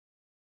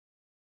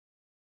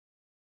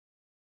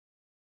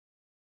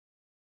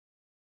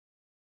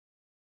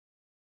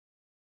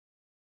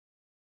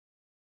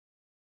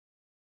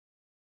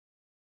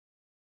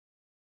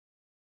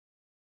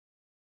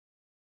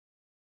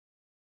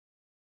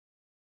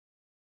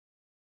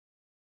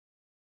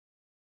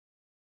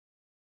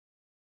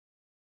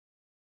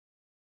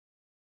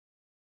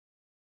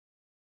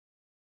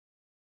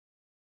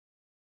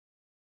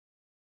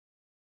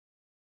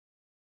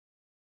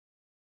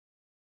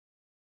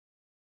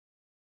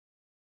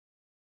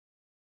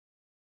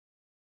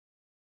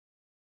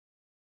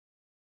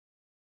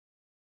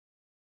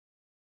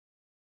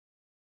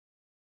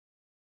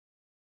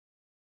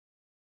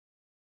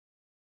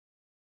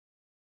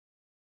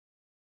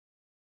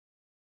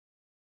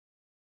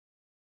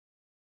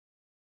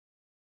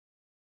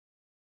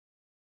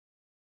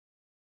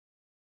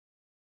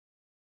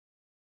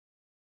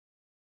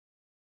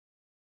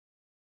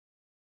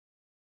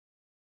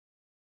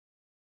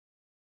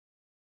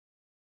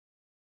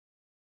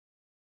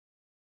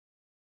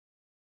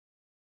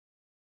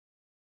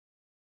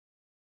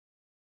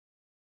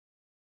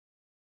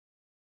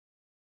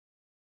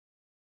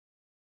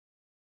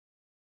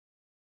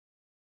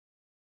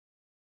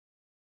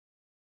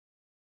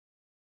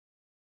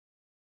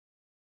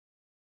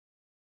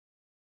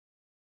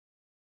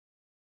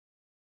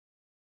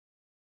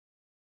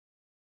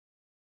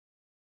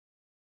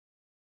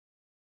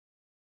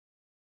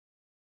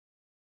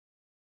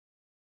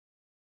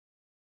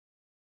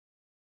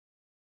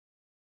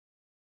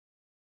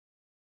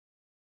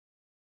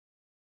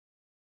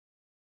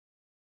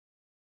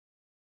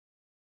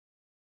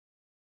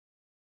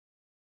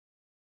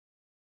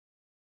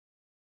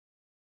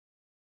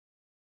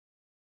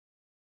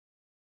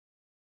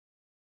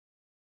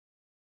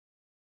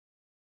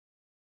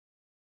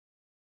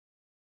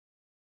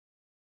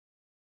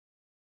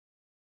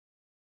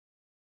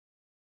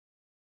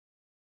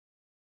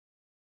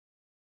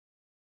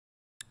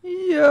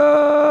Yo!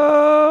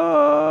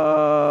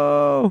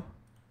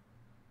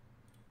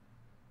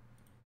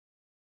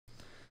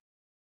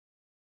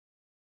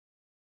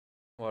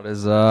 What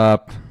is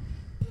up?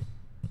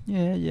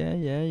 Yeah, yeah,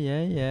 yeah,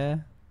 yeah, yeah.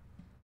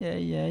 Yeah,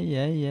 yeah,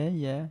 yeah, yeah,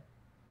 yeah.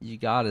 You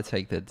gotta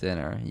take the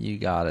dinner. You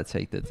gotta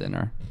take the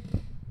dinner.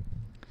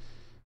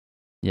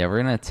 Yeah,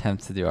 we're gonna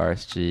attempt to do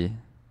RSG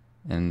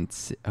and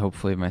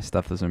hopefully my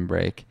stuff doesn't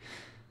break.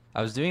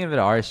 I was doing a bit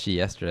of RSG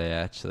yesterday,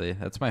 actually.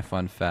 That's my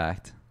fun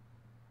fact.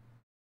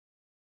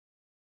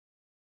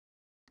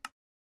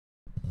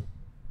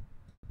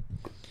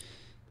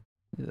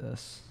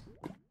 Yes.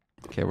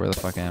 Okay, where the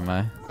fuck am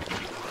I?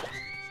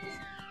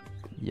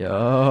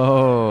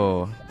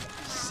 Yo!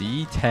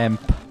 C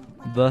temp.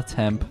 The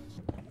temp.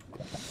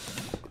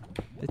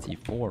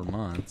 54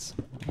 months.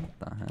 What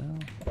the hell?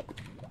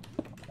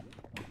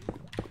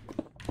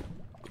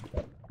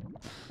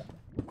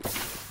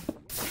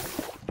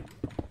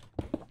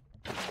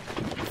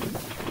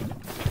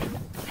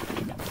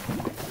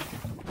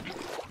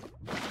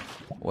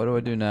 What do I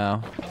do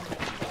now?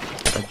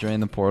 I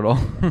drain the portal.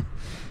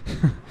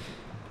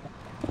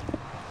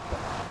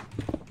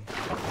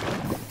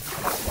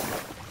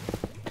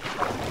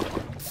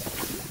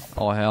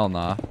 Oh, hell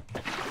nah.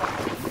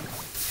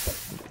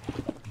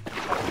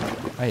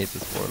 I hate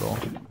this portal.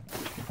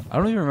 I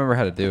don't even remember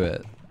how to do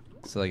it.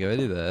 So, like, if I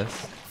do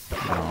this.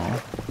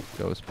 No.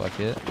 Ghost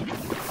bucket.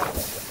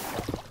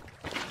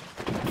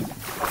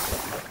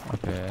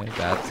 Okay,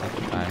 that's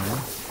like timing.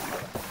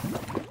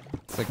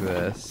 It's like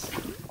this.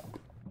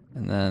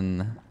 And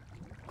then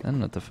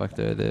what the fuck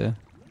do I do?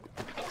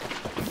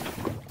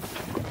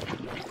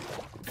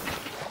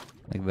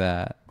 Like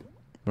that.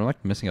 But I'm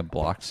like missing a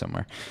block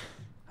somewhere.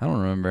 I don't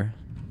remember.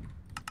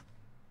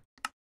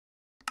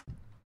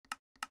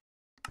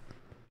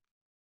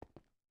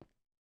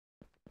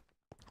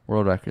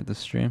 World record this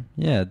stream?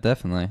 Yeah,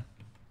 definitely.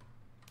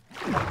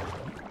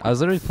 I was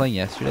literally playing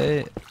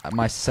yesterday.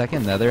 My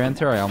second nether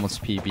enter, I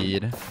almost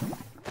PB'd.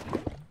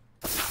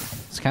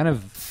 It's kind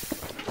of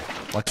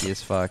lucky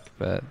as fuck,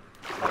 but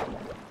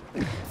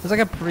it was like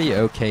a pretty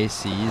okay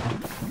seed.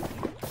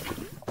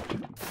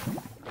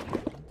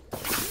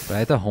 But I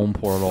had the home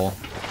portal,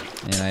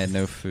 and I had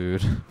no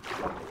food.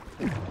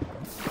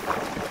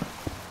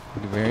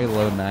 Very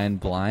low 9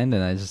 blind,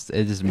 and it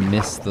just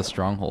missed the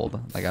stronghold.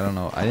 Like, I don't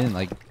know. I didn't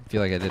like feel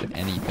like I did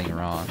anything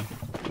wrong.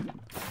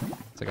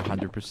 It's like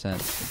 100%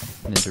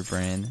 ninja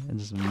brain, and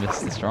just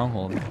missed the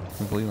stronghold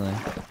completely.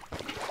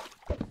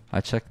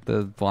 I checked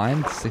the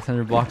blind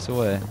 600 blocks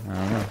away. I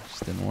don't know. It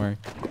just didn't work.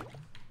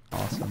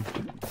 Awesome.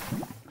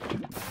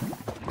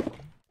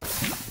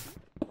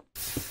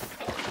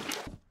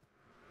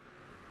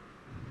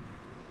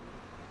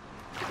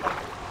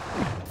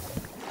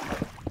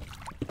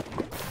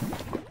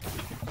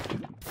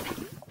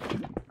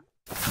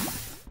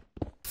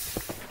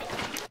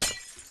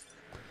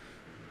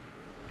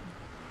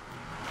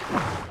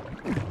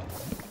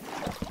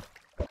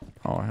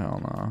 Oh, hell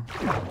no.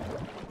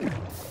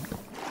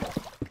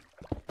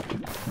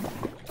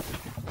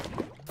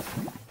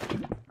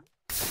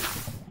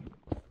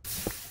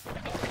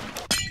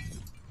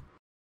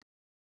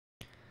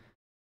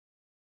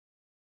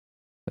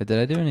 Wait, did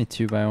I do any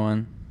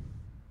 2x1?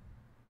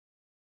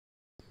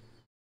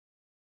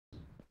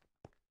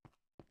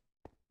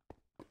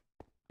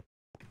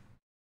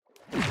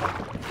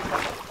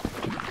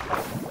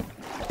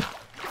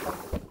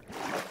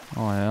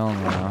 Oh, hell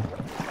no.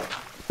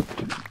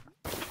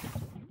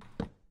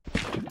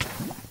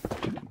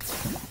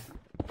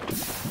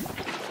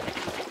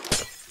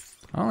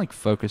 I don't like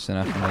focus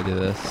enough when I do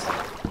this.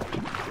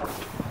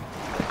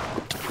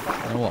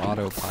 I will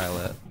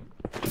autopilot.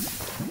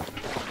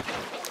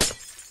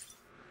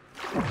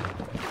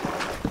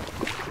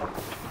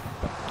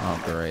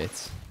 Oh,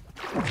 great.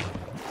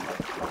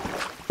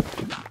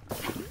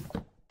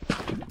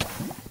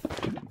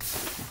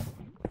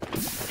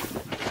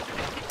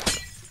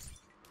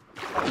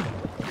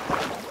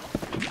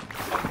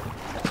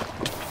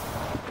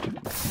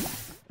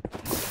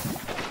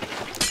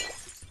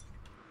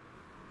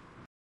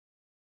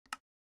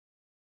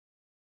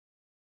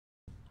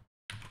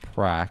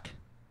 Prac.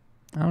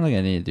 I don't think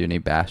I need to do any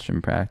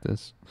Bastion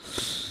practice.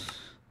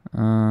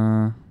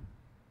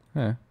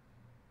 Okay.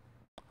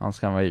 I was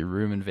kind of my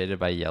room invaded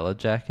by yellow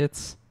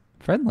jackets.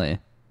 Friendly.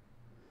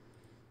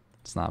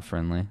 It's not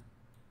friendly.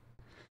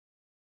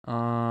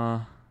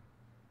 Launch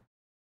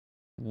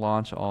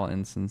all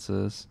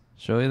instances.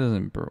 Surely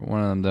doesn't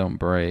one of them don't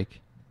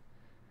break.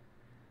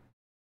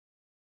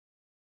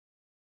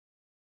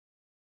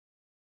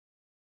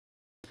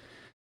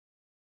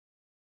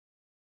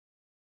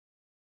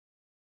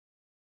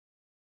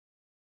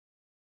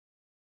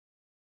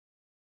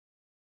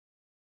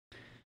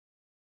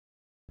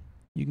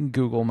 You can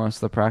Google most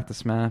of the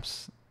practice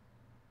maps.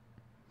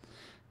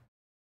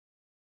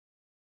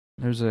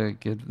 There's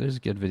good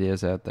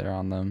videos out there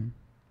on them.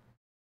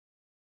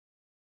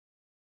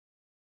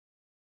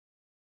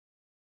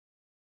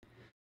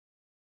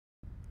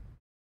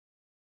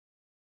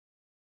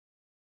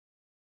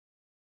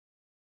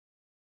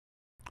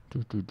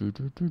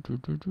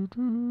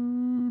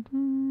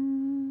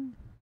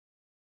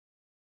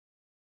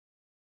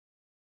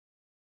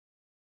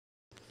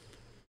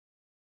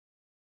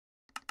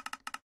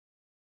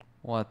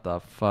 What the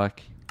fuck?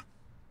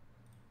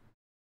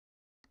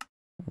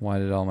 Why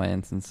did all my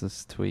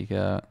instances tweak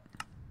out?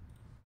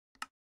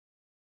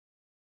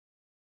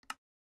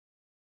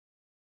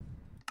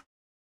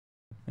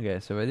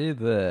 Okay, so if I do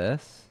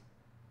this.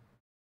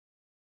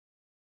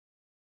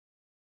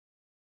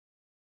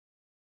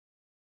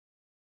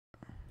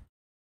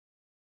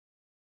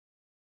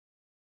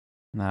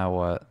 Now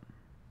what?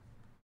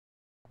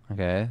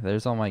 Okay,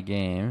 there's all my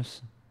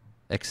games.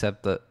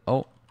 Except the...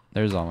 Oh,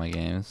 there's all my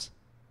games.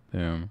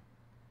 Boom.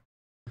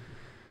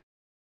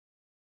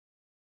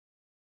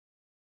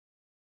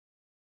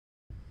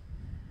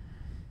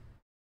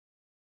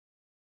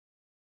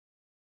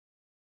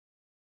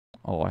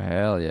 Oh,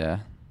 hell yeah.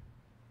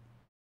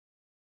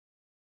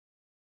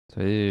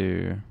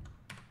 Two.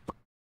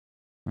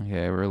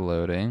 Okay, we're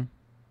loading.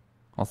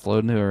 Let's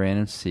load into a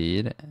random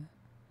seed.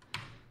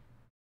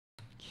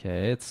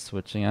 Okay, it's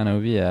switching on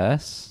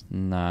OBS.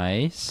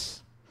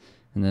 Nice.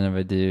 And then if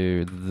I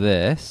do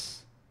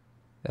this,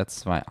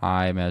 that's my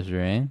eye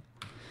measuring.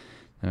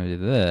 And I do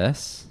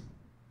this,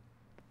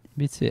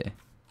 BT.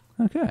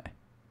 Okay.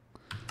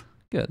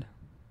 Good.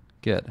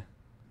 Good.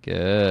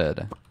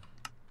 Good.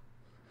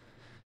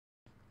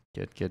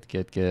 Good, good,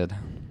 good, good.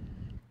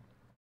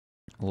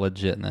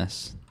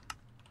 Legitness.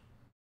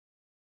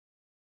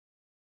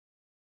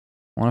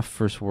 I want to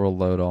first world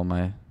load all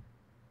my...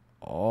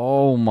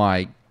 Oh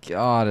my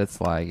god, it's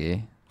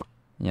laggy.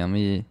 Yeah, let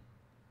me...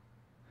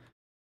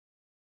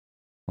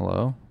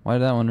 Hello? Why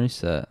did that one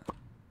reset?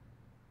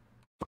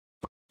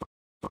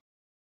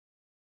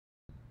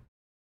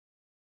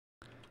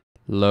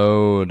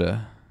 Load.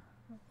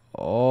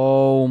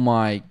 Oh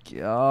my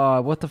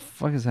god, what the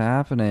fuck is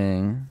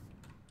happening?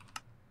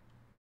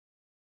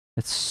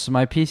 It's...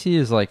 My PC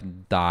is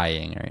like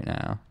dying right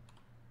now.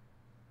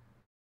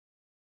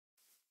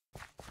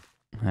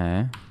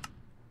 Okay.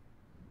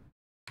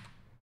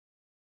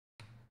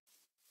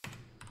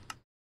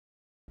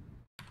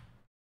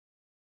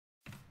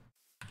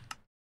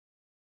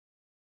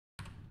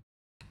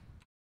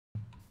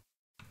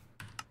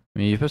 I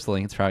mean, you post the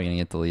link, it's probably gonna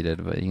get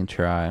deleted, but you can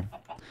try.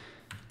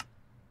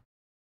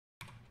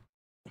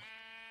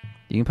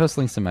 You can post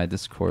links to my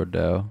Discord,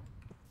 though.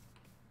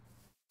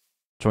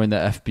 Join the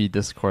FB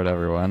Discord,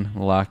 everyone.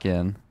 Lock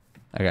in.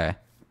 Okay.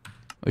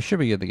 We should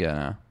be good to go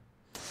now.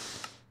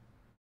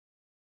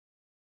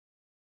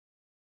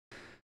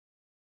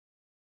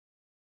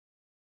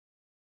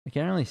 I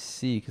can't really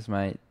see because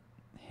my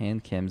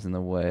hand cam's in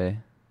the way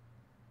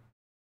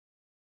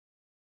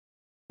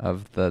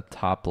of the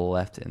top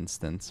left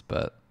instance,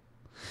 but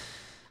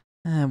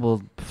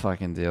we'll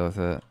fucking deal with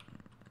it.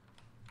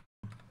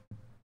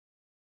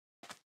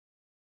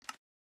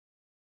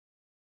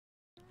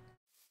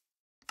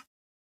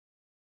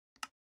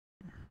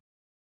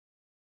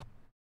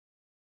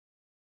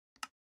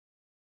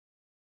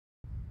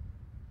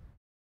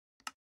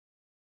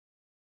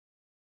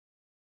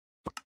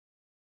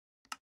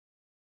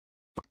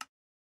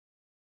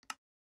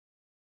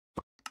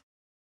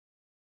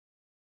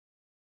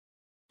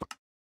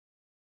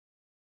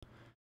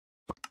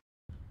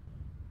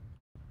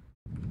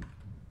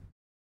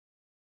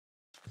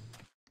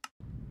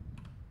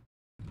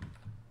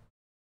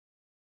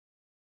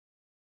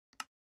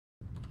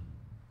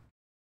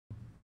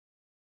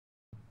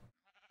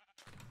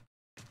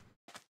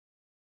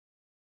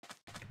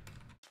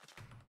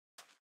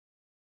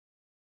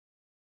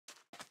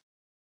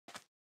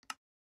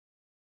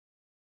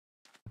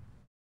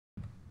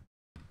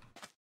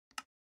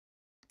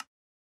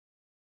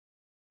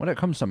 When it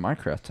comes to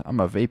Minecraft, I'm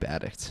a vape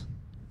addict.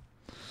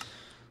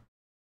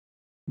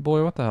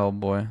 Boy, what the hell,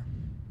 boy?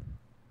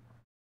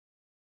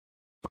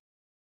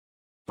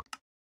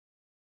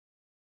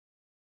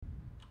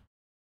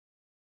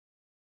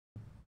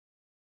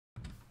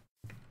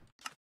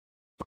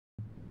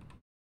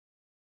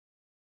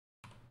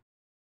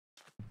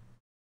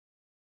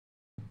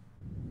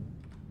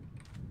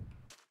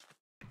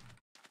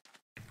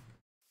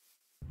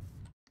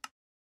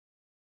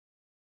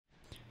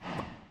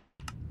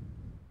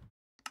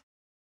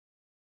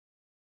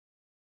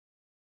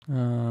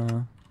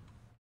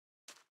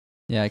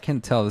 Yeah, I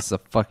can't tell this is a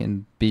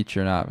fucking beach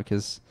or not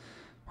because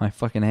my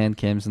fucking hand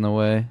cam's in the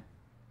way.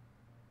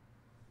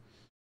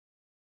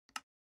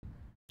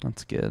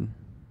 That's good.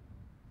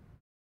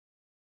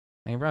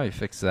 I can probably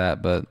fix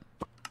that, but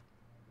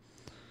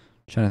I'm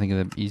trying to think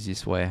of the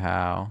easiest way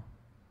how.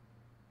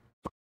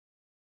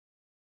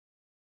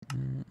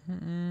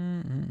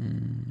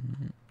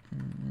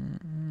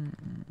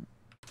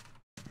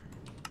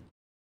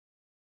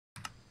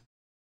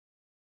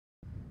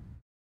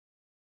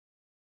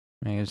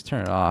 I can just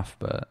turn it off,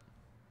 but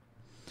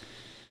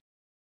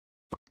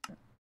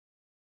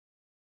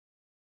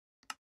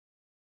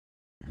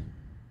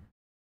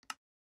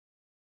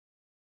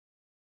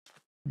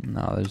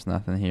no, there's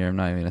nothing here. I'm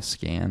not even gonna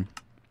scan.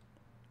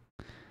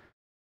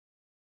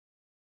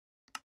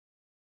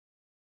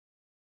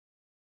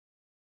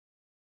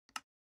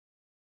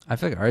 I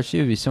feel like Archie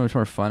would be so much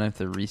more fun if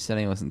the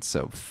resetting wasn't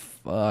so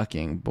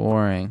fucking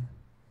boring.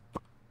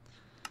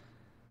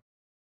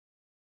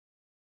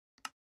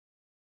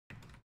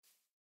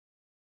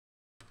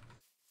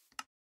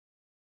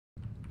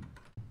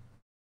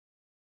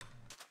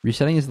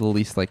 Resetting is the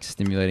least like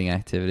stimulating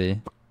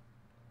activity.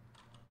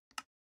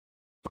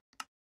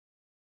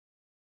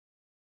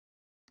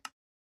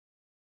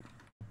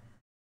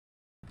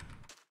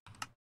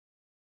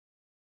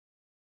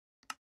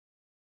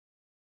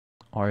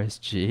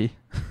 RSG.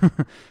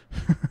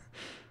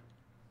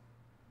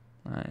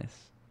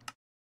 Nice.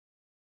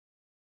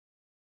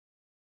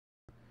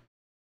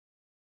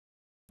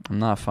 I'm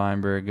not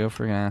Feinberg. Go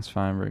freaking ask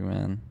Feinberg,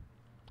 man.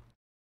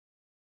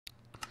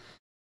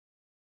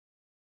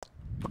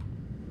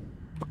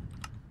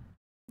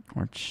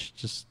 Or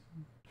just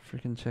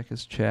freaking check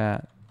his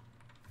chat.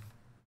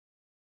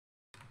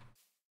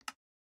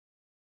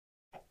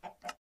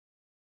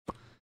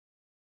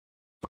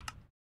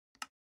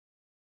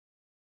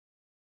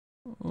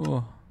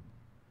 Oh.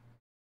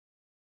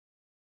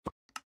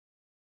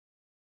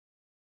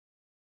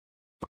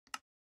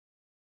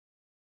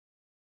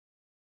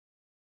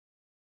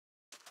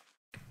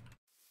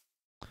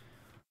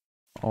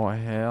 Oh,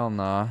 hell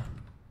nah.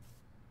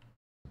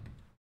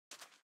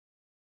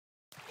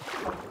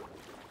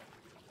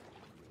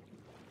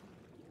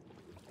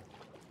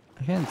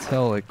 I can't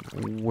tell, like,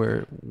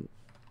 where...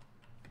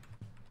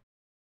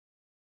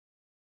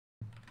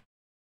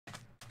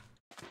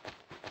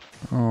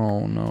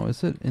 Oh, no.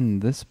 Is it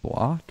in this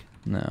block?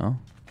 No.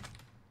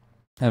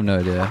 I have no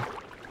idea.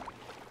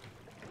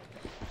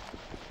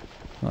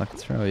 Look,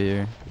 it's right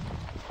here.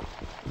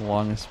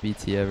 Longest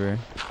BT ever.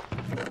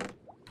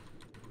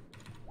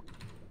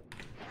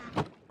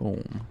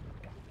 Boom.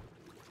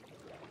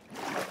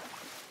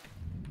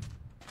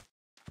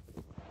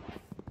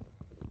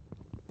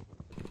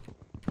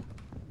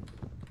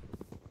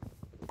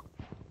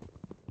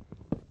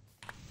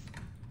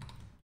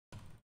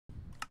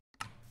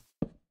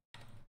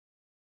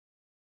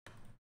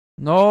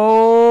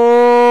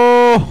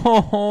 No!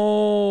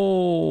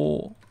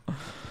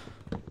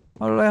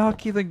 How did I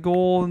hockey the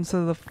gold instead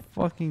of the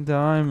fucking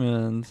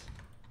diamond?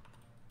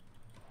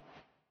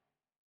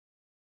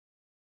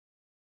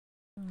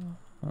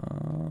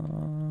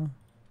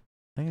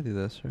 I can do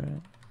this,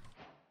 right?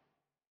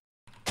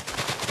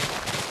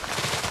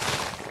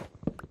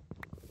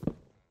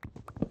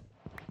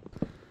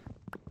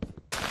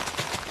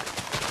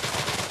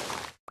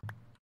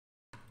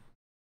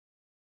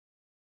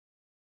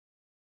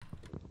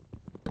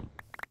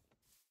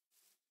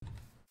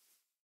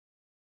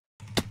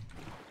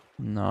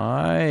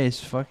 Nice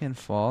fucking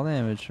fall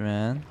damage,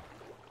 man.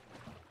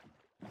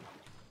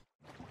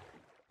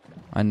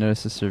 I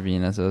noticed the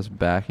Servine as I was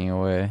backing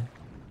away.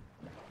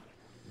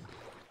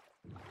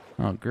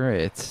 Oh,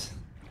 great.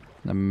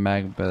 The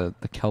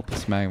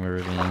Kelpus magma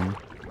ravine.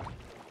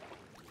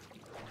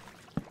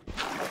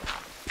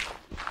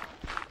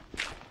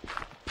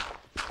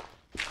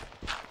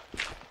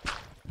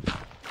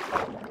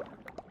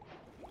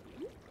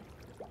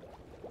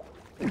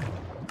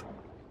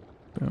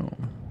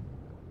 Boom.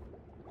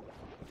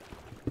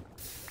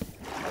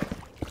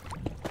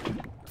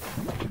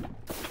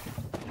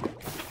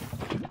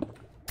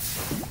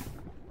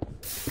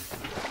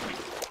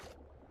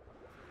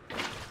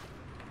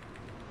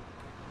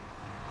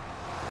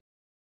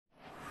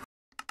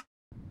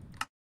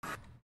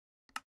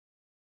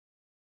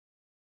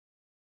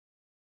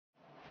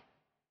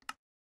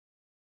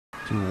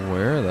 Dude,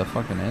 where are the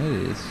fucking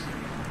entities?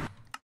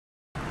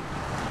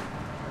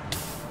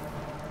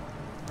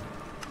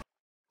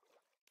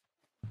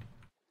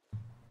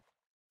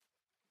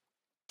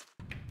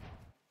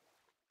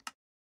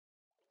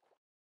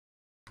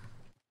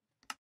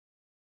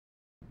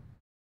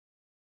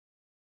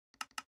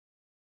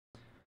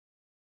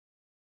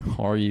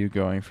 Are you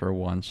going for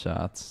one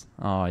shots?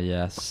 Oh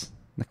yes,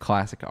 the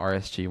classic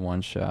RSG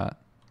one shot.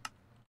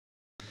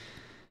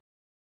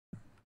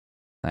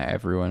 That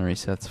everyone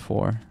resets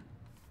for.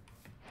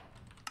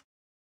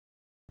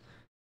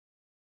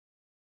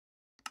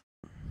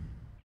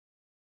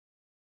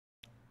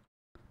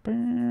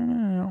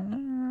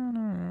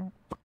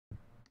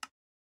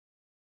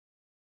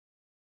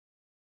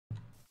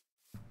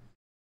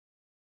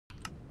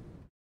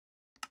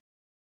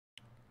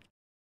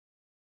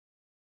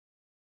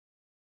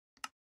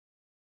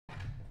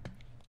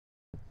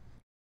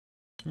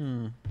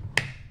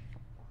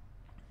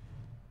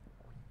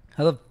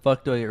 How the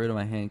fuck do I get rid of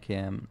my hand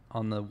cam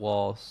on the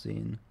wall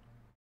scene?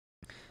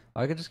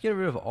 I could just get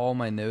rid of all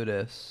my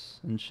notice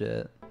and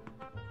shit.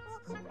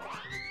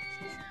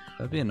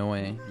 That'd be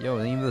annoying. Yo,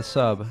 thank you for the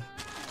sub.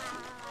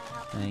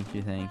 Thank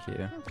you, thank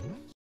you.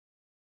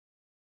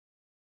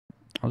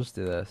 I'll just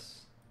do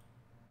this.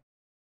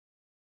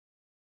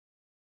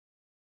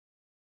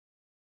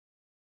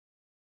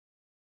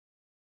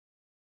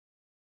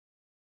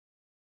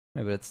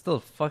 Yeah, but it still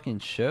fucking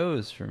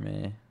shows for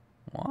me.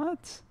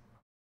 What?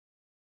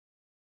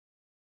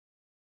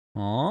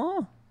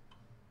 Huh?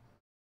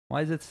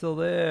 Why is it still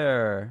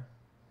there?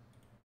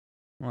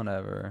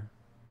 Whatever.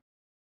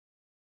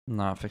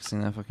 Not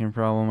fixing that fucking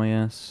problem, I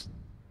guess.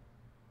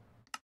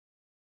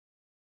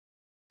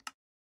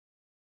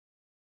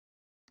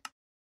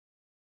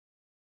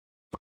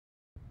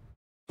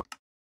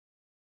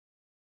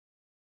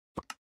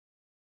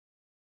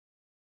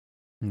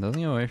 It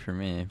doesn't go away for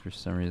me for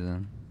some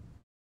reason.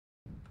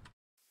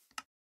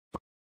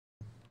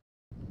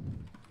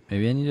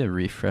 Maybe I need to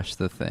refresh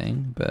the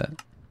thing, but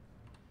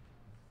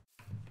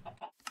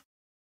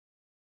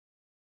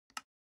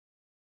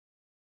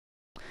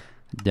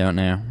don't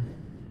know.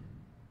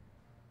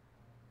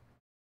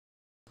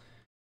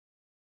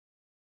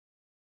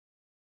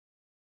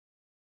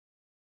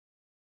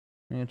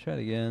 I'm gonna try it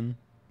again.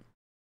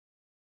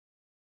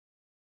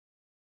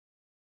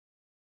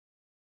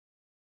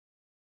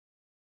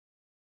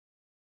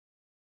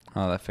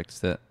 Oh, that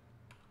fixed it.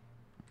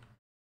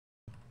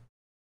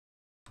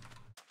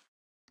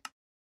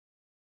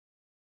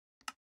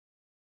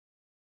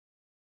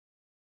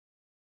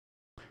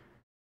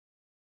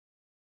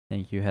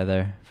 Thank you,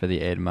 Heather, for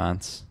the 8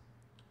 months.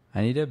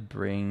 I need to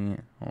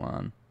bring... Hold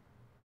on.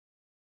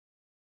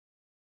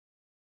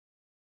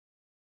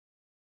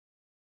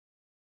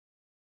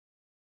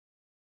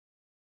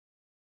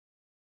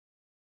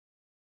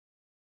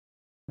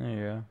 There you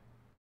go.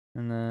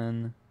 And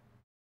then...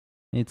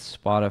 Need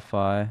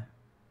Spotify.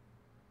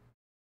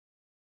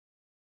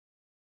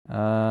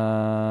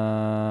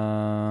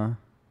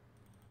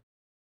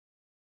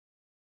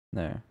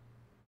 There.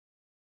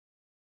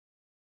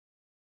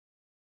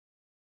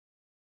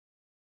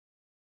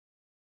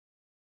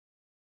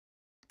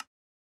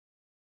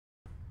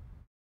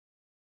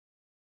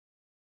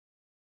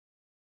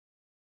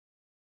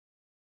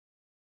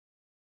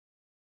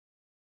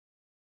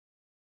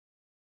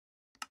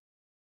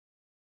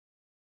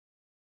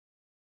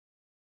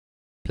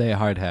 Play a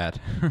hard hat.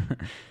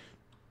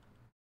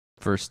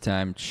 First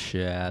time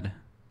Chad.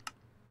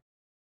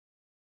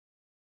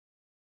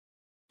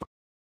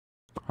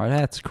 Hard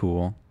hat's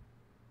cool.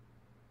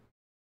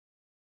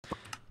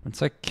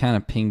 It's like kind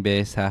of ping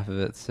based, half of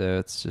it, so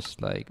it's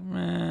just like,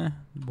 meh,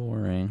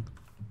 boring.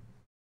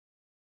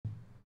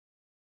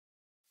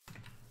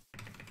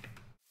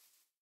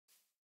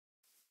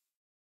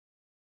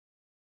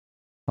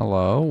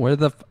 Hello? Where'd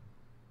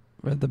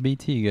the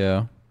BT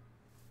go?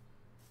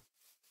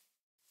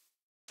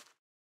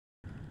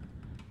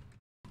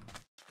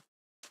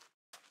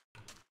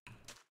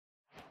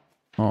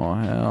 Oh,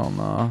 hell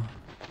no.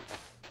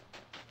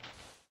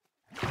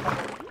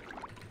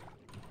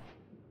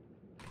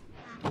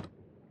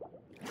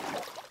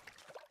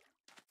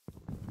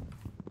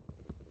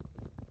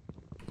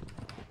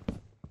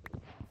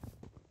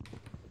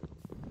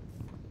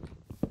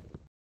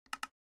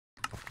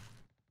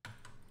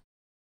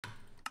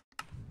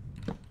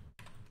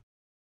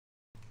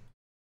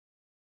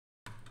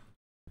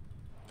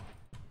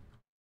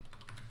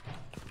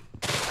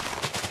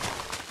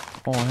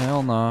 Oh,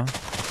 hell no.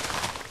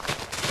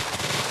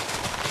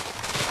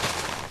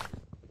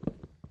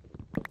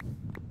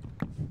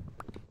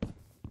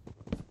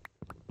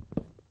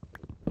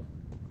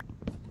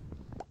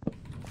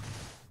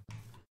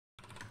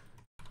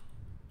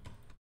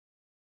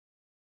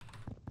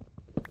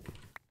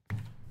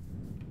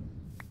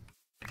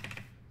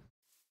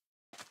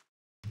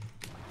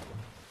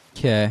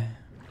 Okay.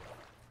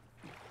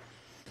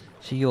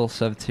 She will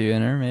sub 2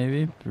 in her,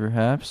 maybe,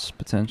 perhaps,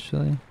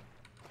 potentially.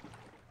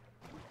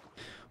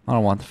 I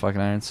don't want the fucking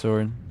iron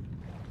sword.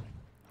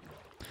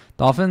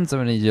 Dolphins, I'm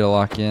gonna need you to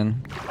lock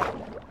in.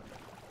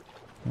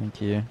 Thank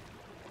you.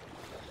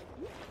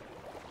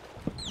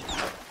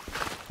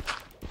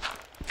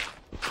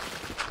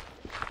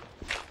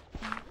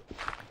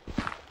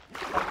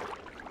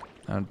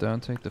 Oh,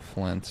 don't take the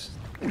flint.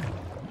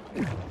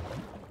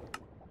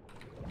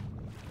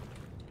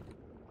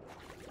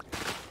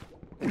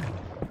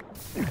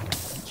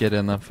 Get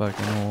in the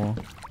fucking hole.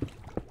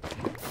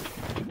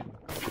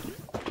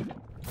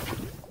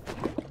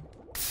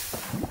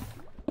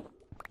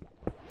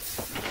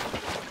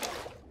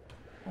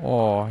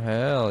 Oh,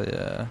 hell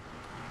yeah.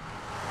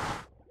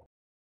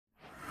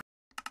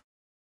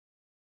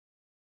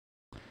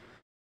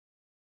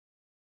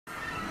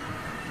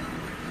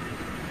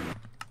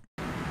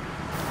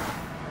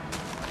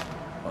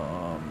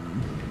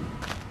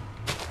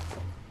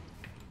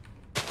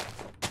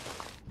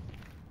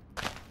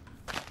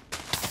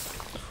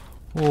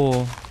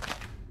 Oh.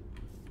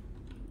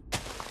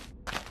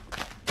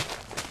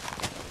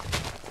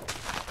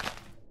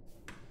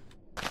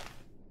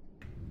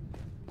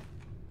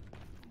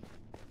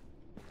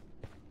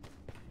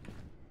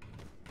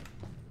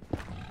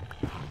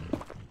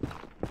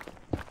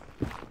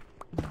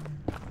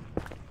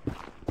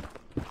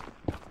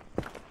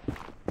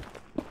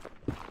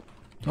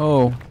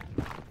 Oh.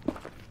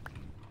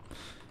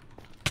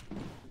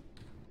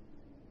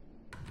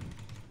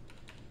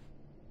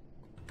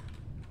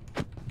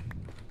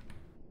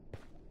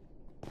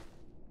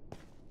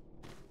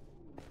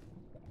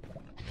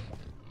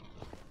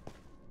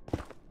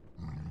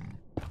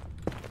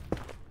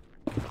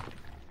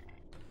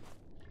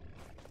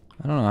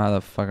 I don't know how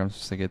the fuck I'm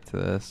supposed to get to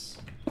this.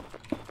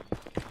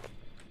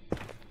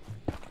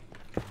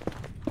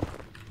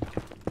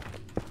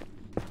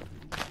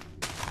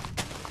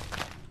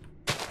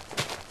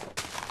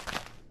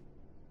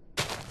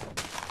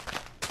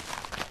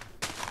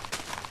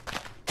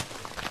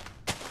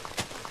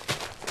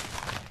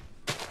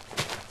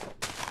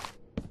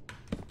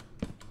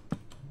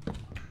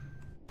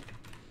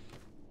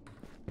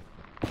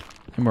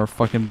 Some more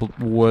fucking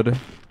wood.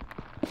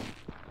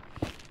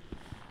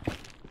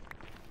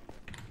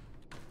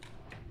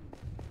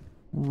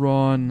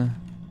 Run.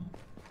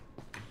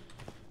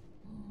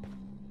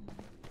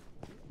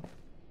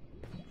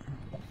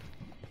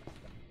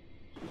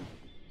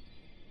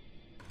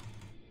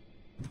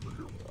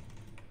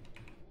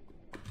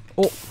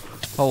 Oh,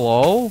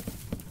 hello?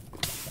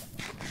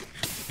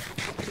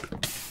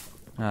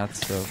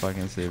 That's so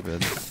fucking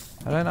stupid.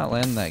 How did I not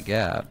land in that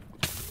gap?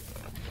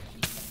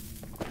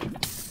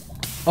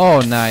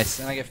 Oh, nice.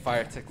 And I get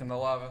fire ticked in the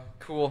lava.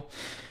 Cool.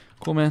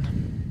 Cool,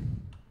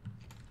 man.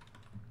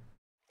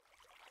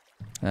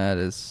 That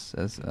is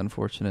as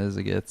unfortunate as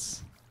it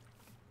gets.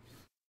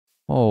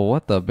 Oh,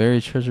 what the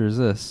buried treasure is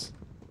this?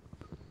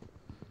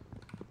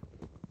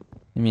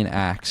 You mean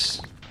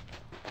axe?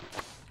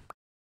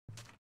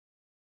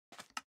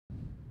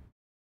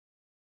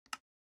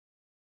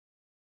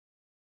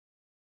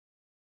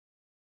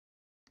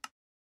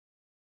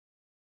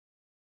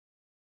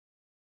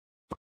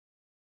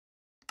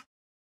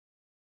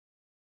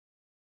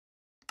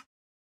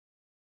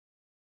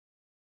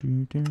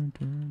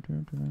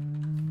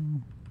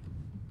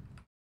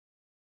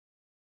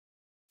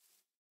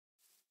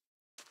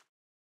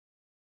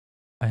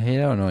 I hate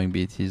how annoying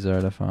BTs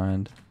are to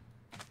find.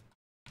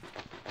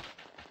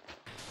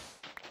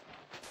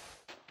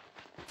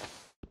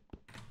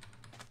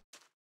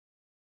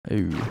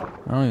 Ooh,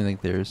 I don't even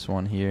think there's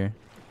one here.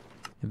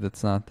 If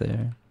it's not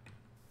there.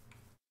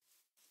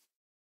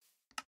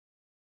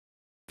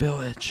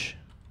 Village.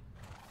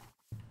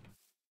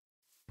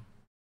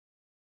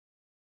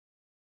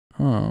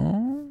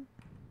 Oh.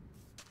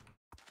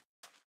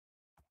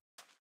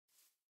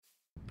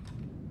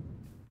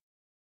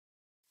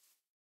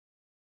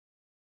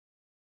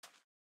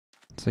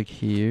 It's like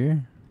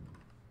here.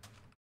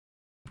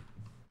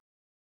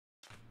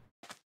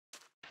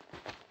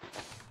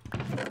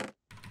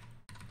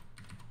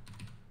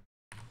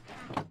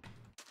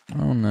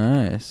 Oh,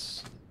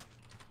 nice.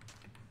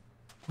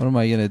 What am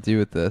I gonna do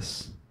with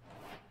this?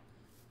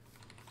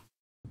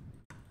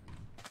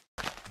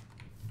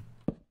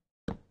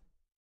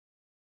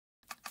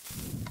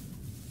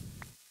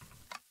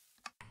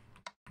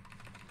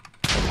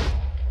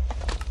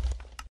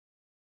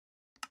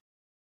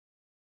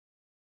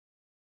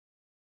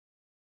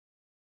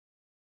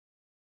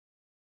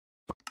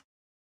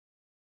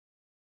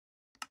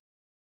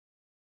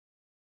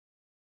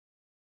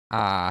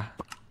 Ah.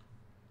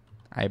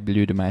 I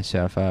blew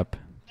myself up.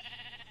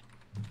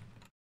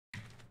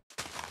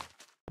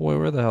 Boy,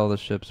 where the hell are the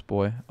ships,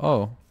 boy?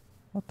 Oh.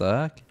 What the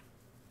heck?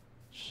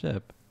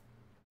 Ship.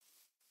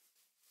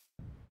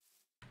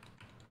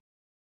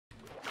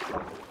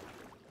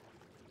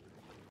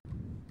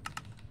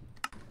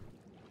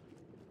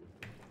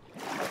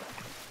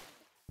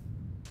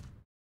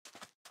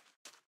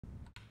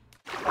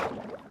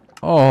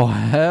 Oh,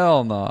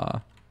 hell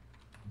nah.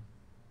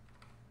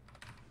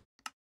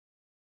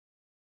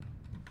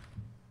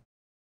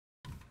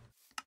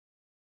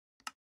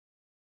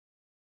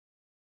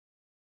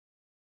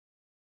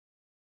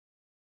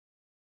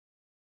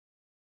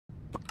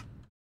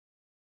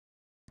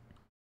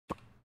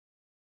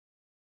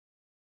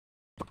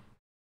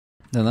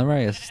 No, number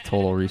I guess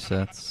total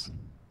resets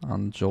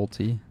on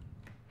Jolty.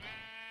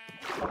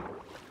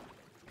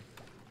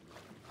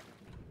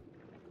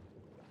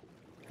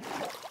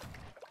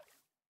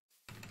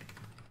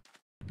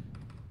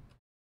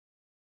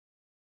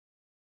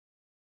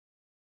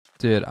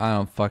 Dude, I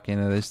don't fucking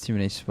know. There's too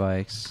many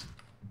spikes.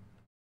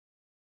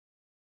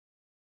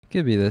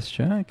 Could be this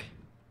track.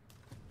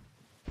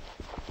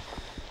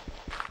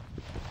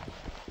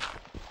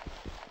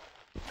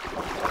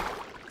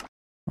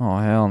 Oh,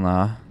 hell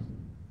nah.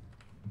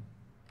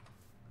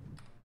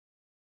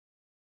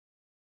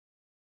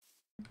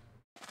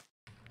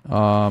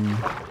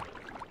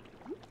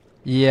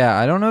 Yeah,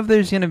 I don't know if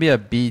there's gonna be a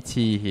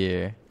BT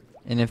here.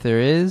 And if there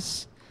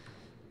is...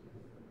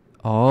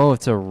 Oh,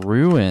 it's a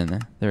ruin.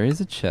 There is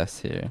a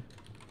chest here.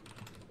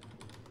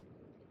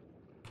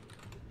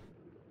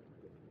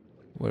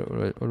 What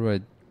do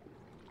I...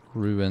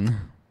 Ruin.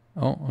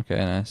 Oh, okay,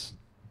 nice.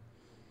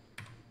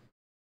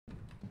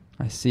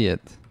 I see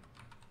it.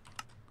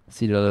 I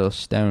see the little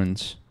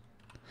stones.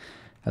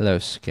 Hello,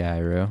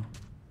 Skyro.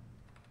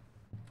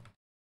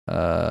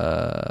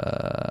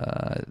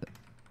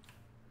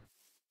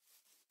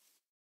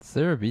 Is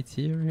there a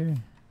BT over here?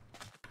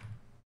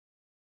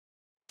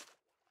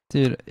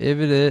 Dude, if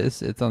it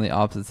is, it's on the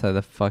opposite side of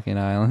the fucking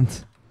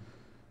island.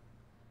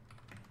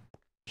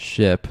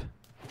 Ship.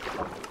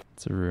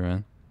 It's a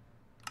ruin.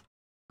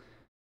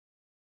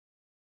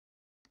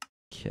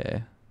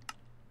 Okay.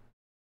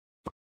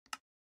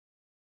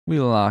 We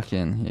lock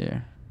in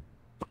here.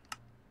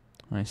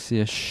 I see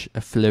a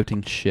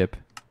floating ship.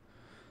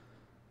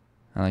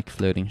 I like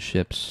floating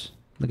ships.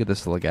 Look at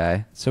this little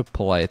guy. So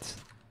polite.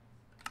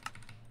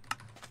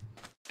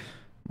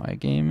 My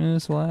game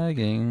is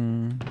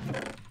lagging.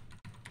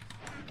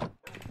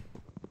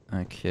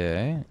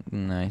 Okay.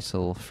 Nice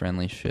little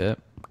friendly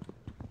ship.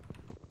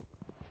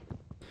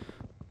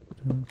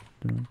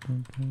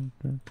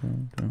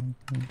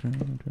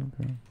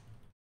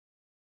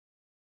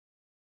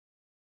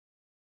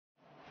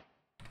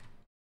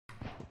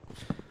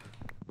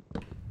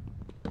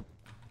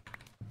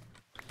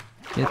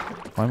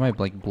 Why am I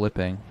like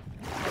blipping?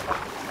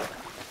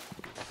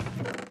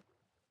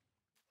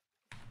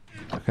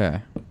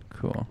 Okay,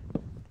 cool.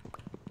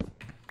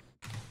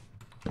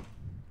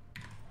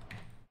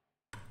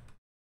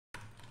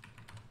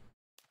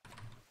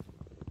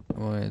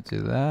 We're gonna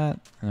do that,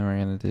 and then we're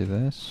gonna do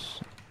this,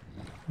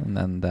 and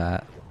then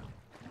that.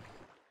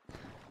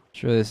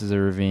 Sure, this is a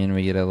ravine.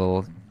 We get a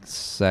little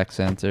sex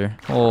enter.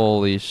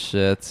 Holy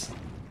shit!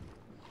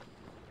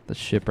 The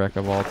shipwreck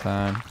of all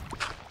time.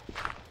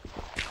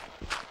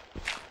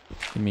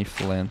 Give me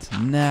flint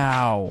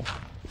now.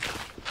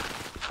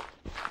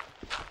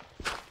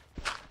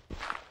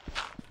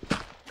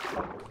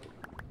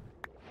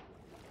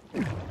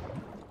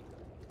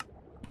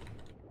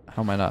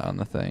 How am I not on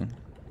the thing?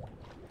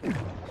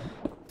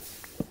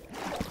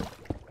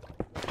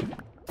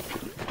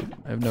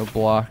 I have no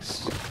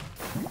blocks.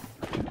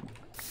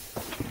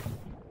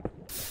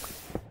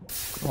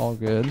 All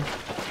good.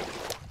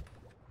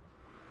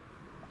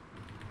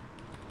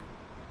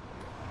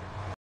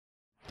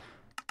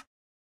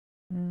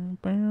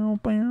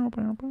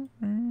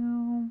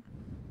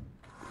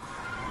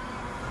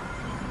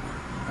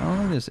 I don't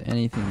think there's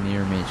anything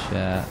near me,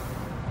 chat.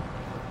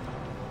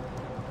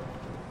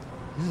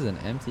 This is an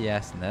empty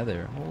ass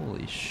nether.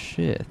 Holy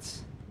shit.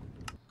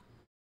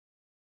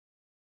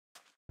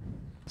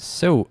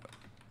 So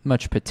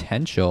much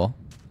potential.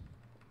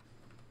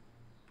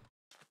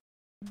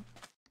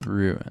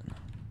 Ruin.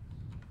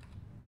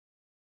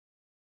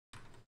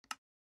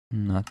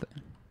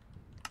 Nothing.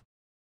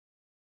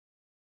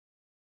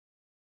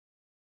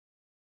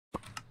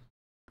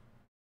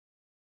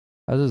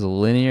 That was as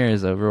linear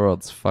as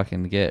overworlds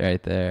fucking get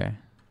right there.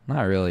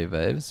 Not really,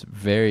 but it was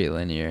very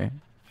linear.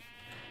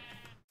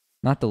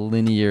 Not the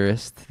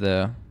linearist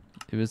though.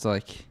 It was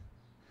like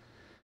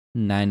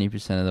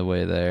 90% of the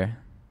way there.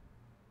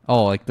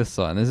 Oh, like this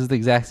one. This is the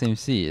exact same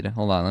seed.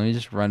 Hold on, let me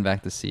just run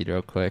back the seed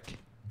real quick.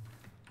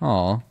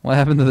 Oh, what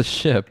happened to the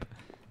ship?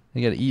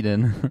 They got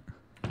eaten.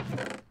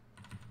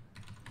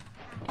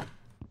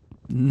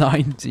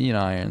 19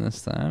 iron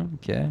this time.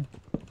 Okay.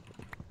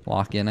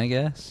 Lock in, I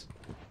guess.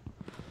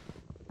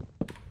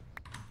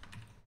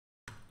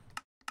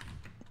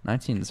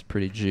 19 is a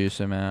pretty juice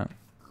amount.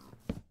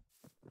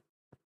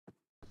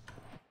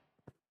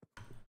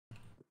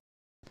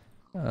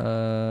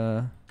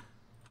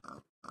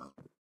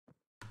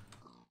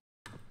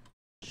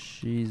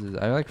 Jesus,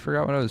 I like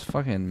forgot what I was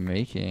fucking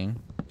making.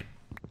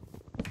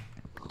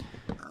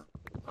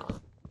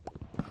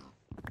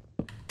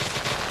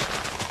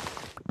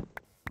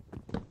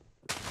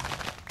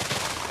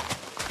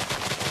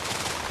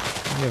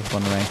 We have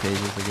 1 ranked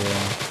ages ago.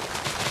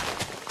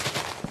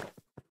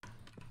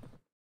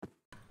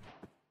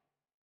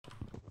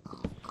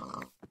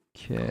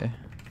 Okay.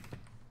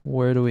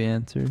 Where do we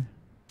enter?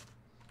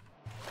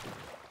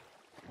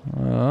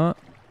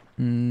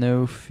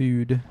 No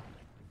food.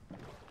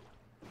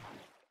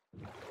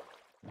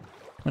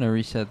 I'm gonna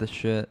reset this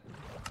shit.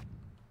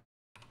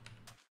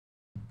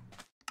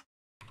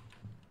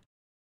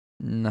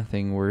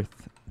 Nothing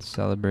worth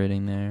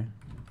celebrating there.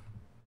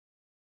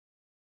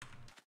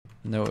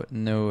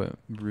 No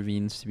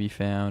ravines to be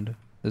found.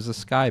 There's a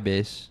sky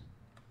base.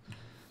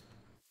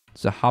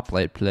 There's a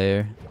hoplite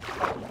player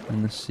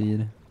in the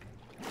seed.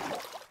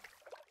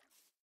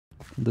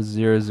 The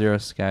 0-0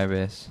 sky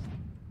base.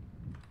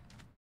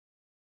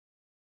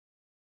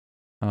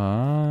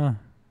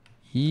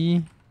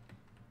 He.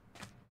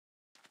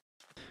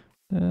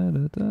 Where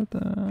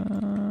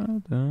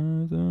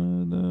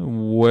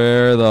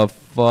the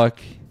fuck?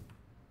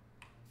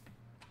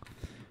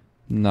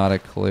 Not a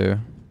clue.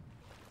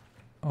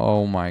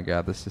 Oh my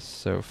god, this is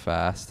so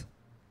fast.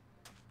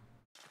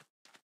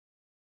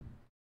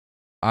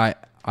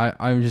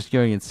 I'm just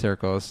going in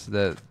circles.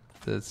 The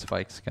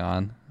spike's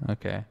gone.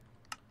 Okay.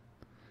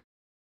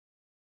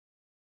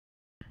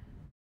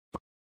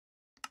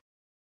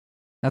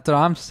 That's what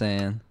I'm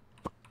saying.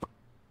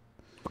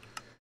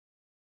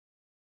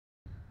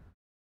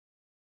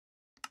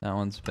 That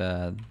one's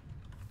bad.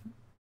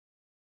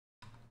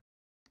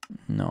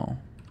 No.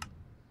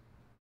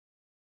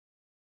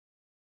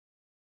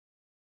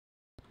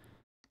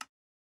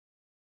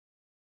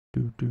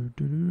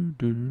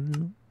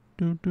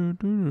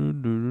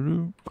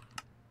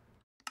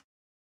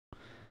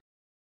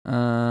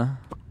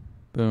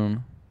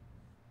 Boom.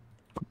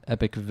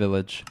 Epic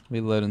Village. We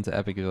load into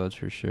Epic Village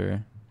for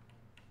sure.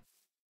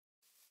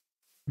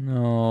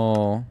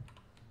 No.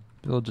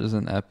 Village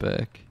isn't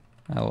epic.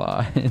 I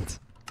lied.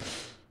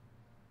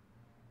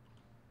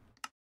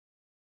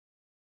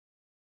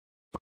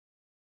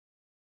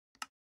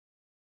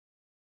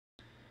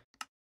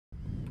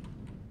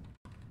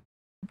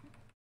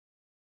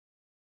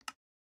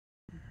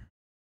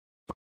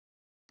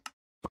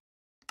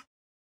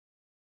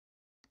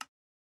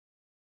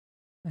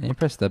 I need to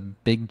press the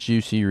big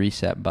juicy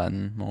reset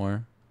button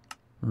more.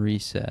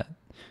 Reset.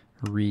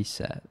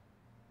 Reset.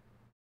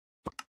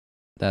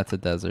 That's a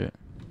desert.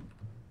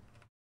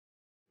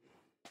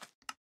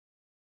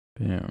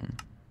 Boom.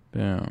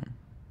 Boom.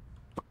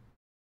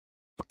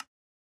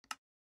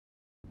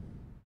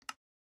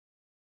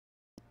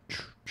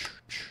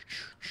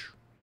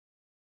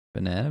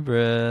 Banana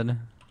bread.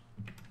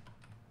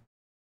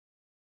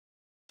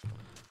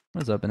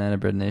 What's up, Banana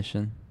Bread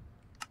Nation?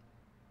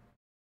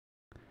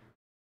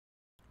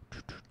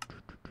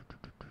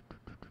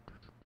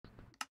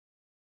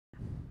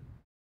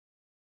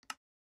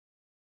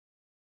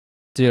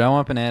 Dude, I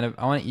want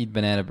to eat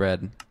banana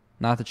bread.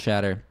 Not the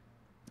chatter.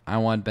 I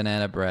want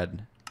banana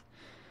bread.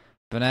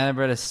 Banana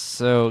bread is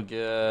so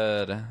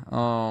good.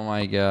 Oh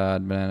my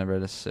god, banana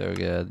bread is so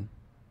good.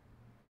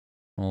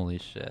 Holy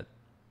shit.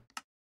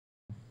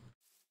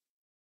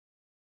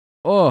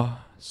 Oh,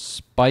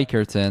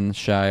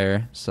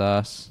 Spikertonshire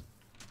sauce.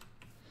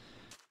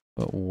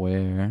 But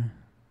where?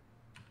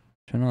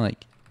 Trying to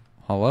like,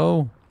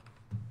 hello?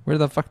 Where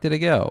the fuck did it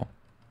go?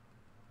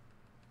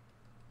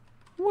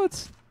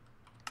 What?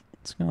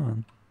 It's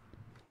gone.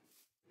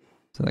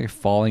 Is it like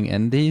falling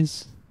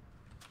endies?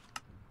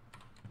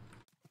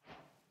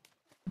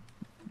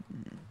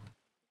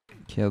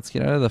 Okay, let's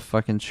get out of the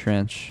fucking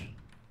trench.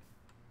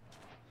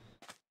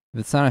 If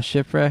it's not a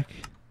shipwreck,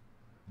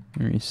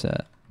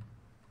 reset.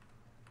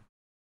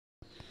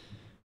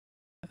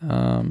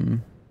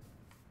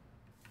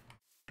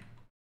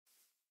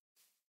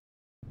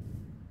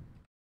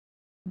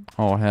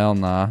 Oh hell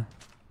nah.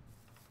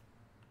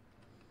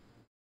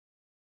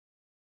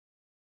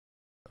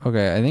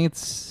 Okay, I think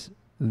it's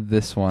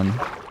this one.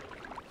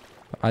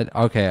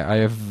 Okay, I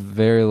have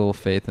very little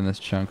faith in this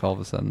chunk all of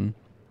a sudden.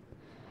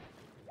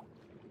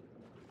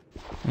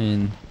 I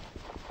mean,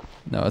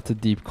 no, it's a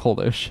deep cold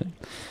ocean.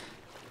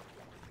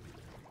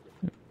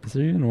 Is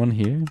there even one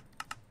here?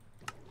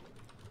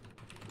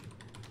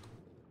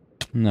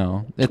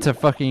 No, it's a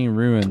fucking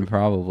ruin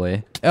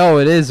probably. Oh,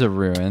 it is a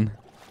ruin.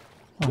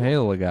 Oh, hey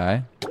little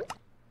guy.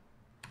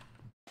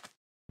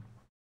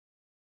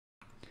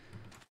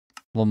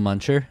 Little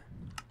muncher.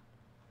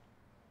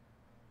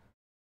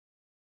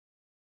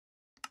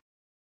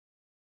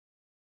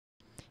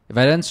 If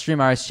I didn't stream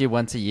RSG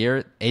once a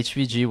year,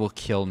 HVG will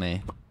kill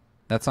me.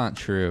 That's not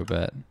true,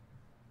 but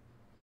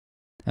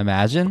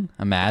imagine.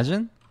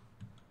 Imagine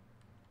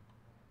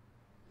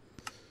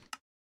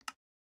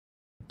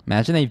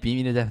they beat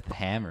me to death with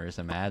hammers,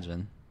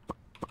 imagine.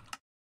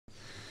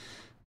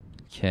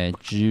 Okay,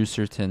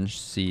 Juicerton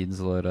seeds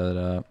loaded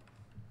up.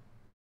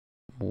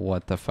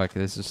 What the fuck?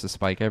 There's just a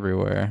spike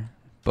everywhere.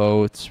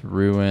 Boats,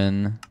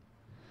 ruin.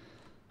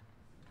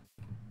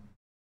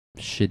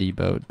 Shitty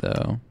boat,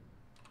 though.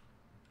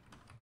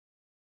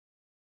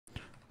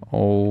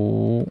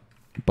 Oh,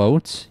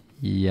 boats?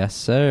 Yes,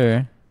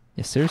 sir.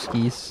 Yes, sir,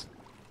 skis.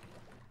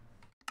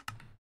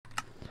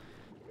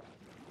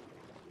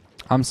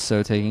 I'm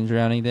so taking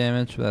drowning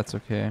damage, but that's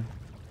okay.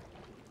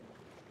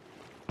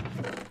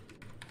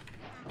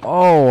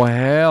 Oh,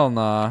 hell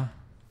nah.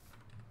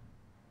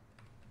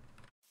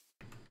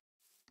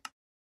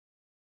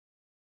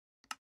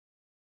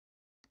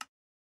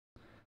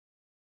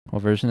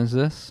 What version is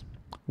this?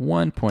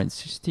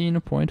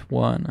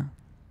 1.16.1.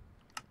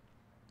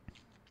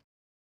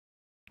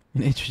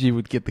 And HG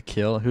would get the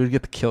kill. Who would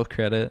get the kill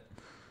credit?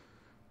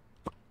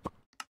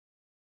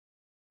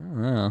 I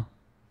don't know.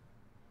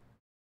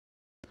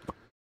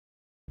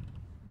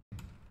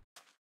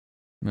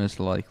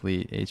 Most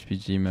likely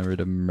HPG member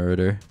to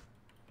murder.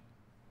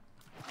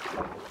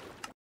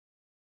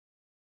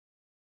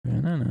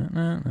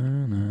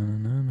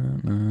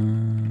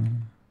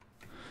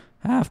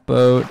 Half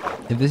boat.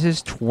 If this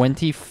is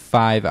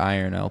 25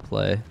 iron, I'll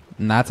play.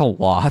 And that's a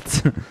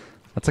lot.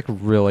 That's like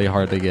really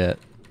hard to get.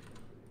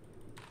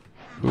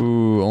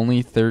 Ooh,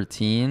 only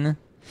 13?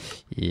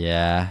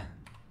 Yeah.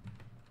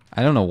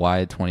 I don't know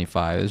why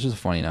 25. It's just a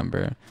funny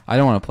number. I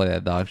don't want to play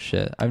that dog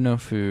shit. I have no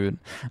food.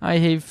 I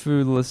hate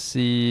foodless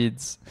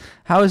seeds.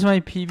 How is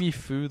my PB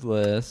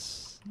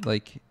foodless?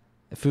 Like,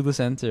 foodless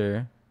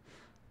enter.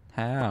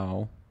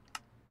 How?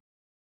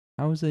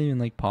 How is that even,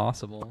 like,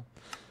 possible?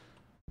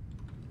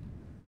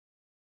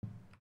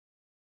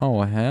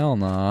 Oh, hell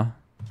nah.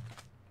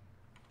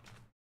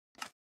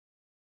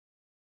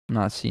 I'm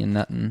not seeing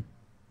nothing.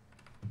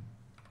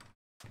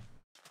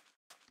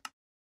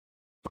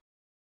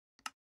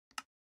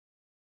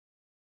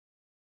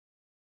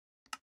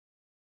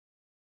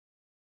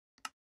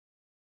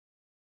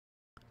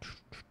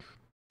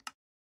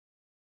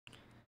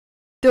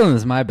 Dylan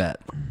is my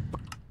bet.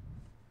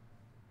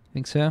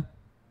 Think so?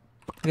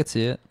 I could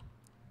see it.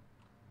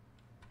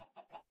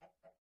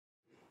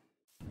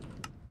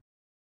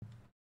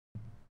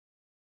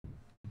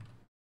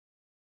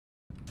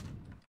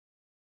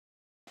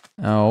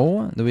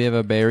 Oh, do we have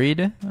a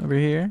buried over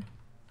here?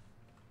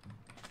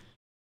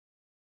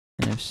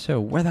 And if so,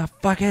 where the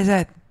fuck is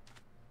it?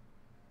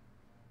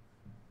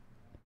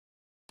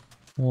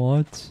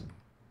 What?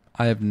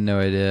 I have no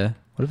idea.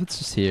 What if it's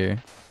just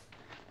here?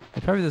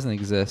 It probably doesn't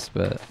exist,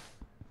 but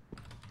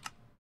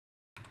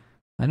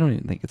I don't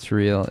even think it's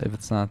real if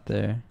it's not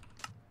there.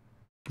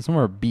 There's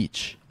somewhere a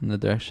beach in the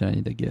direction I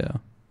need to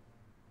go.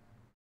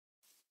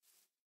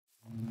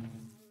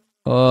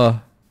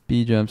 Oh,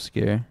 bee jump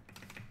scare.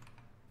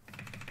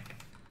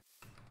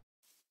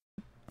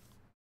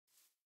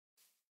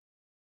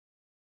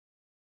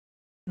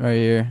 Right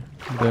here.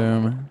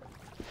 Boom.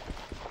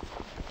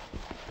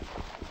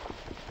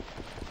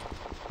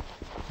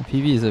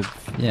 PV is a,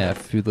 yeah,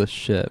 foodless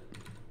ship.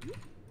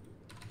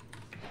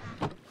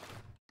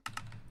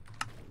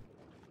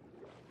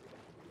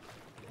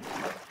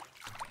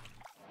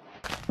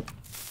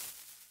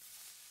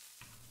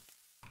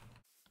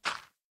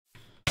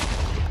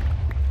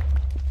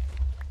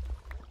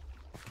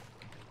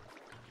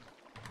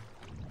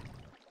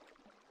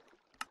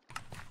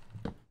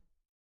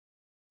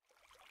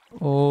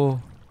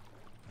 Oh,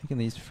 taking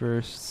these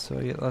first so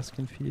I get less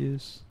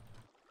confused.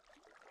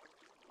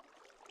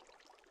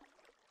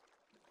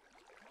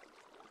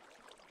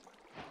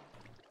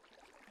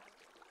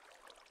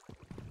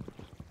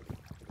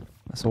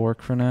 This will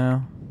work for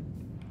now.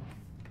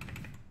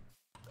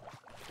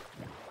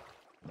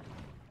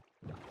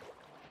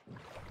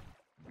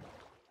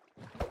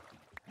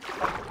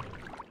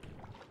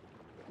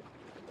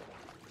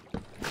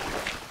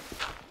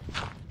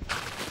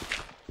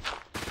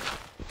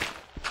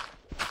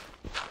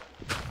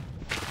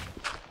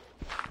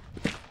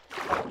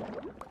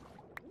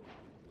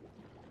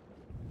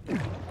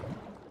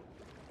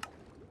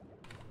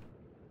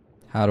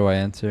 How do I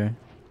enter?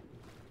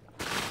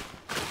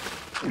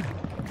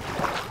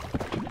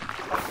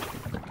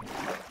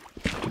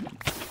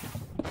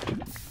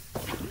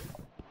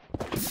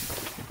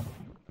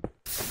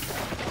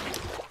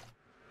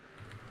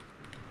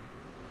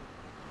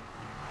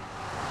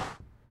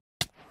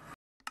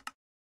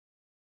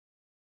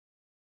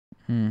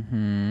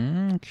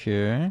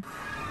 Okay.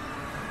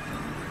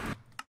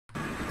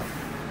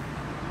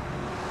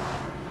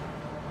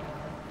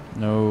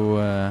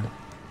 No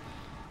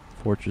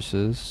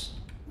fortresses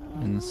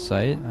in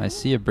sight. I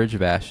see a bridge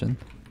bastion.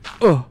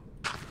 Oh!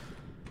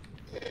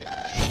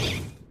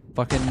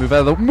 Fucking move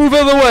out of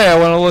the way! I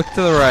want to look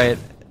to the right.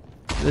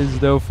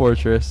 There's no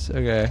fortress.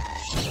 Okay.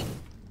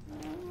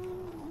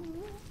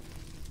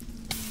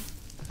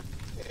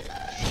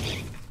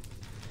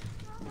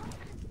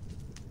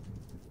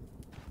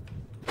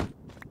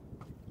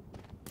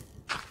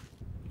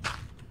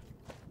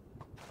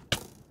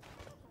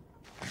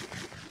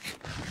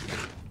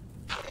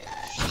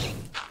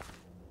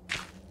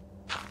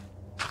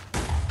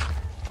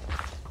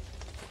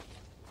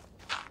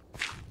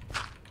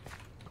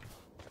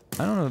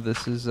 I don't know if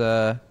this is,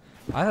 I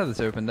had this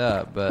opened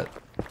up, but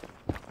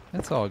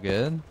it's all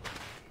good.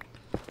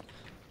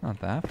 Not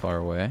that far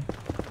away.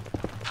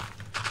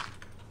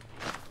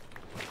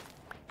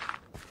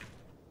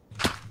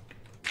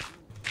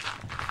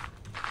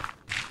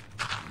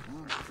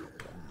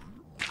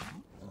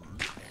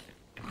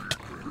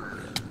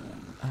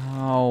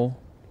 Ow.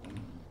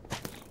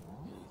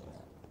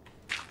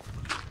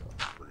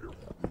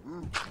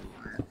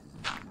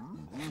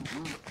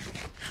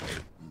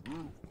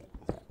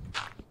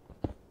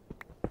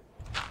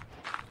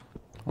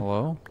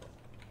 Hello?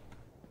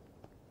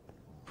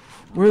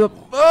 Where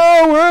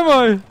am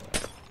I?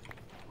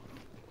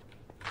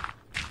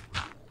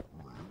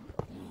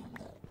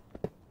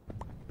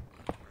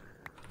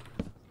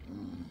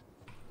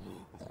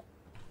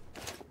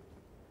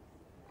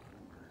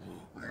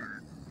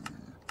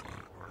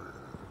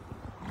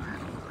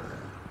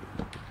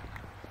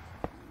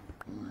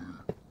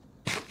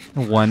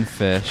 One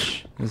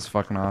fish. This is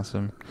fucking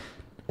awesome.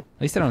 At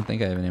least I don't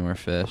think I have any more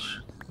fish.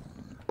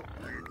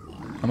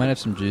 I might have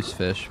some juice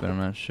fish, but I'm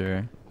not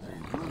sure.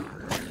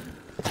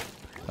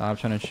 Stop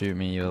trying to shoot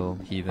me, you little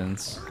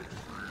heathens.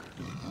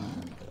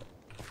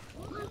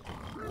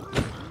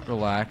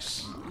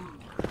 Relax.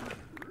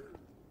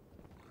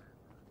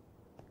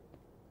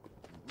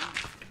 I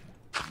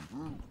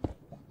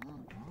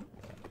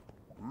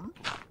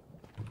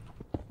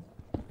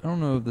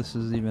don't know if this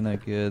is even a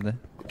good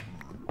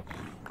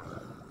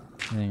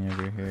thing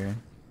over here.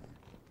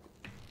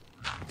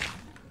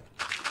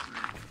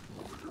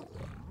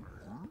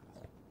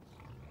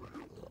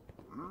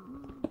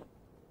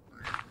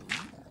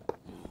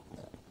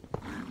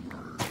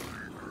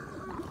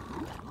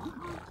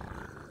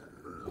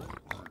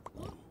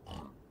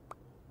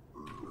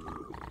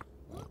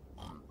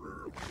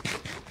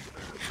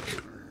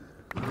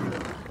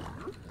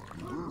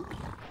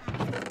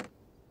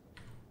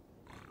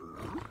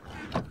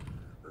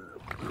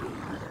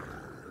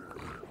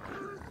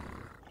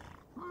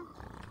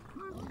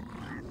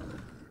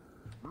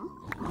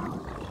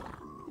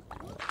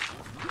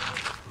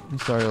 I'm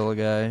sorry, little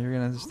guy. You're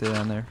gonna have to stay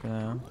down there for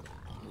now.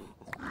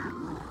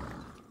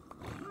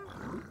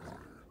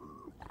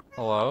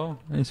 Hello?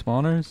 Any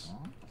spawners?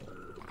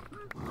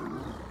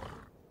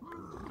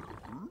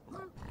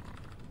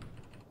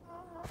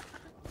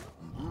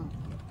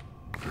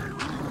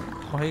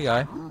 Oh, hey,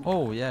 guy.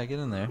 Oh, yeah, get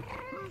in there.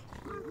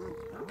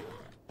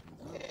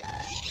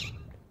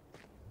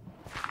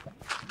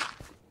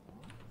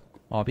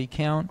 Lobby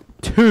count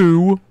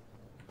 2.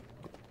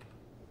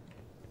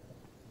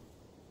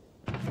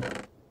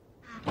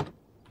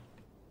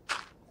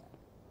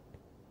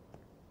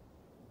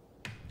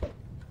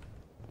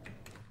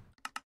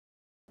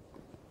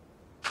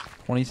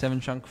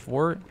 $27 chunk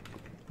fort.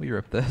 We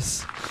rip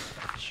this.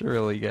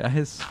 Surely,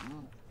 guys.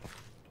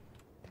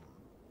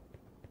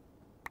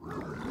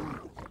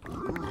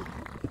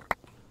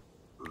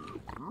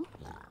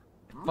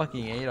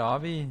 Fucking 8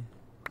 obby.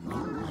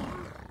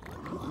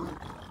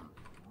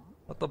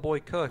 the boy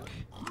cook.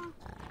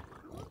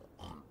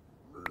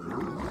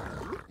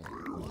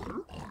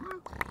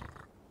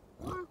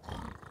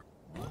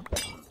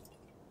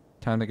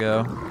 Time to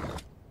go.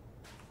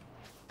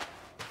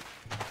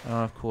 I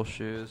don't have cool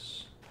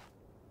shoes.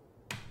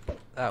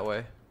 That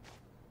way.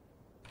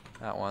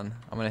 That one.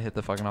 I'm gonna hit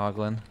the fucking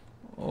hoglin.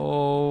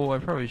 Oh, I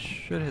probably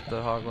should hit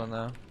the hoglin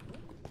though.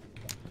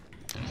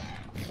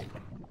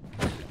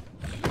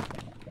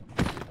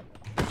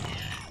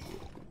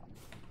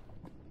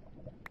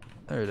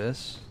 There it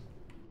is.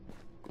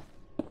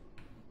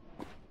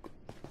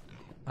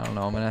 I don't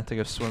know, I'm gonna have to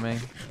go swimming.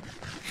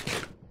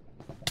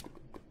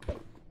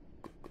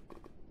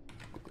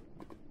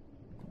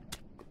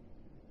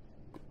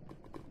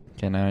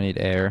 Okay, now I need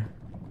air.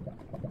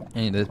 I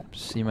need to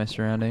see my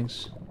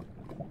surroundings.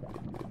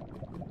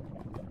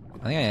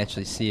 I think I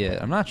actually see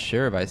it. I'm not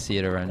sure if I see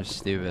it or I'm just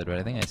stupid, but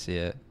I think I see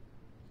it.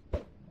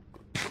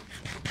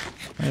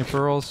 How many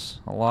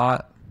pearls? A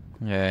lot.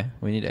 Okay,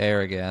 we need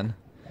air again.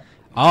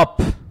 Up!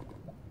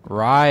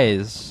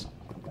 Rise!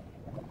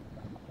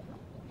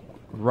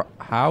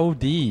 How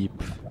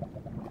deep?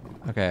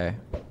 Okay,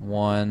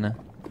 one.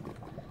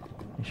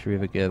 Make sure we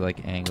have a good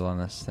like angle on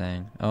this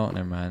thing. Oh,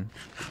 never mind.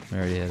 We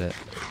already hit it.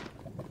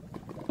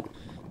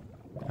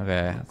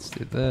 Okay, let's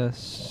do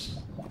this.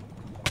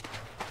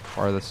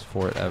 Farthest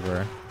fort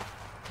ever.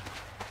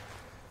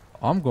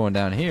 Oh, I'm going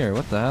down here.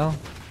 What the hell?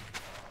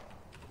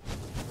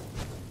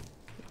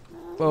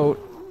 Boat.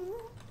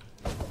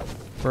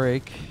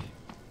 Break.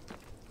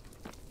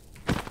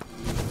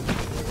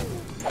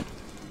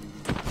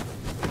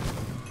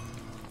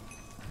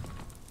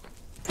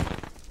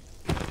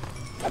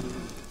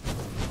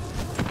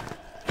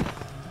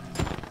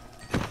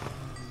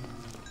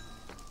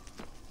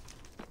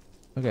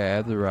 Okay, I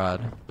have the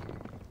rod.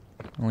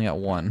 Only got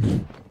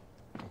one.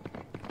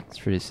 It's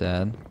pretty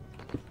sad.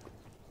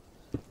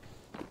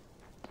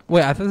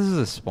 Wait, I thought this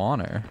was a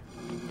spawner.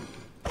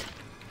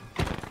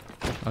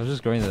 I was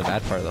just going to the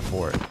bad part of the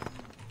fort.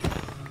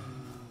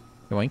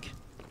 Yoink.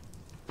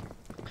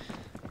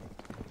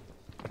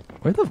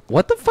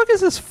 What the fuck is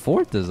this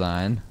fort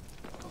design?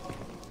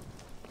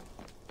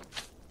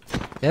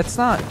 It's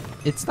not,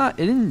 it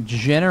didn't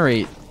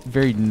generate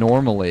very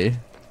normally.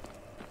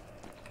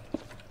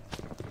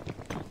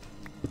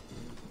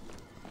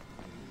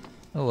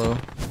 Hello.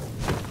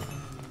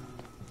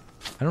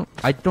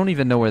 I don't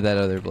even know where that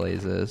other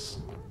blaze is.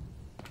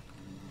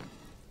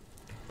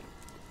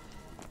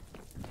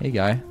 Hey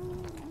guy.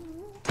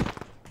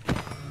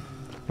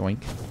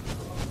 Yoink.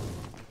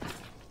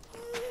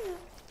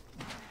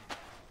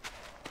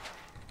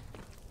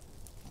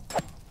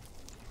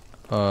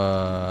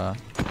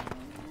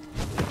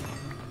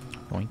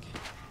 Yoink.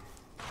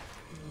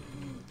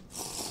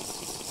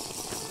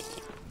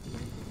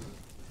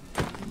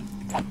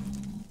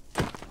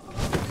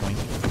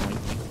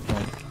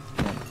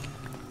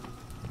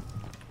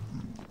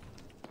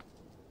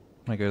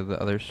 I go to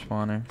the other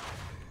spawner.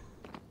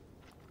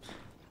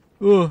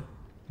 Oh,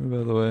 move out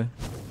of the way.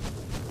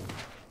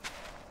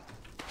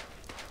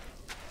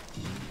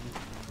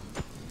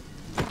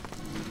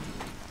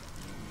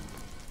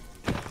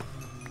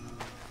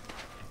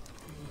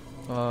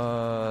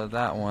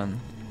 That one.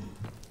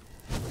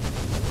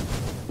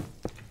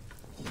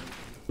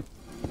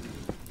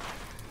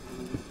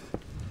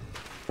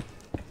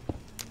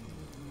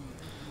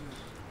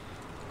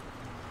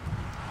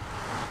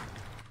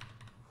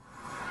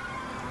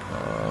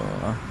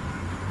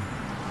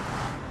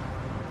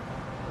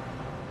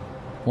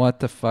 What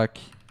the fuck?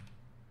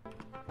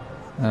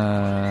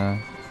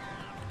 Why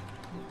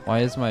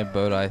is my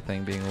boat eye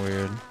thing being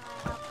weird?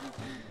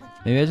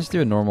 Maybe I just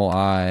do a normal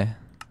eye.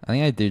 I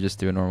think I do just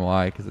do a normal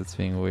eye because it's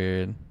being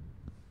weird.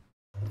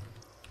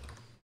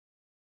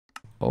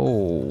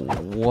 Oh,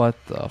 what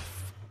the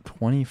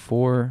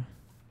 24?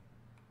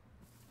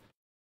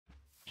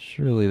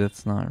 Surely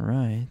that's not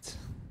right.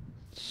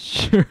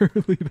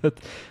 Surely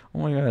that's... Oh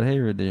my god, hey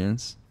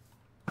Redunes.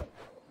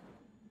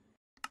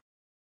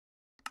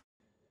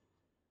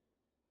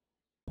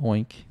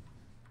 Boink.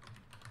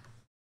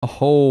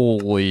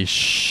 Holy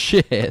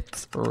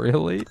shit.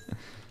 Really?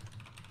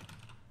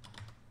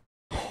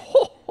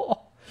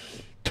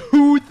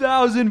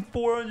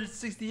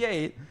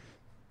 2,468.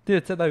 Dude,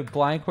 it said like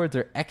blind cords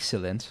are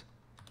excellent.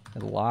 I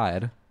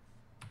lied.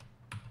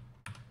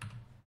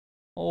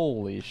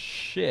 Holy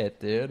shit,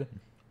 dude.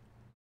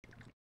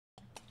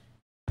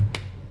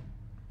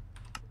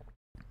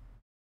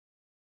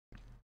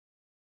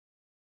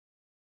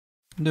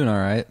 I'm doing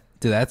alright.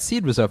 Dude, that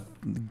seed was a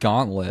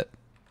gauntlet.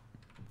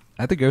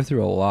 I had to go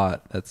through a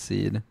lot, that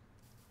seed.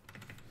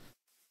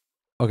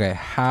 Okay,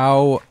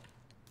 how...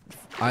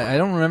 I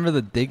don't remember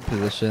the dig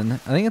position. I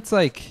think it's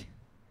like...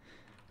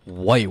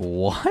 Wait,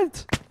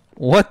 what?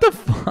 What the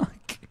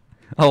fuck?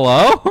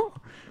 Hello?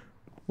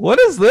 What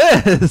is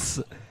this?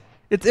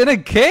 It's in a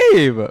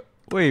cave.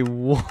 Wait,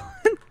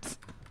 what?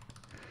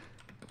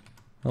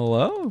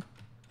 Hello?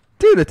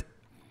 Dude, it's...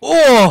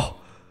 Oh!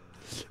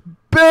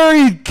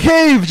 Buried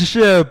cave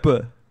ship!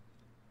 What?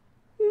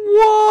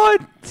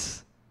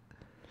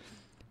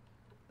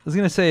 I was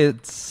gonna say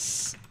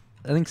it's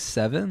I think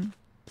 7.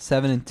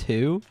 7 and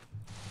 2.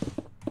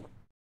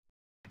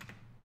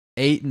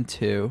 8 and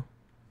 2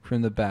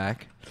 from the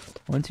back.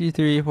 1, 2,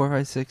 3, 4,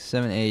 5, 6,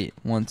 7, 8.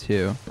 1,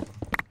 2.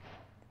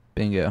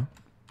 Bingo.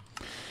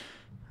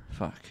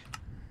 Fuck.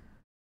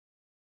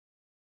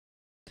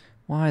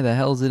 Why the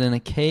hell is it in a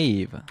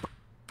cave?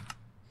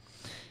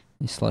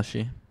 You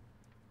slushy.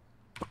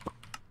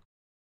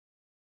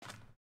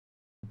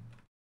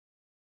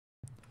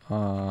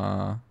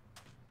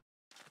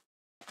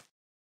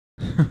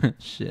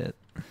 Shit.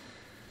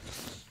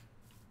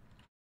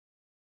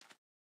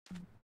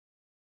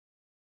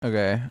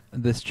 Okay,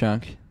 this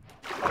chunk.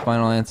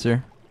 Final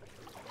answer.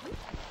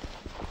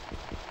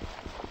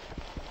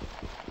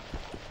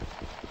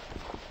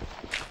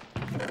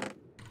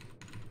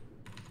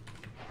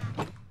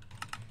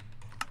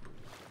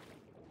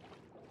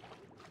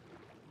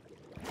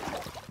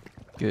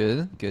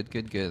 Good, good,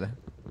 good, good.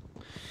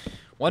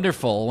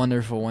 Wonderful,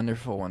 wonderful,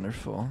 wonderful,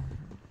 wonderful.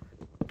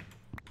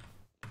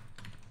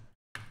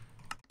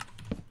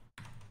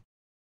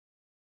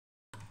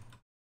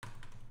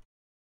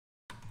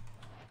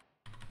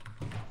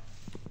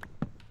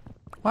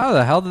 Wow,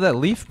 the hell did that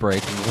leaf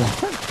break?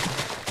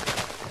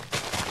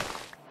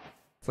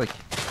 It's like...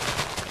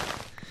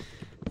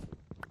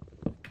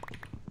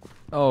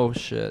 Oh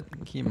shit,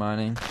 keep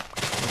mining.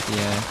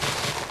 Yeah.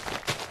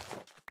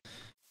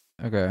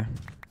 Okay.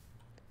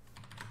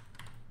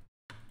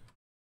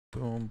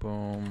 Boom,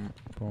 boom,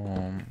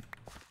 boom.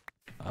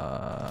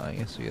 I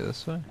guess we go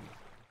this way.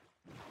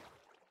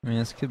 I mean,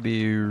 this could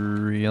be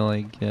real,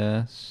 I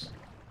guess.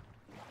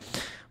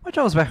 My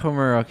jobs back home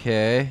are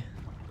okay.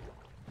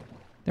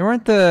 They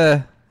weren't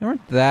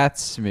that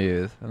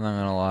smooth. I'm not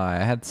gonna lie.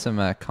 I had some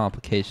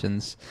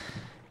complications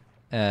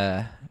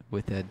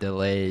with the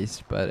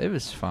delays, but it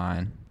was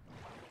fine.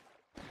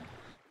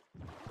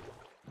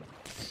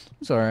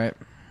 It's all right.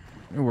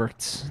 It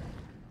worked.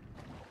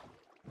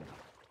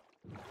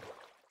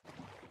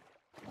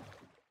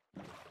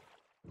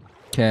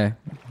 Okay,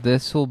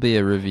 this will be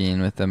a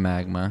ravine with the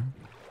magma.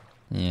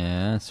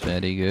 Yeah, it's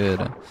very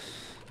good.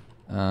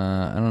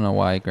 I don't know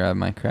why I grabbed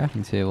my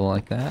crafting table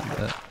like that,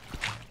 but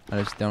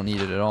I just don't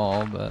need it at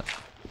all, but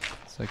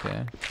it's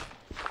okay.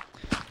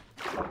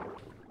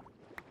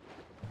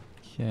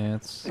 Okay,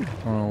 it's a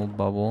little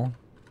bubble.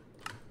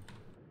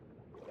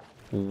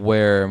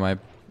 Where am I?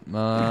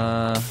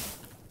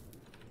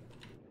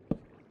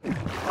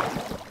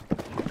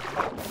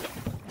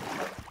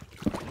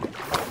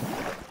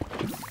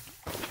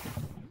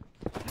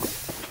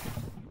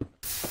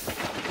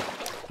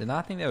 Did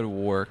not think that would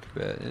work,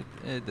 but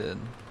it did.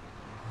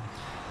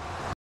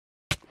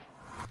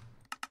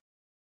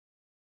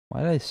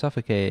 Why did I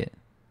suffocate?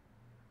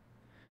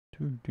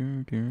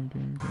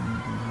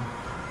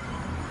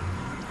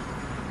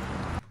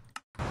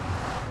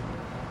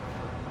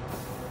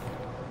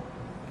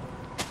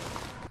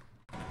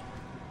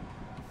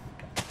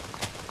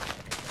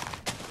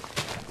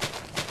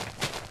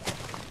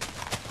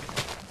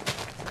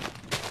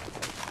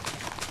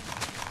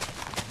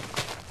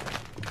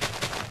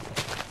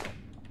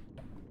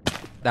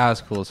 That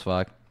was cool as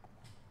fuck.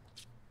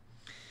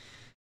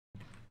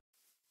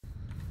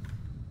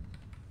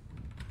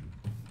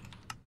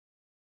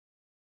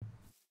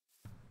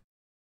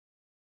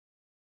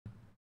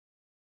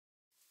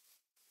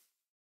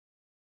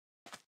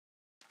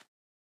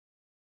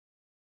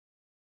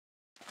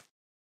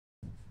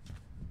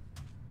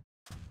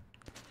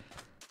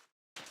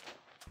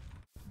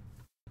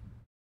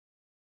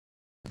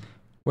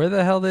 Where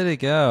the hell did it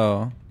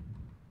go?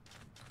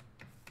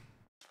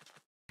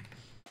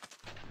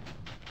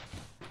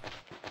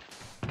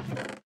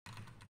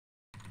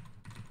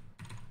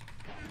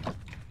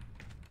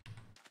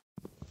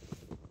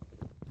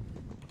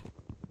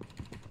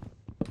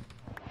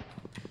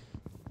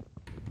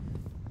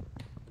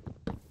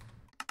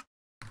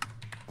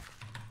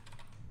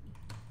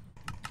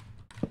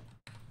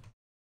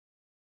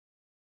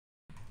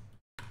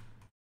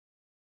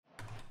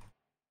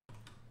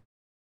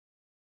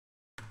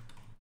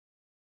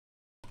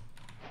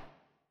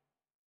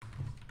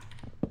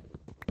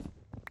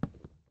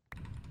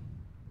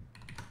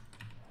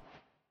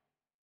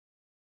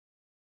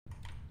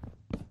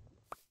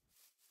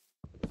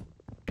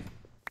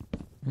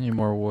 Need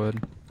more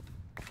wood.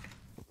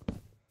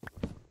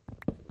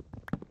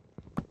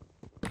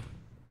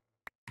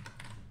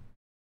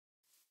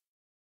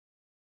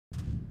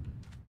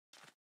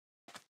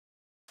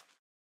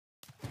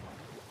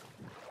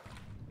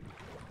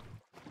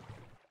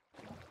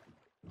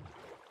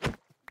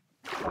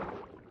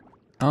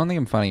 I don't think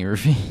I'm finding a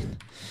ravine.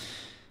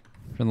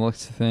 From the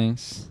looks of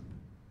things.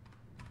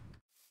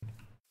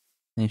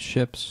 Any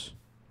ships?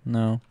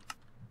 No.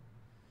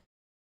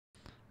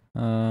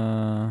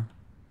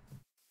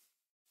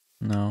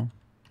 No.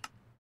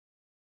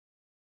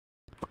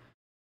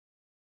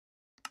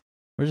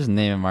 We're just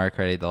naming Mario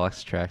Kart 8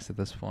 Deluxe tracks at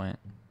this point.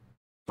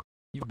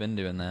 You've been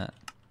doing that.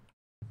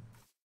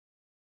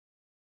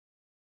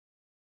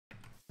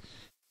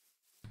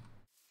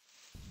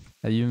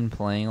 Have you been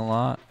playing a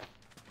lot,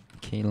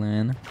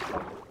 Kaylin?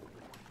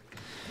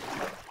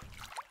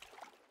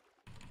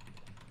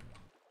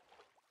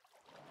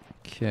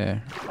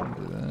 Okay,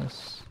 do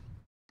this.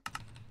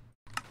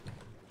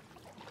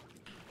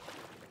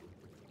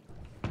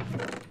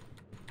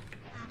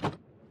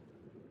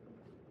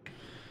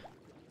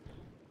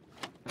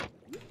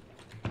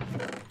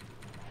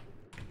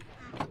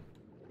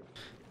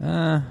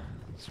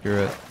 Screw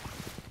it.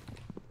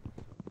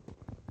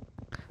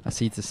 A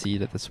seed's a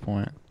seed at this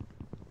point.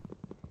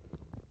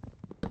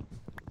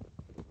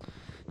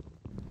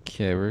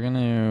 Okay, we're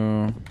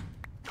gonna...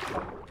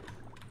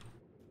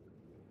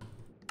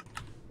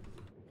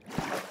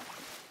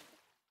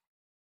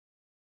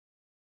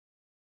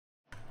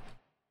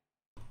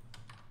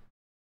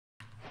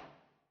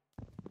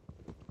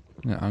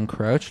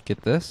 uncrouch,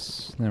 get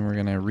this. Then we're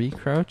gonna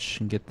recrouch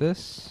and get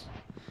this.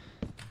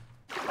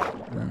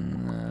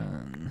 And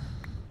then...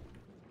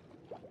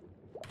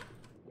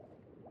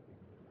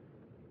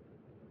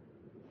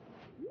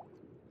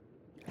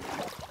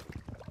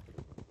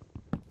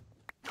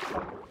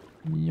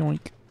 yoink.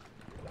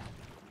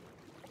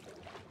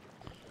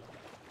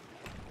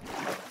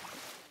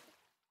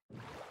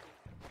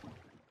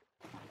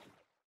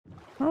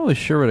 Not really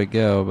sure where to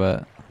go,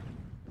 but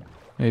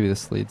maybe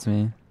this leads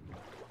me.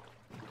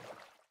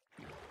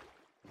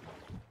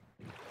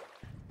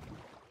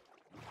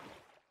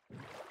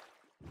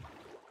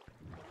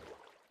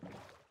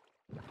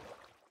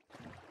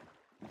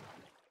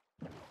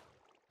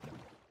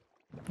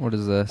 What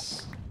is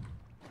this?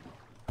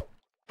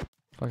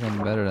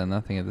 Fucking better than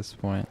nothing at this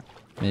point.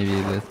 Maybe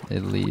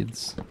it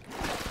leads.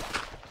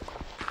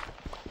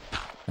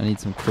 I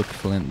need some quick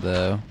flint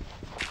though.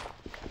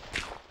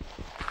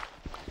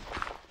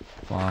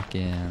 Lock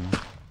in.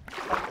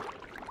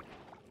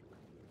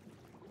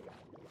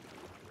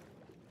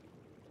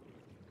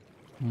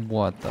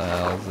 What the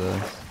hell is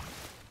this?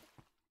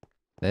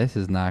 This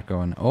is not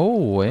going.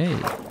 Oh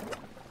wait.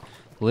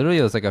 Literally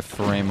it was like a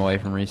frame away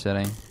from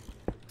resetting.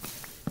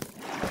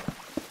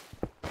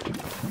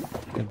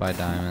 Goodbye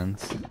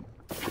diamonds.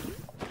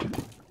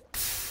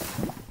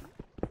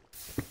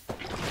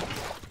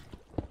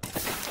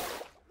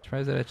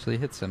 Tries to actually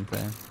hit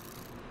something.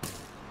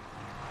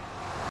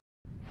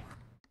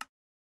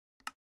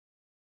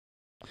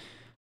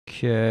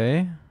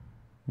 Okay.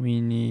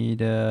 We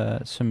need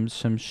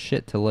some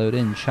shit to load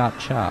in. Chop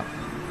chop.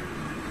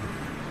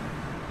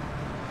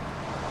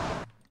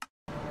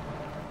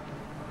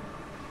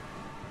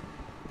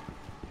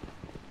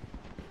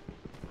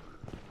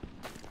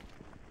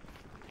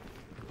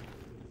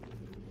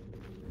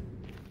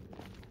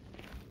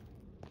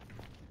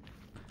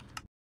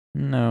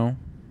 No.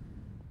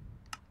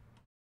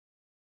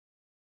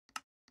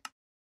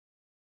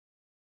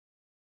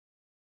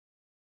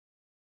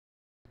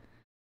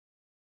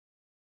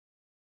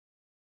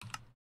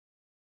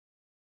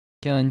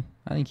 Killing,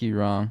 I think you're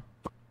wrong.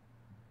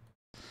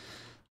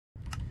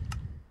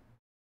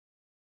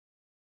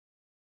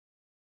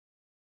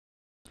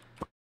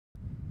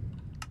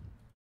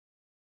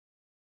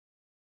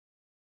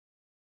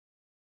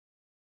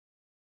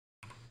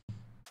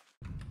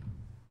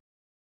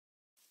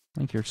 I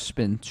think you're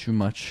spitting too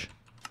much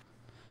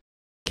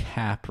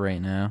cap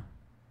right now.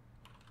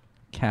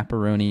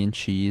 Caparoni and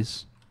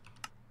cheese.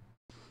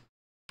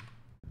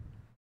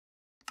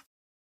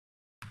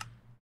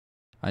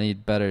 I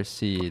need better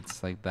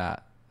seeds like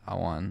that. That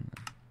one.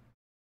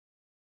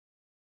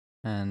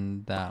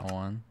 And that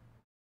one.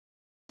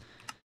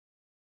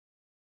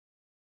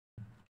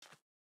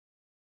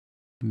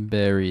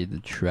 Bury the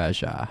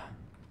treasure.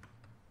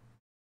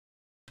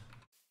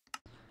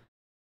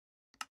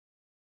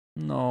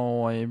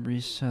 No, I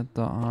reset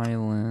the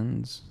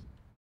islands.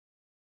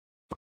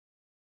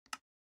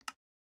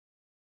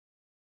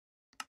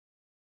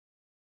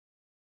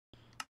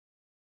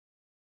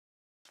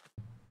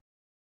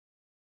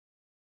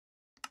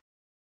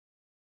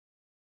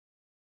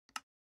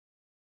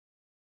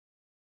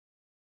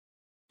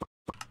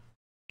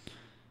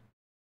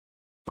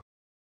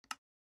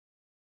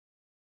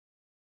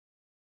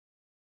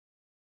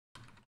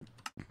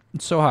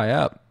 It's so high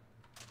up.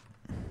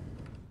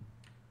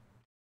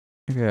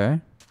 Okay.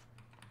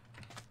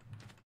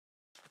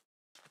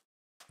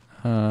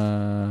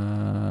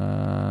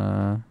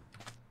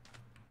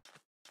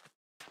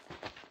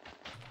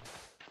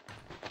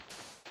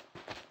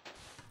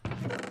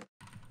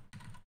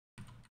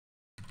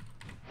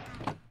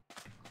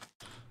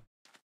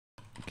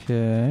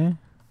 Okay.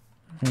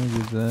 Let me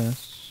do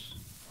this.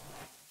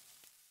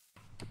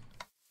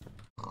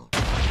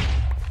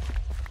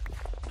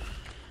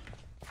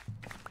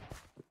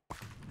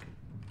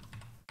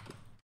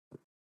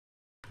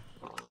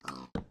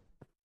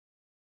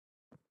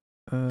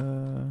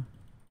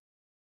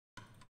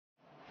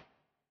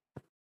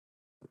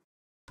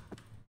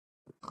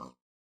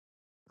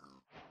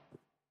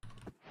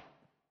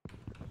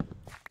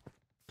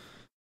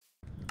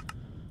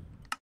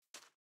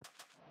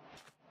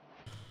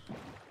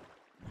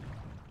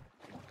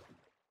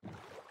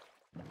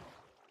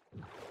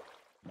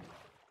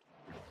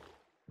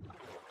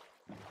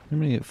 I'm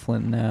gonna get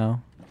flint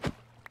now.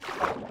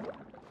 I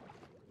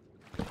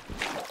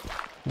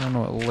don't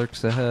know what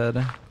lurks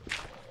ahead.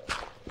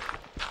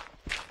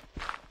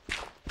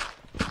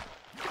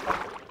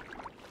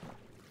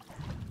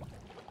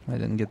 I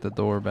didn't get the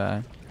door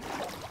back.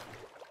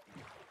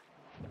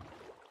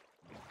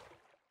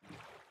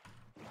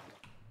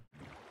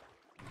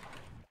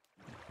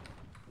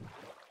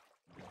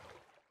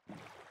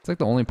 It's like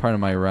the only part of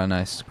my run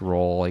I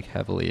scroll like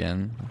heavily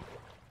in.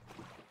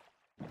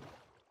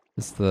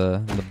 It's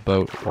the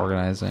boat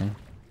organizing.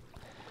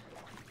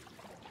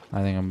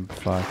 I think I'm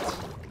fucked.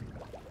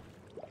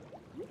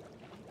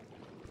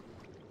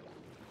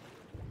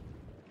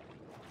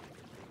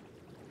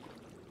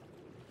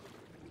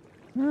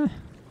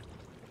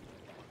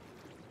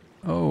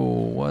 Oh,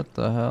 what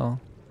the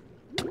hell?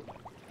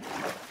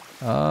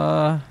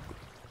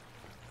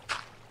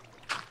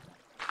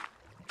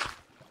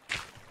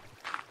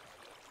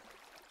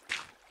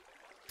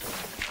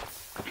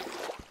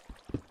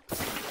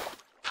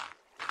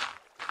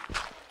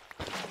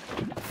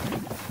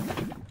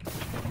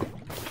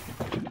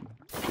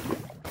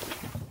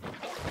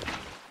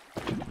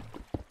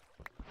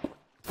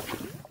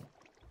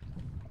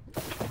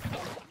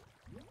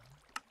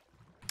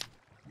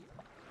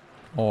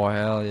 Oh,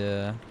 hell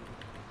yeah.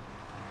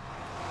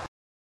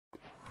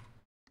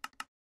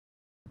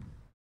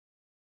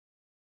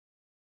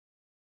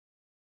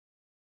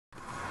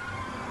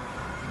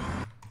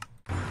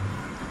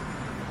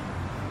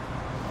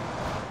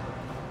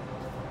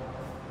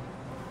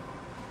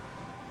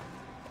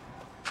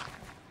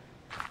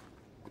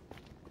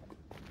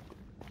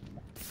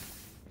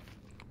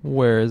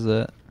 Where is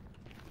it?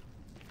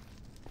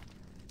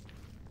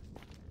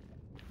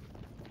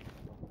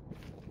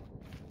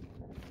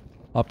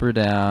 Up or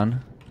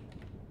down?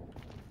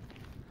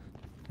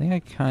 I think I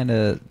kind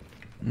of...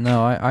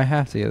 No, I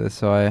have to get this,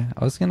 so I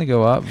was going to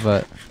go up,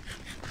 but...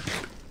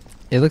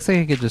 It looks like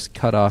I could just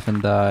cut off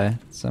and die.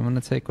 So I'm going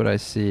to take what I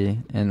see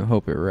and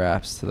hope it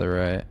wraps to the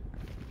right.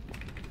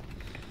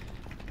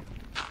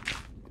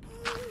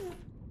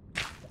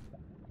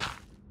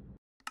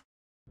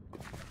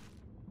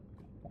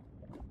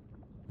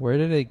 Where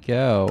did it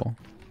go?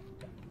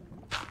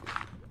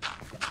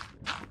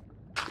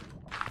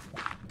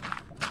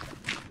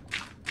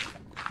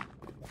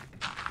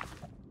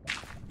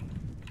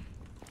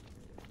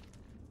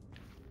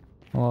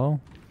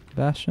 Hello,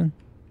 Bastion?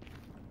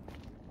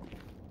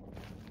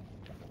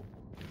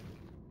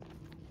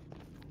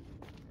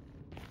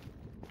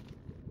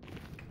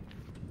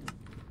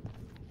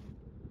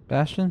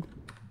 Bastion?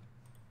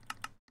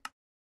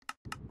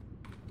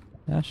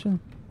 Bastion?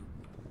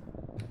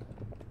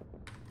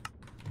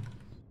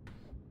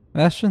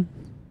 Bastion?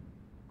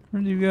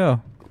 Where'd you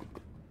go?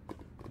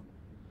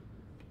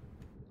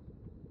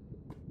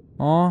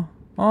 Aw.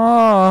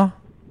 Aw.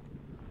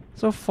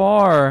 So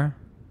far.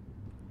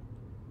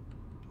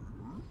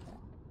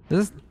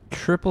 This is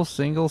triple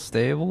single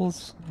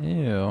stables?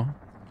 Ew.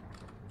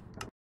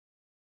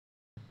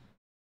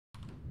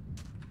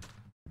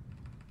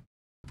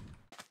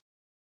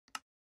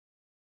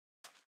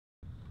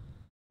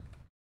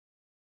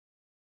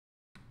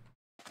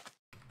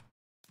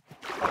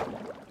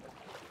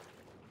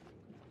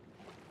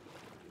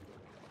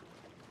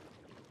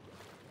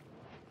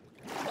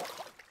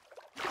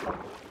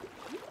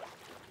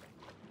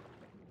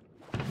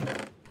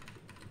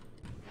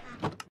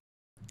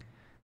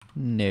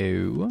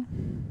 No.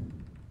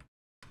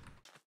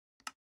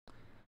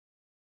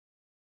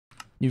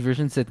 New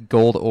version said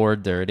gold ore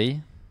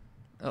dirty.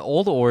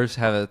 Old ores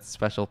have a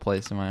special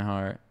place in my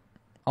heart.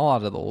 A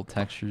lot of the old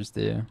textures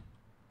do.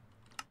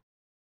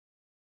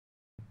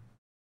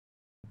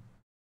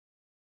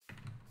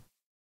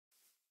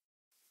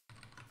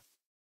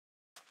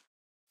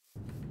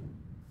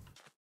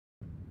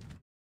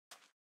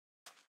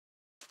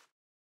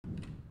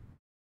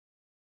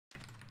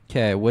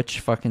 Okay, which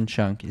fucking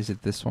chunk? Is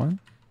it this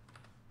one?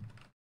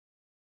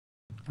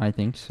 I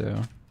think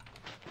so.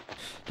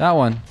 That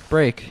one.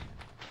 Break.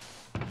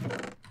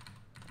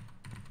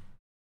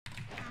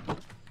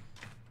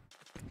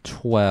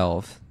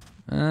 12.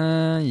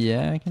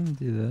 Yeah, I can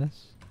do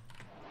this.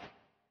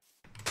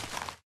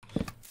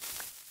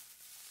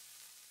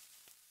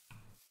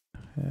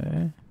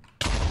 Okay.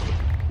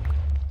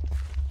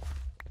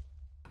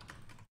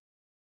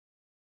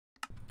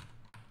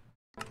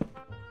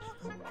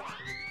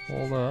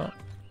 Hold up.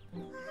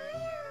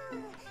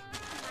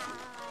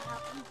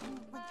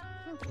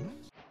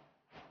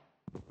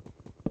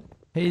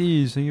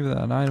 Hades, thank you for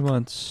that. 9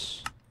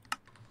 months.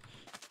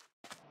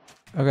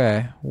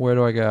 Okay, where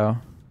do I go?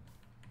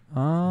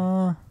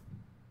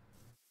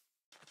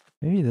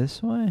 Maybe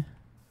this way?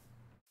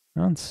 I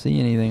don't see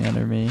anything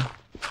under me.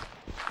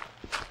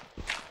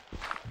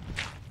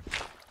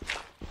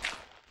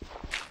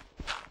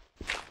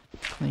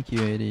 Thank you,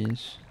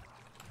 Hades.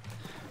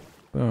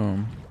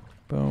 Boom.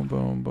 Boom,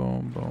 boom,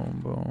 boom, boom,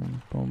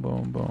 boom, boom,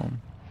 boom,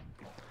 boom.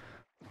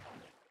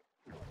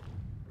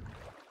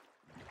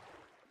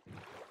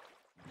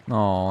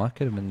 Oh, that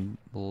could have been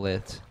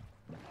lit.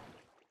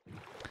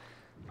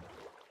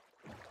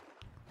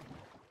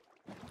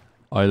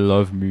 I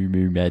love Moo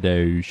Moo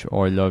Meadows.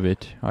 I love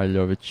it. I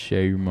love it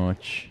so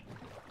much.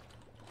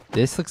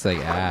 This looks like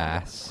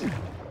ass.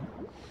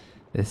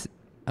 This,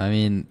 I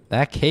mean,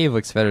 that cave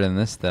looks better than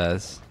this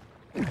does.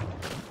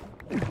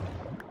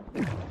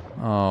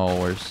 Oh,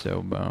 we're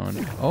so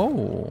boned.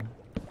 Oh.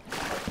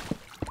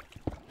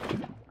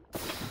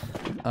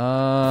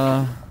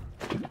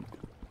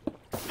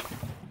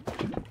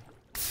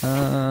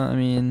 I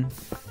mean,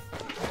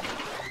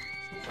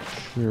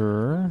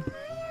 sure.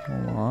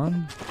 Hold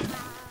on.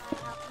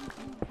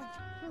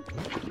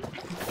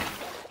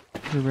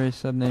 Fruitberries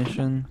Sub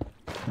Nation.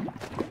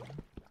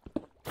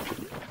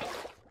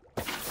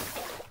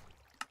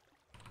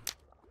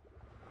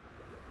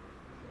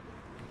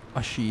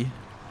 Ashi.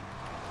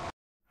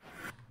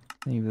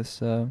 Leave this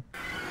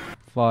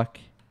fuck.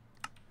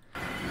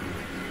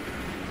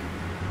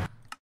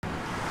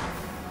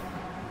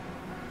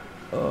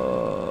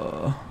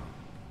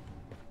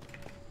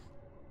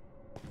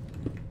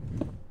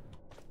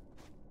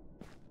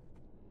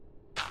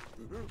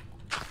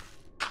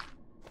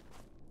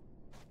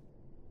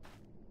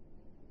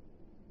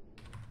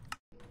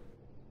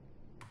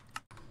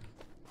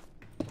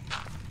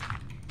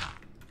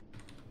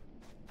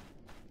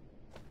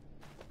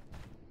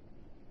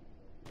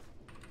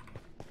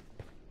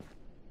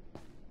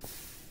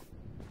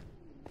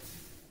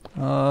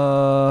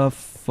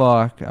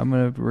 Fuck. I'm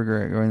gonna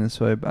regret going this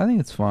way, but I think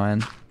it's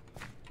fine.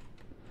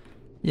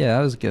 Yeah,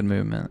 that was good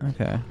movement.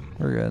 Okay,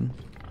 we're good.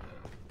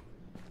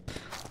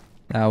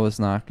 That was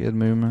not good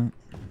movement.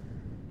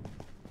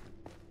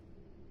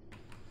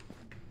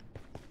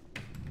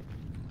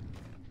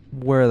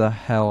 Where the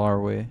hell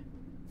are we?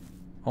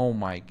 Oh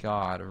my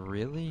god,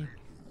 really?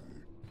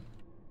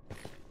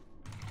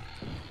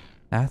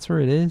 That's where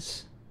it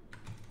is?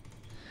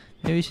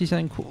 Maybe we see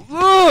something cool.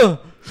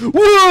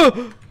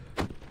 Whoa!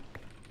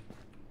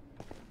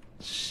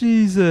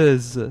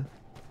 Jesus. Is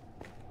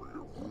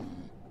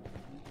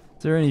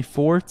there any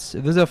forts?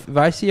 If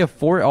I see a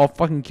fort, I'll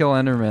fucking kill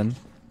Enderman.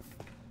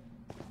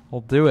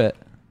 I'll do it.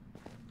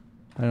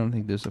 I don't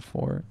think there's a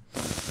fort.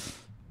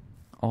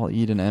 I'll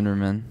eat an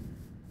Enderman.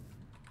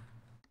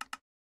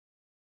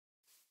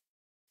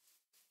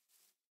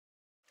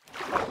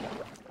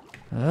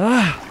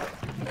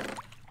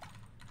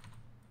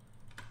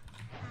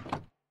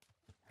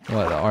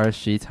 What, the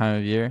RSG time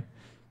of year?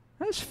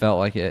 I just felt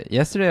like it.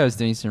 Yesterday I was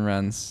doing some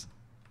runs.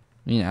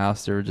 Me and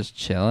Alistair were just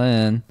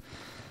chilling.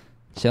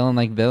 Chilling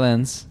like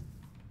villains.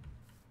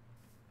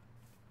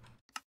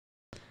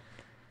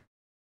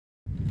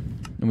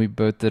 And we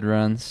both did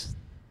runs.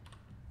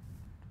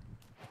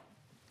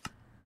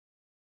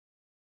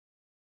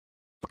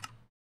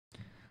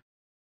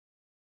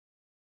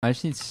 I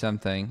just need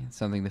something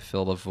to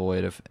fill the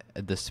void of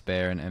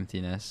despair and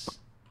emptiness.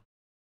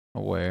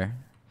 Aware.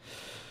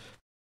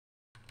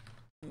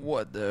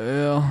 What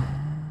the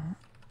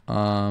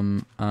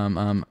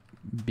hell?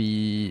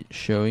 Be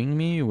showing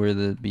me where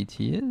the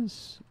BT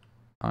is?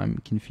 I'm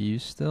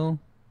confused still.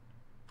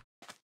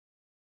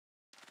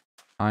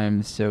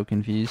 I'm so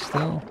confused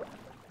still.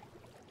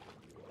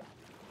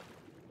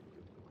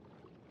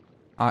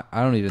 I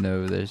don't even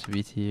know if there's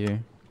BT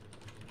here.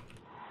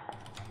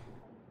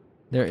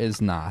 There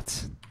is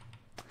not.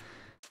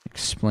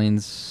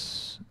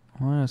 Explains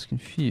why I was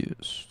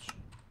confused.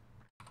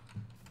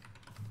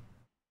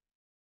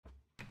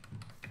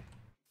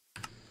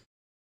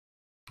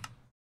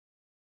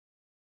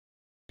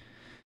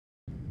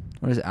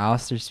 What is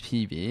Alistair's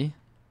PB?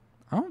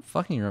 I don't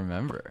fucking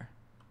remember.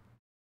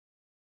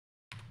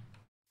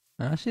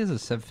 No, she has a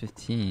sub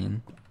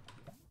 15.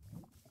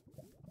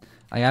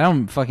 Like, I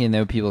don't fucking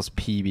know people's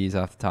PBs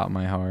off the top of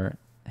my heart,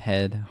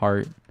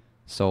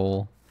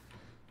 soul.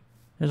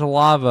 There's a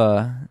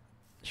lava.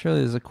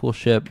 Surely there's a cool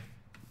ship.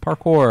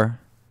 Parkour.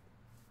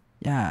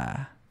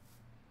 Yeah.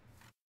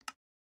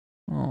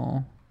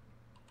 Oh.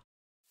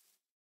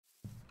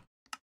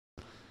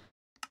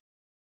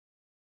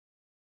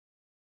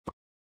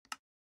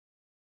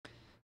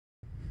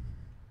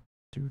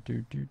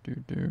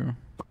 Do.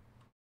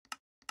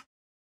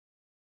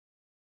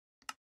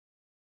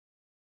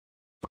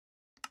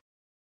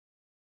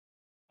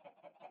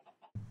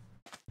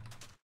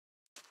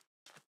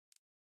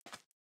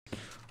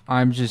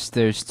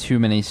 There's too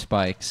many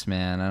spikes,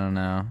 man. I don't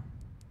know.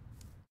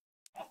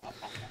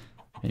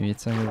 Maybe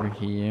it's like over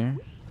here.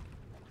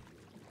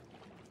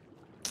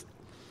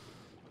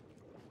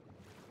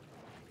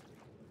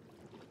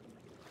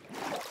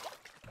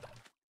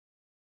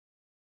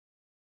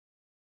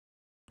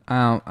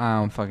 I don't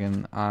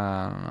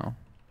know.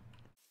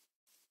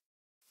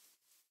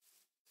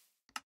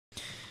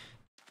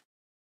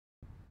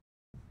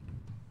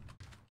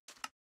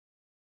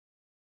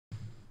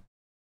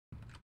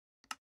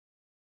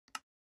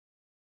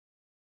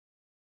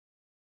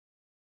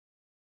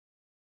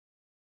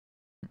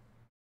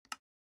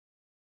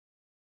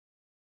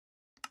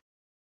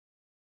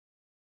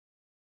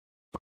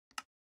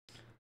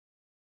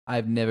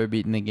 I've never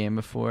beaten the game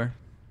before.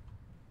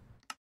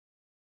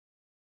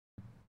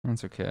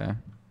 That's okay.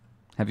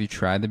 Have you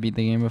tried to beat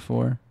the game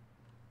before?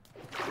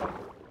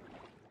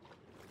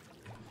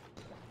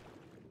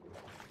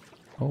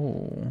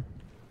 Oh.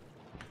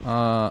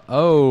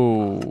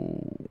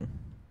 Oh.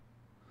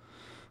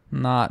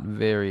 Not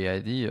very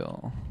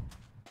ideal.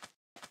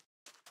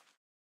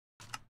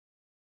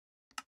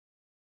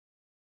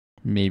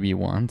 Maybe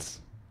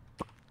once.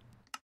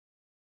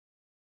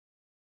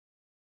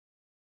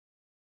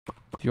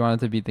 If you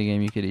wanted to beat the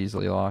game, you could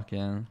easily lock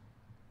in.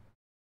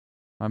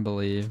 I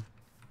believe.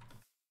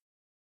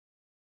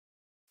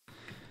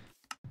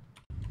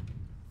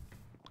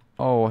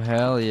 Oh,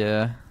 hell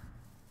yeah.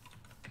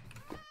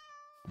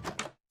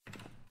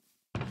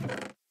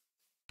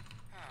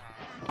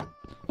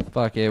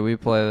 Fuck it, we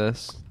play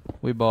this.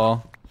 We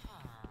ball.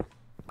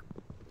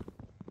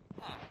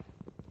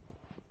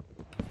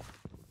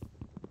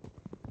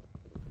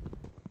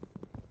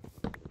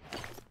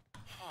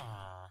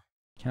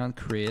 Count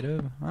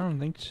creative? I don't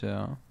think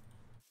so.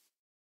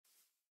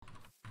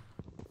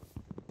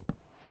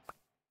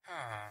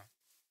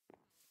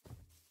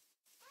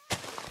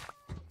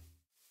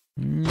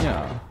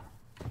 Yeah.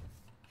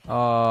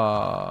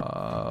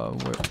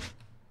 Where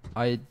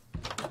I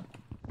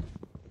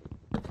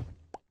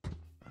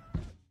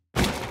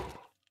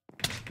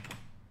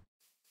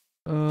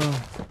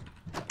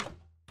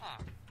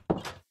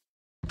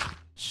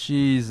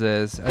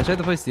Jesus. I tried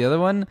to place the other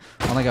one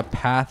on like a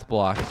path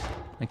block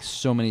like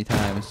so many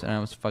times and I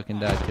was fucking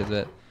dead because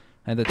I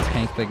had to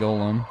tank the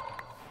golem.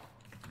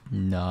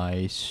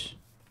 Nice.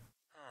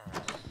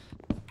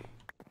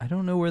 I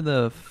don't know where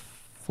the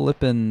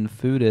flippin'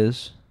 food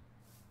is.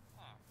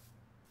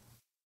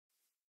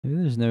 Maybe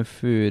there's no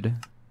food.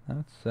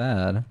 That's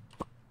sad.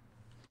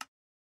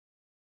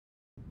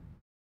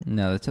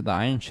 No, the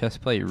iron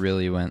chest plate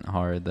really went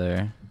hard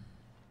there.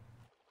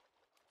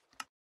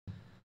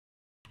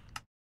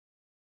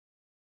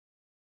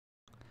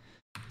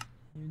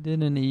 You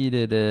didn't eat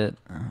it.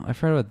 Oh, I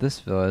forgot about this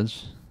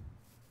village.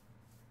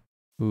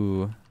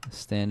 Ooh,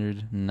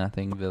 standard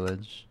nothing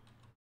village.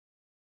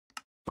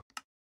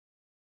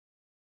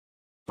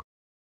 Oh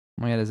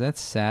my god, is that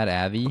sad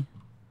Abby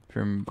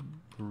from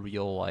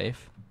real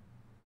life?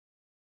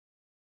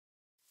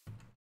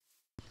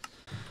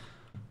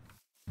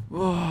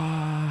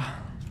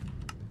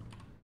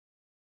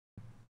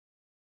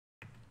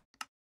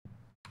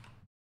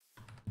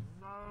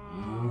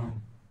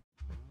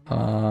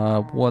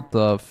 What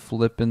the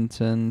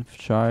Flippington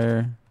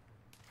Shire?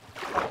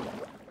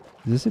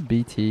 Is this a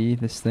BT,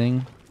 this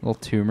thing? A little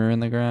tumor in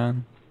the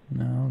ground?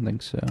 No, I don't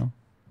think so.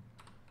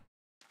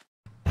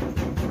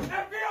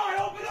 FBI,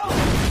 open up!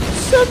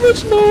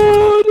 Sandwich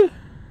Lord!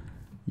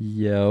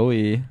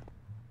 Yoey.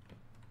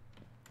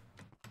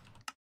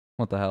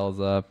 What the hell is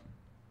up?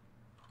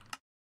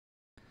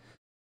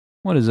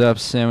 What is up,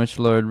 Sandwich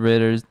Lord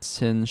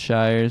Ritterton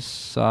Shires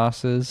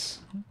sauces?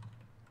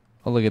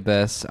 Oh, look at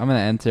this. I'm going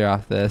to enter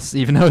off this,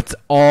 even though it's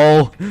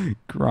all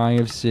grind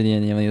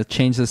obsidian. You know,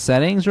 change the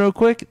settings real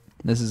quick.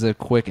 This is a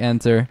quick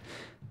enter.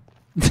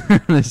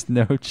 There's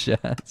no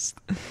chest.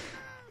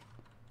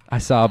 I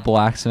saw a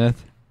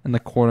blacksmith in the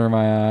corner of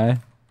my eye.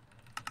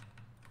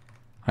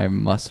 I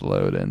must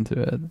load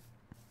into it.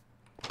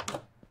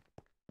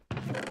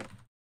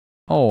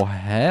 Oh,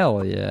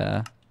 hell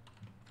yeah.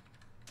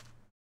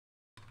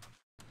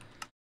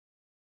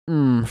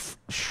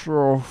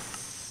 So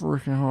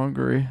freaking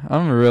hungry.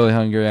 I'm really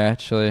hungry,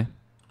 actually.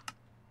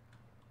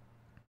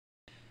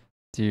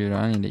 Dude,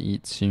 I need to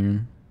eat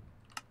soon.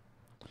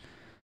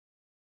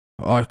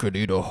 I could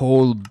eat a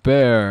whole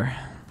bear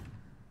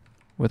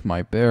with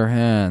my bare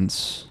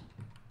hands.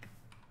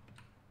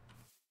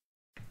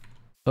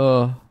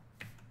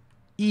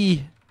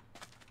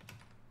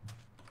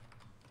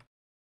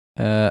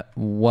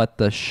 What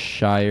the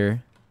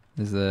Shire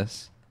is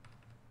this?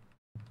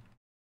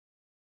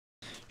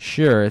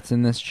 Sure, it's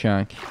in this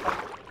chunk.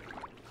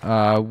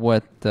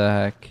 What the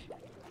heck?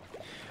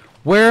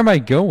 Where am I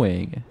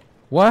going?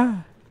 What?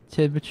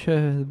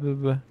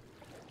 The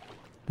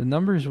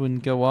numbers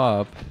wouldn't go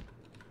up.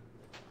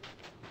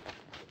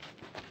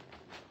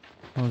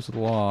 I was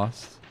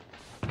lost.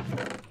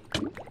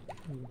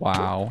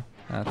 Wow,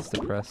 that's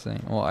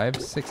depressing. Well, I have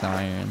 6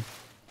 iron.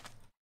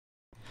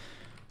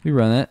 We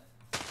run it.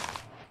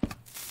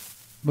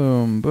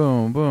 Boom,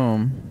 boom,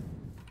 boom.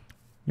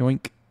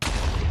 Yoink.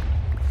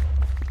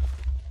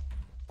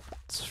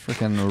 Let's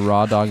freaking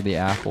raw dog the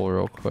apple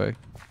real quick.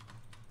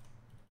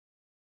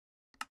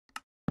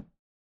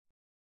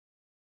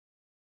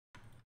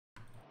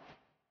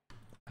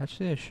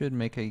 Actually, I should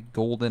make a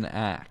golden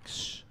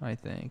axe, I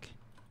think.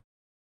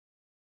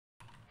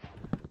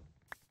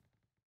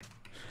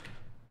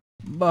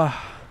 Bah.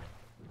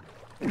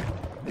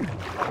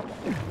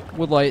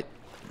 Woodlight.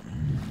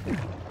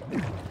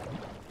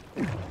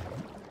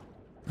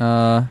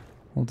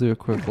 We'll do a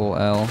quick little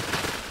L.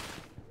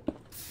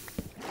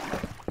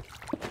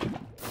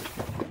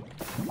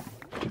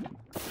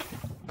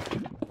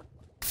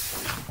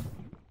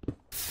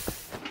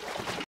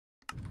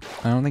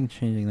 I don't think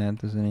changing that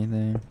does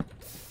anything.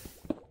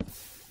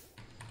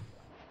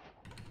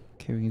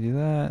 Okay, we can do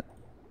that.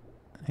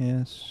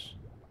 Yes.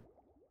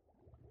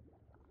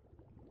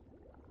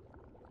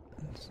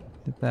 Let's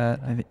get that.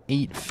 I have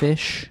 8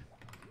 fish.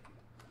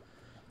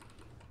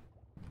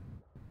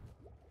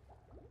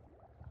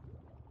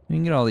 We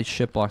can get all these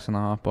ship blocks on the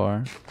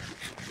hotbar.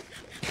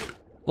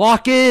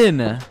 Lock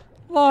in!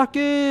 Lock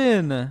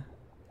in!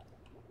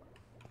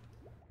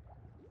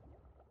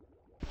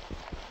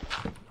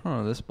 I don't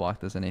know if this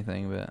block does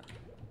anything, but...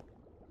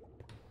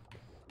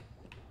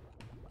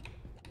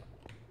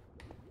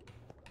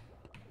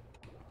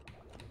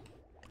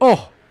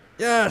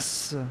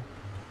 Yes!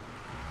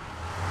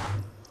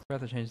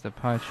 Forgot to change the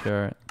pie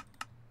chart.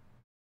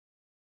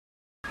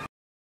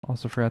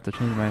 Also forgot to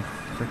change my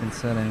freaking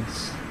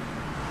settings.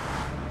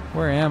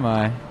 Where am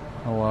I?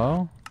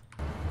 Hello?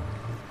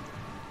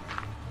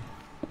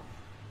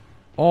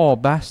 Oh,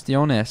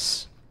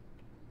 Bastiones.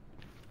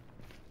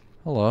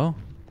 Hello?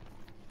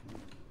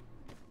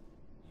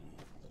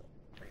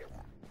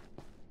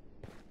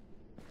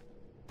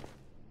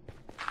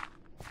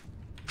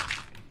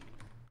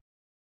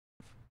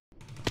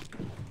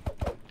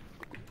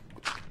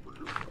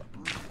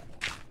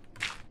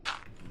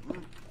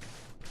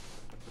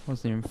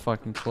 Wasn't even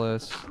fucking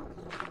close.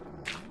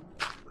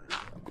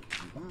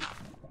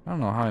 I don't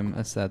know how I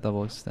missed that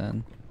double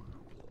extend.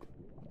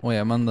 Wait,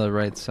 I'm on the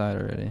right side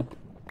already.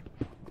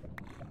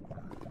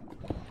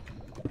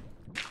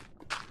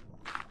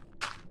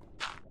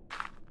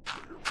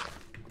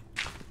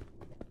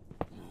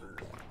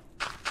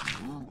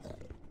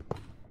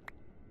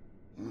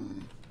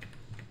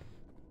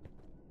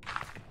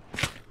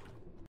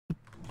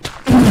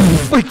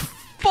 Like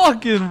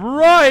fucking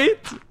right!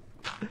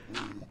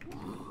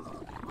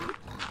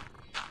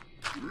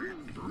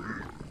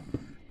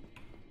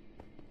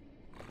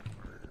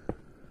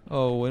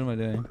 Oh, what am I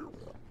doing?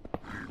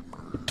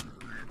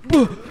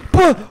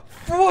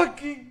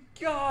 Fucking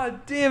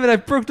god damn it, I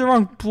broke the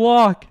wrong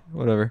block.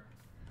 Whatever.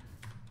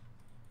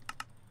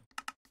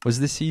 Was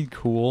this seed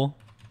cool?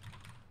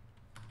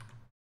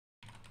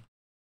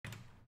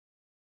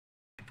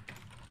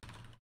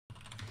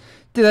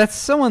 Dude, that's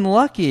so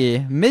unlucky.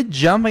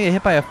 Mid-jump, I get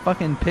hit by a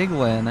fucking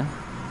piglin.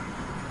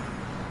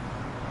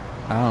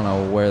 I don't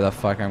know where the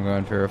fuck I'm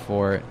going for a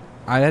fort.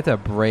 I'd have to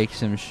break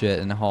some shit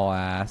and haul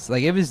ass.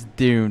 Like, it was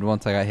doomed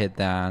once I got hit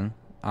down.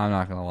 I'm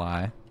not gonna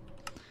lie.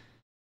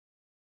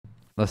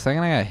 The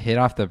second I got hit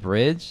off the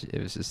bridge,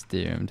 it was just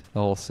doomed. The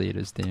whole seed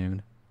is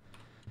doomed.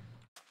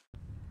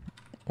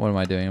 What am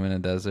I doing? I'm in a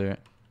desert.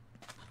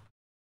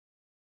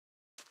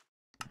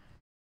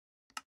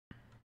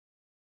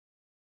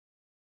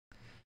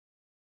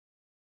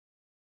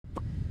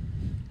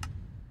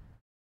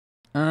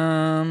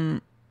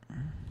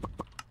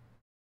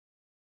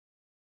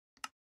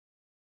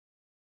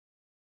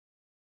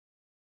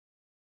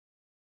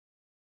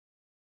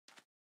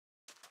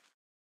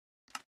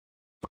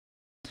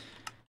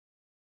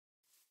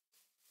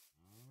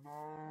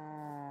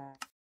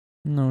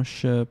 No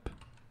ship.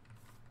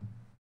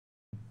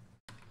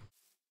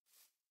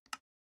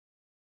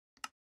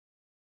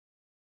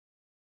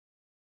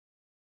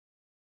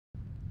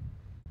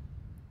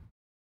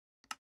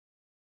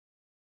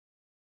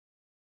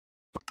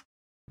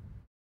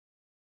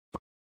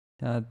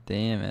 God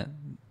damn it.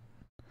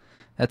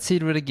 That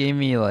seed would have gave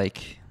me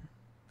like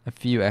a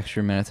few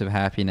extra minutes of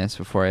happiness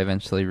before I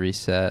eventually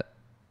reset.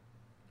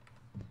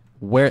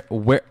 Where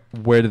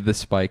did the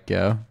spike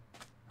go?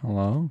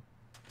 Hello?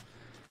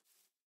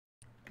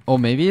 Oh,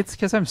 maybe it's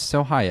because I'm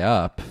so high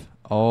up.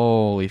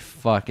 Holy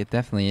fuck, it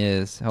definitely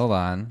is. Hold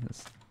on.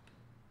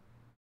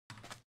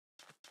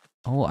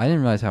 Oh, I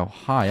didn't realize how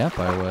high up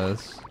I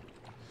was.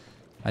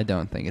 I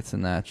don't think it's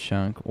in that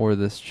chunk or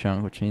this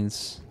chunk, which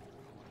means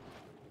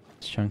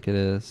this chunk it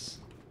is.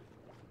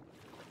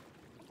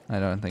 I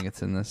don't think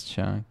it's in this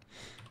chunk.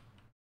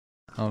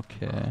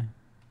 Okay.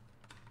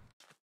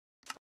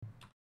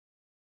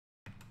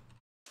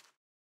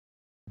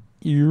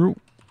 You.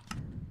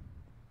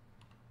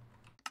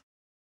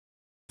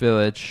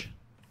 Village.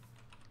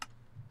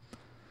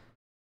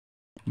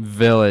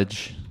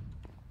 Village.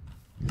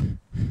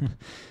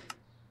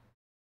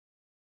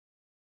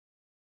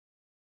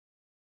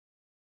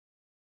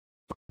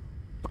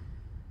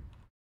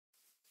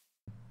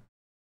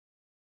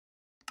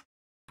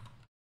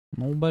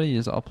 Nobody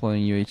is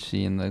uploading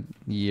UHC in the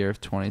year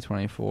of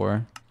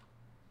 2024.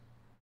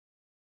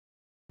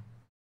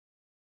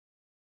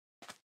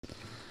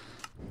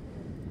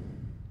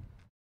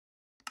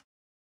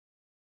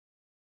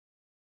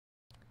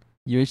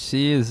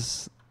 UHC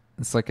is,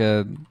 it's like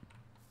a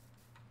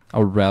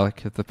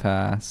relic of the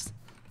past.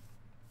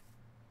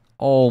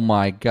 Oh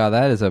my god,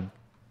 that is a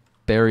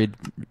buried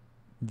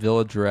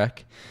village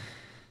wreck.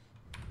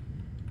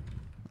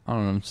 I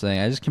don't know what I'm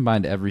saying. I just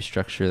combined every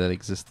structure that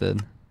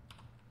existed.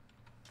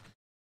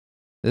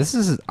 This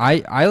is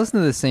I listen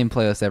to the same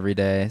playlist every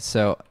day,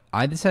 so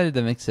I decided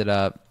to mix it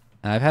up.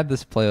 And I've had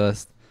this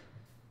playlist.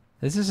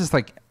 This is just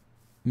like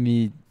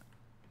me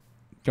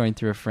going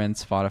through a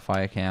friend's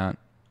Spotify account.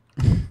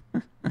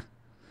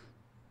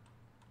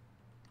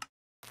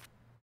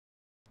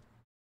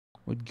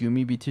 Would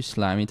Gumi be too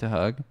slimy to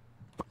hug?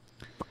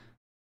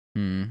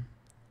 Gumi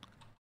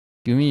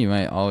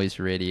might always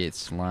radiate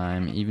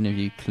slime. Even if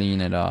you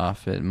clean it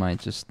off, there might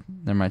just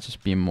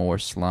be more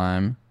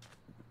slime.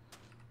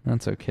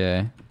 That's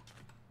okay.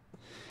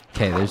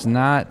 Okay, it's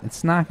not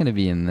gonna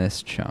be in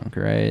this chunk,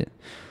 right?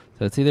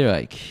 So it's either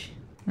like,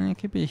 it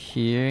could be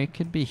here, it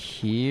could be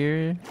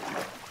here.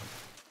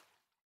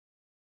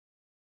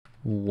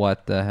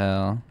 What the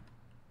hell?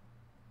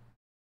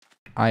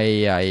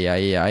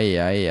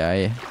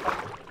 Ay.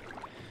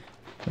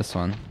 This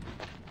one.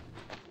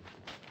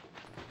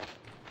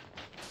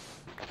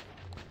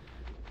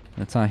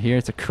 It's not here.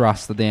 It's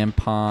across the damn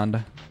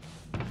pond.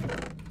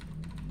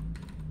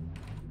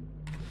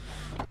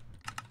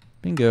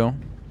 Bingo.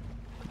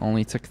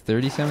 Only took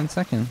 37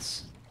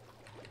 seconds.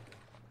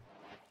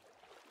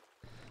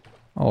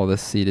 Oh,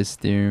 this seed is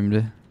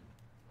doomed.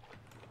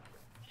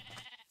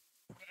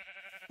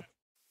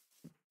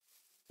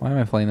 Why am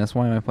I playing this?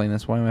 Why am I playing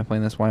this? Why am I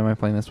playing this? Why am I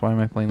playing this? Why am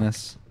I playing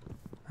this?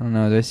 I don't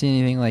know. Do I see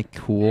anything like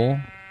cool?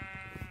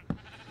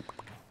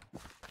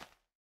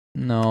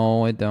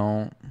 No, I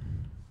don't.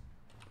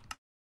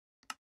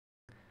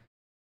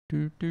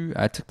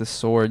 I took the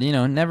sword. You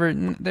know, never.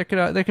 There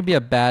could be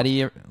a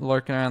baddie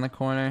lurking around the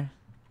corner.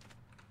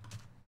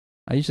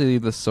 I usually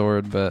leave the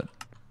sword, but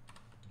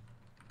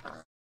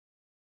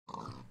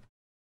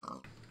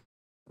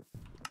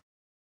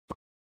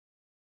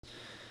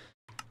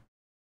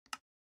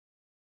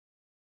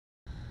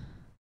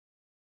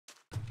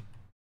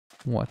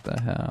what the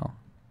hell?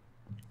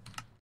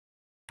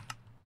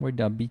 Where'd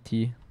that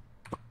BT?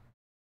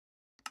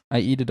 I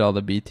eated all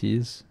the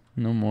BTs.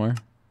 No more.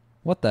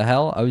 What the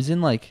hell? I was in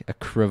like a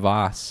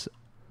crevasse.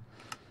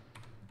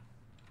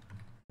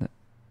 That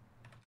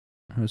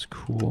was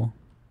cool.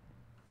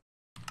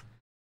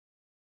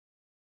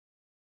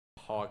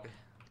 Hog.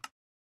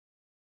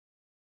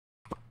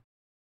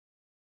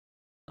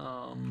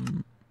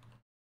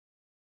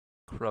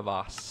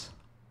 Crevasse.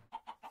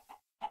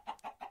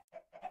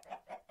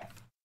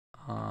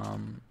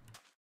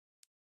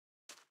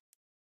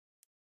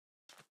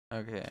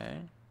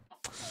 Okay.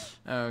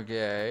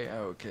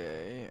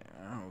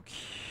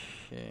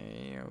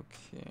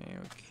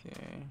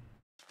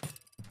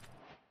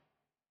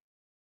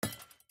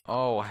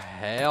 Oh,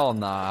 hell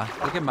nah.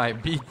 Look at my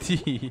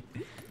BT.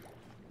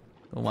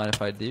 Don't mind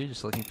if I do.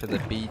 Just looking for the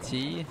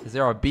BT. Is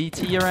there a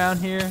BT around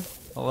here?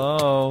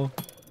 Hello?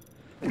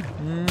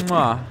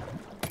 Mwah.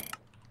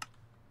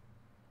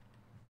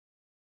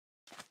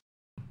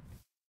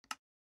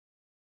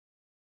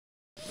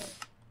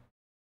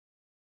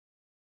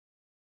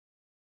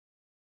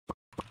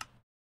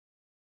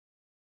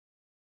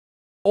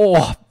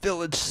 Oh,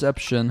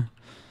 Villageception.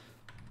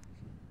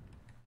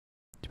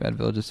 Too bad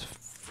villages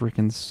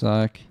freaking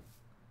suck.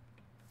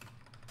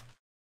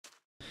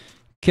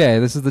 Okay,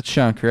 this is the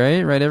chunk,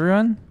 right? Right,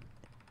 everyone?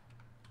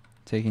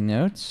 Taking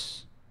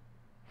notes?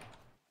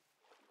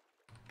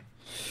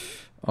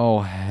 Oh,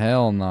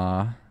 hell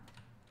nah.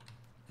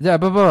 Yeah,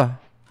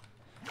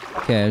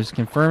 Okay, just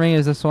confirming,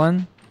 is this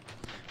one?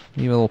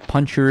 Give a little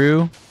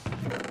puncheroo.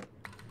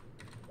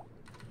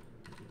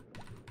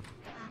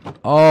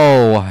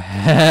 Oh,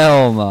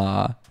 hell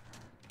nah.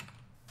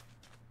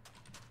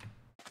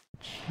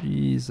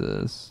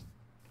 Jesus.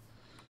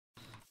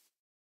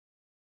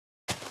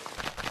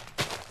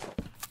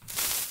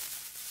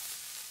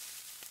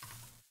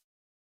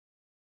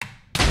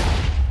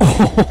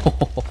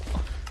 Oh.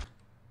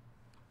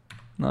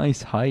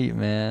 Nice height,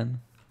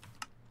 man.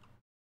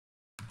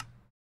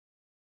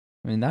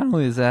 I mean, not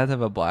only does that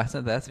have a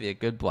blacksmith, that has to be a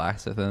good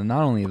blacksmith, and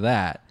not only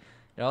that,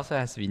 it also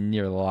has to be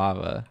near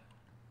lava.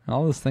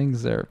 All those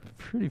things are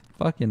pretty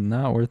fucking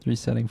not worth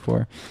resetting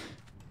for.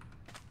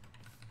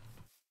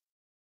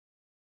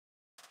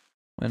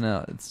 When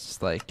it's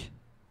just like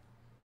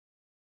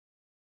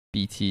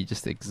BT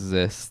just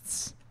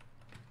exists.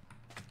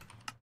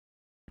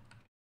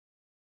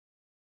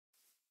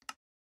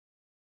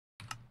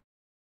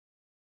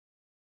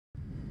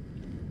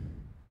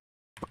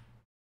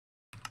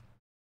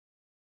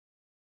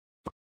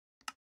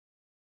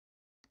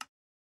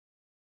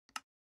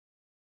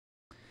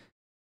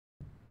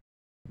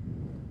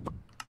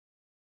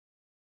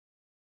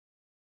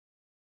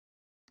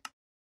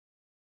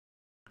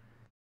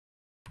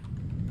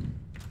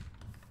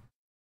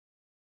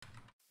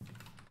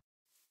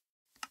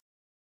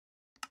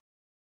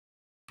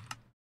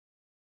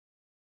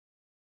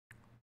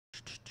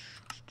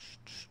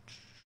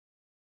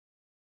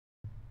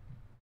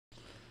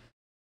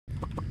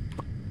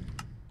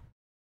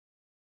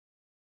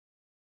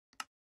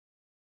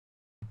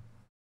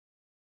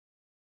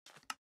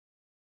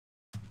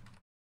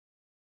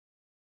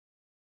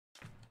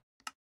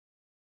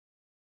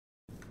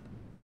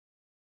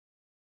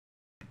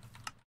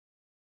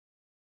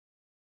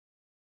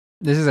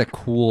 This is a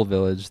cool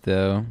village,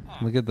 though.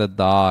 Look at the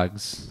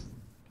dogs.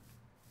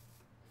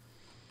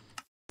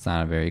 It's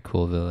not a very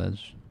cool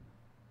village.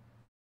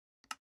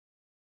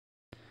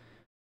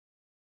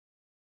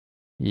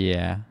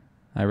 Yeah,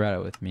 I brought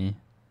it with me.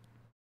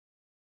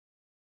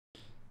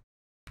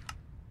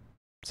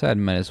 So I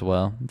might as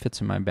well. It fits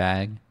in my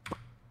bag.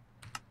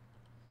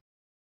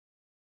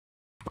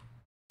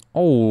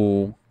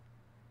 Oh.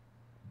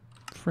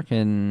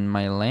 Frickin'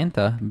 my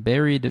Lanta.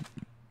 Buried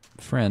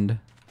friend.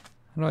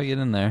 How do I get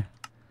in there?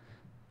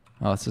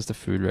 Oh, it's just a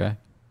food rack.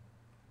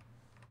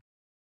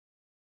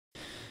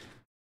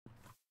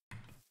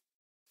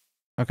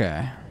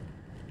 Okay.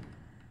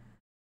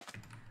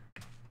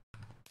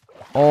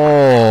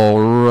 All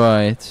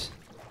right.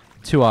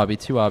 Two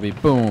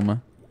obby.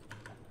 Boom.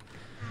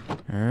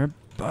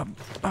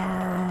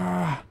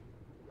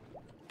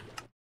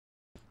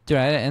 Dude,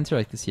 I had to enter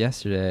like this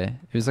yesterday.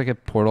 It was like a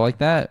portal like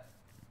that.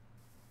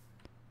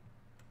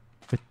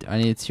 I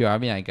needed 2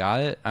 obby and I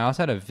got it. I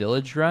also had a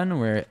village run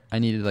where I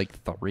needed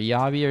like 3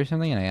 obby or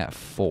something and I got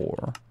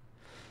 4.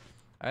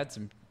 I had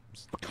some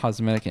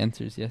cosmetic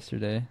enters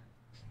yesterday.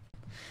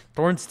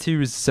 Thorns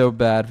 2 is so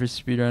bad for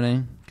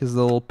speedrunning because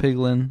the little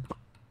piglin.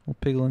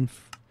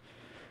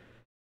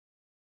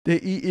 They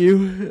eat you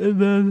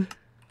and then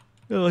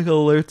it like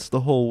alerts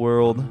the whole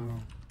world.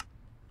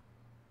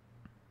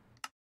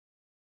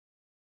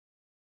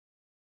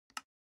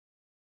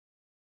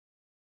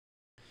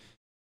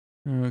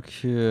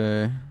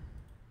 Okay.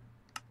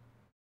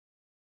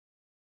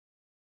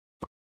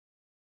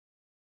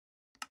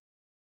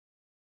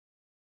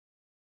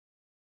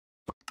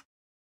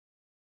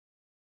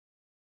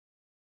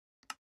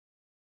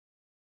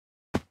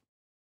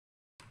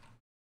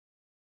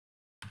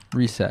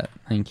 Reset.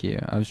 Thank you.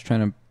 I was trying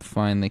to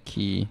find the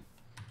key.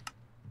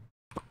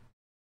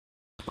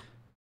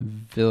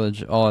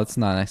 Village. Oh, it's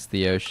not next to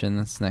the ocean.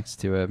 It's next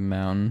to a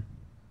mountain.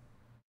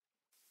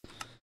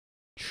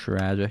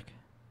 Tragic.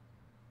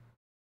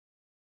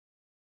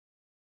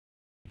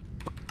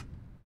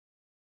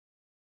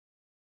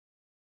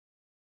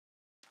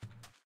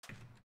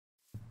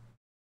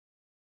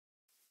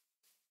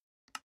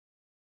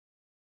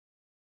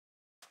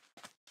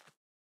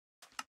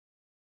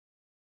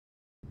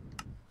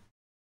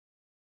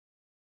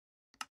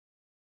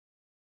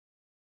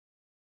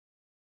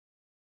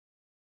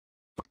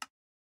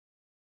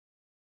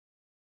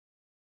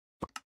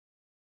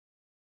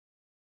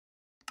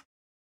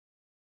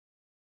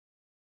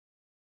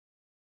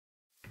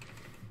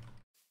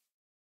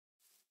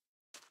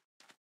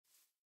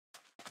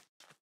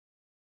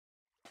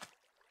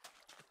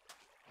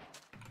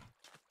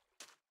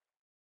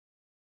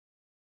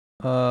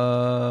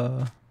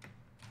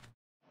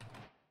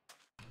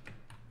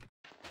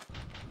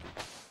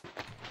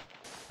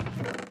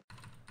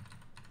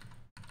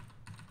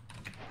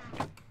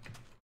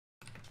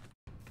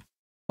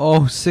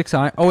 Oh, 6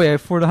 iron. Oh, wait, I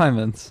have 4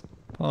 diamonds.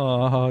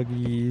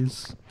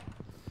 Poggies.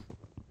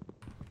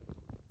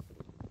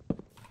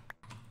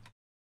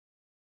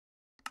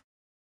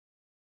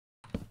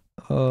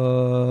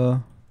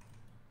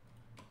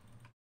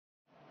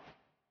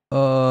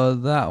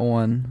 That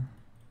one.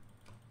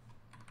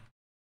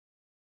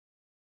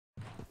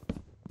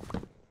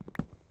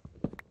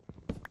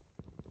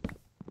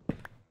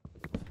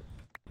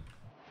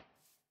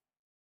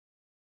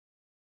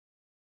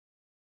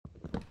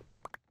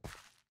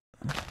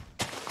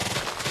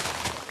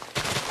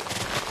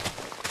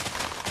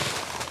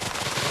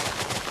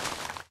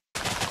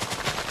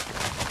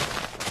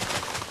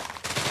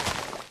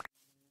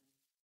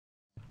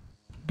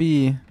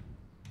 B.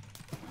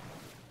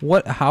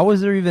 What? How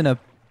is there even a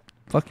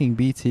fucking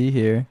BT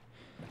here?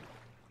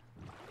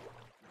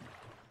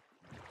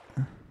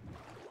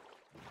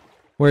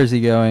 Where is he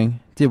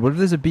going? Dude, what if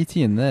there's a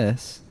BT in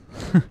this?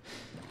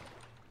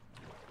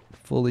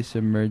 Fully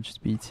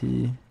submerged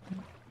BT.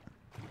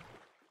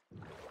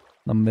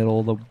 The middle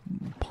of the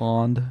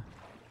pond.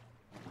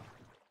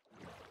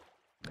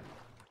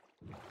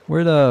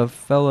 Where the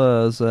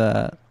fellas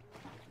at?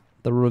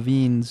 The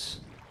ravines.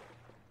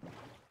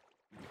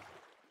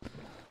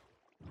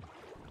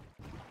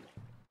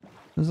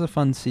 This is a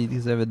fun seat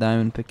because I have a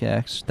diamond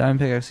pickaxe. Diamond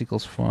pickaxe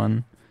equals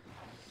fun.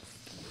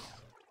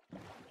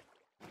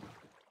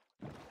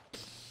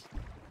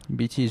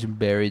 BT's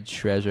buried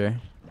treasure.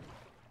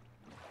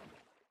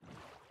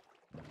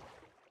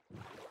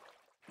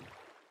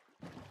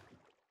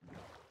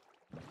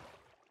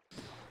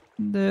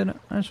 Dude,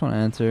 I just want to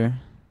enter.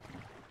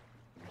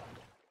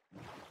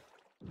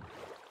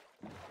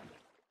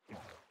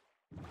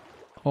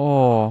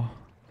 Oh,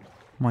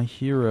 my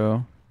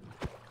hero.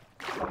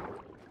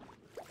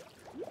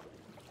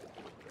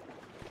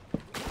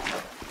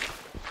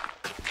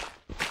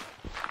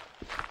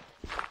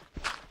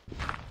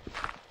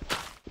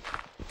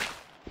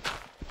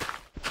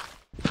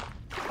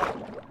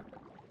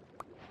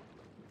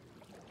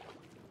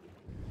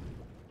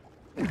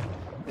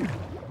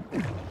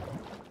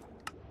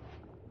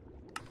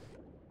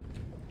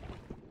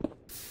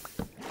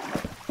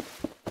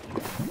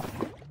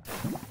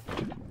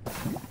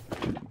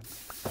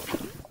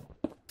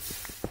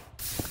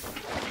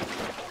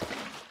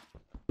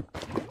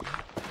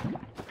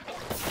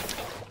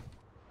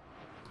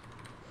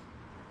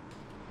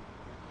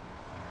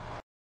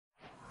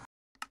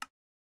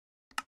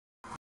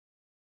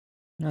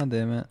 God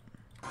damn it.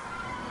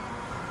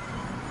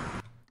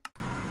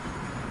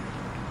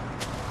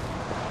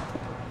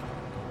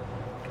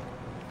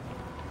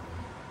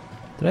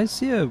 Did I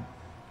see a... I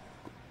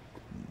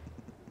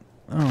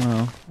don't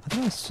know. I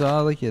thought I saw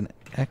like an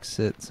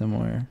exit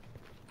somewhere.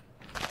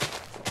 I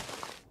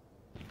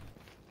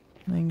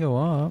can go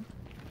up.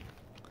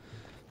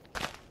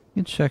 You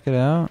can check it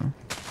out.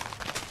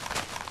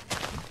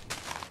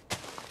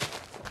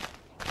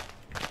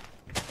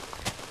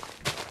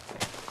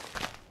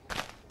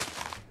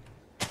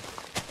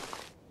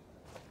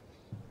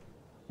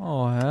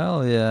 Oh,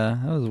 hell yeah.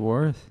 That was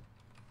worth.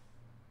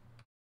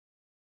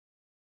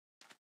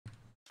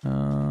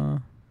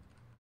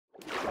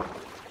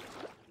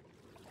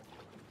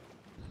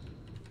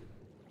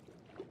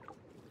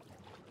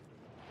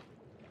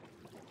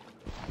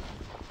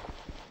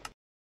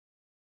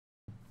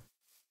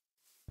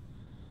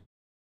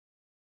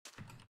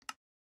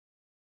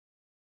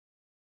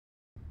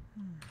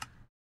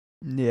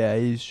 Yeah,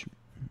 he's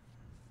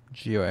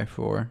GOI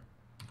 4.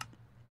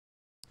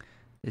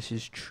 This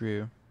is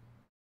true.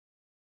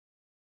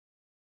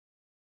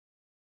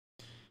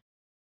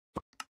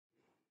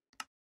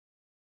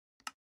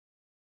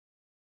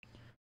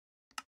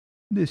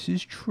 This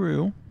is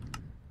true.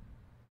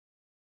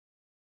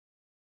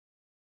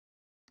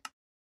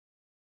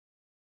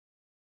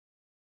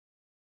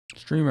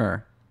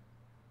 Streamer.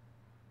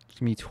 It's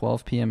gonna be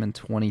 12 p.m. in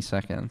 20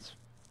 seconds.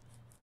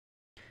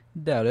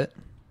 Doubt it.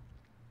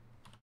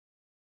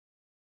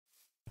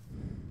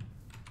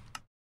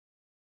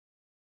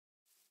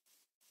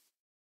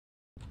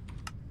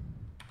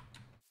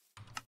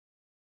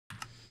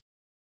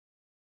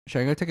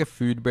 Should I go take a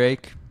food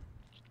break?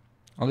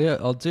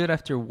 I'll do it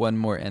after one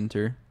more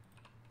enter.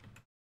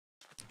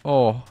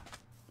 Oh.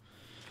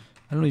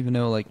 I don't even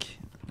know, like,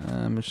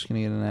 I'm just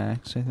gonna get an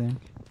axe, I think.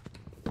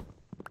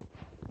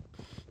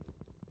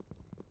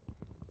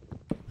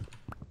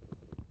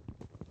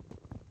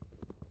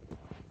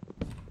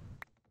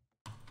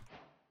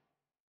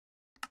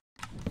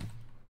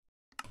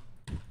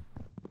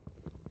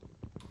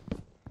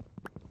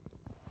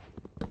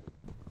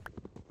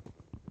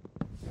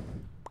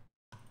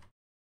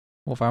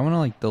 Well, if I want to,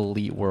 like,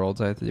 delete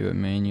worlds, I have to do it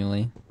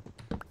manually.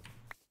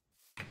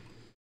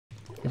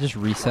 It just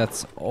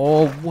resets.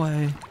 Oh,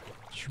 what?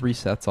 Just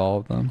resets all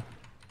of them.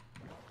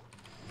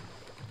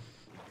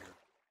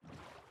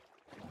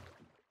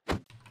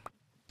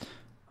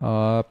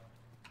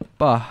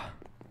 Bah.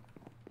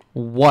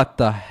 What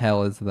the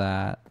hell is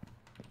that?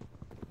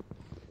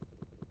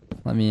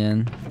 Let me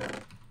in.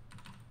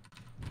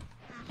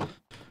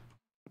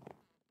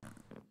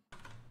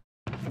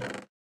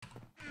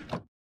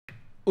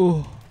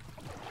 Ooh.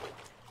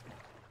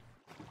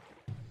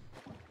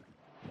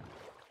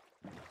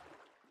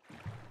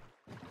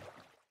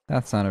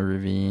 That's not a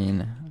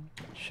ravine.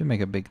 Should make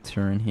a big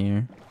turn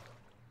here.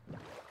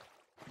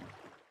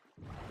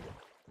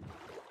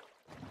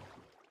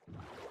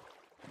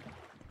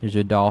 Here's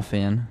your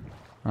dolphin.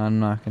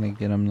 I'm not gonna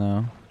get him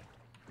though.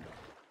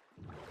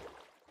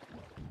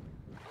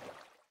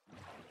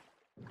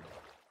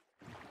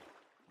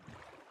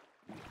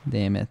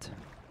 Damn it.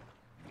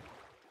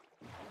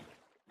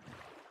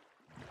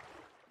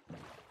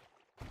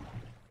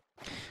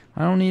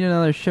 I don't need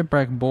another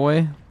shipwreck,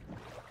 boy.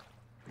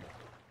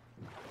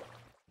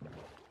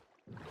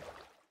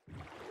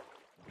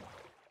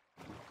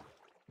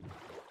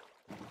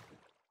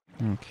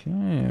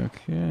 Okay,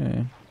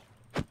 okay.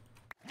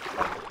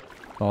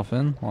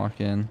 Dolphin, walk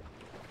in.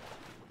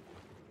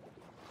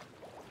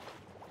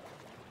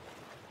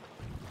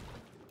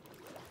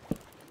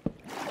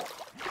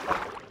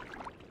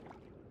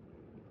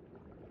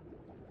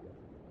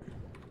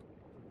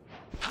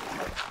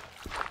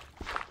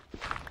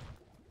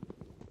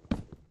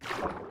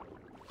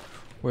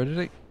 Where did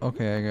it?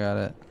 Okay, I got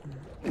it.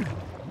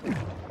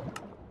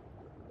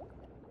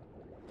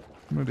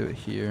 I'm gonna do it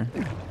here.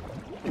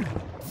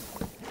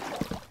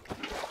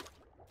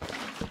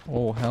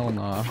 Oh, hell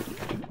nah.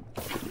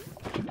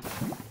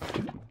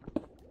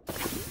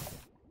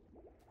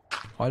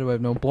 Why do I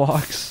have no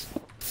blocks?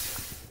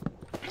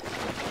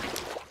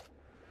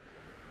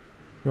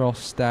 They're all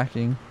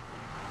stacking.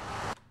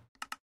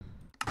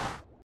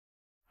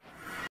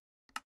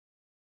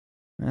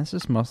 That's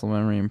just muscle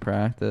memory and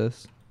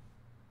practice.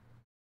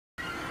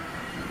 I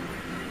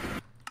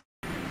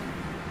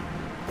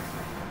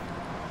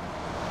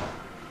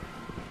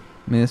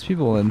mean, there's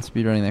people in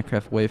speedrunning that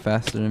craft way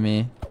faster than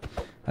me.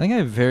 I think I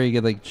have very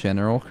good, like,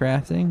 general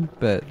crafting,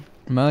 but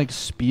my, like,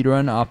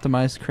 speedrun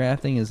optimized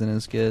crafting isn't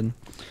as good.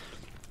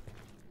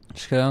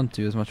 Just 'cause I don't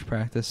do as much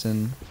practice,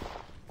 and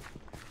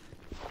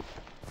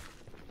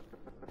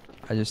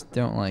I just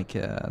don't, like,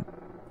 I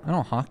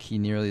don't hotkey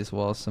nearly as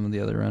well as some of the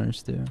other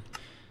runners do.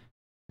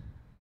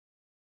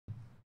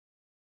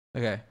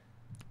 Okay,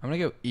 I'm gonna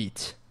go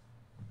eat.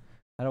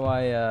 How do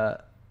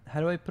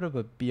I put up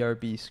a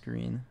BRB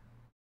screen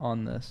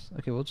on this?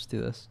 Okay, we'll just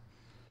do this.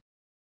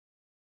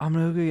 I'm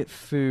gonna go get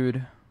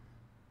food.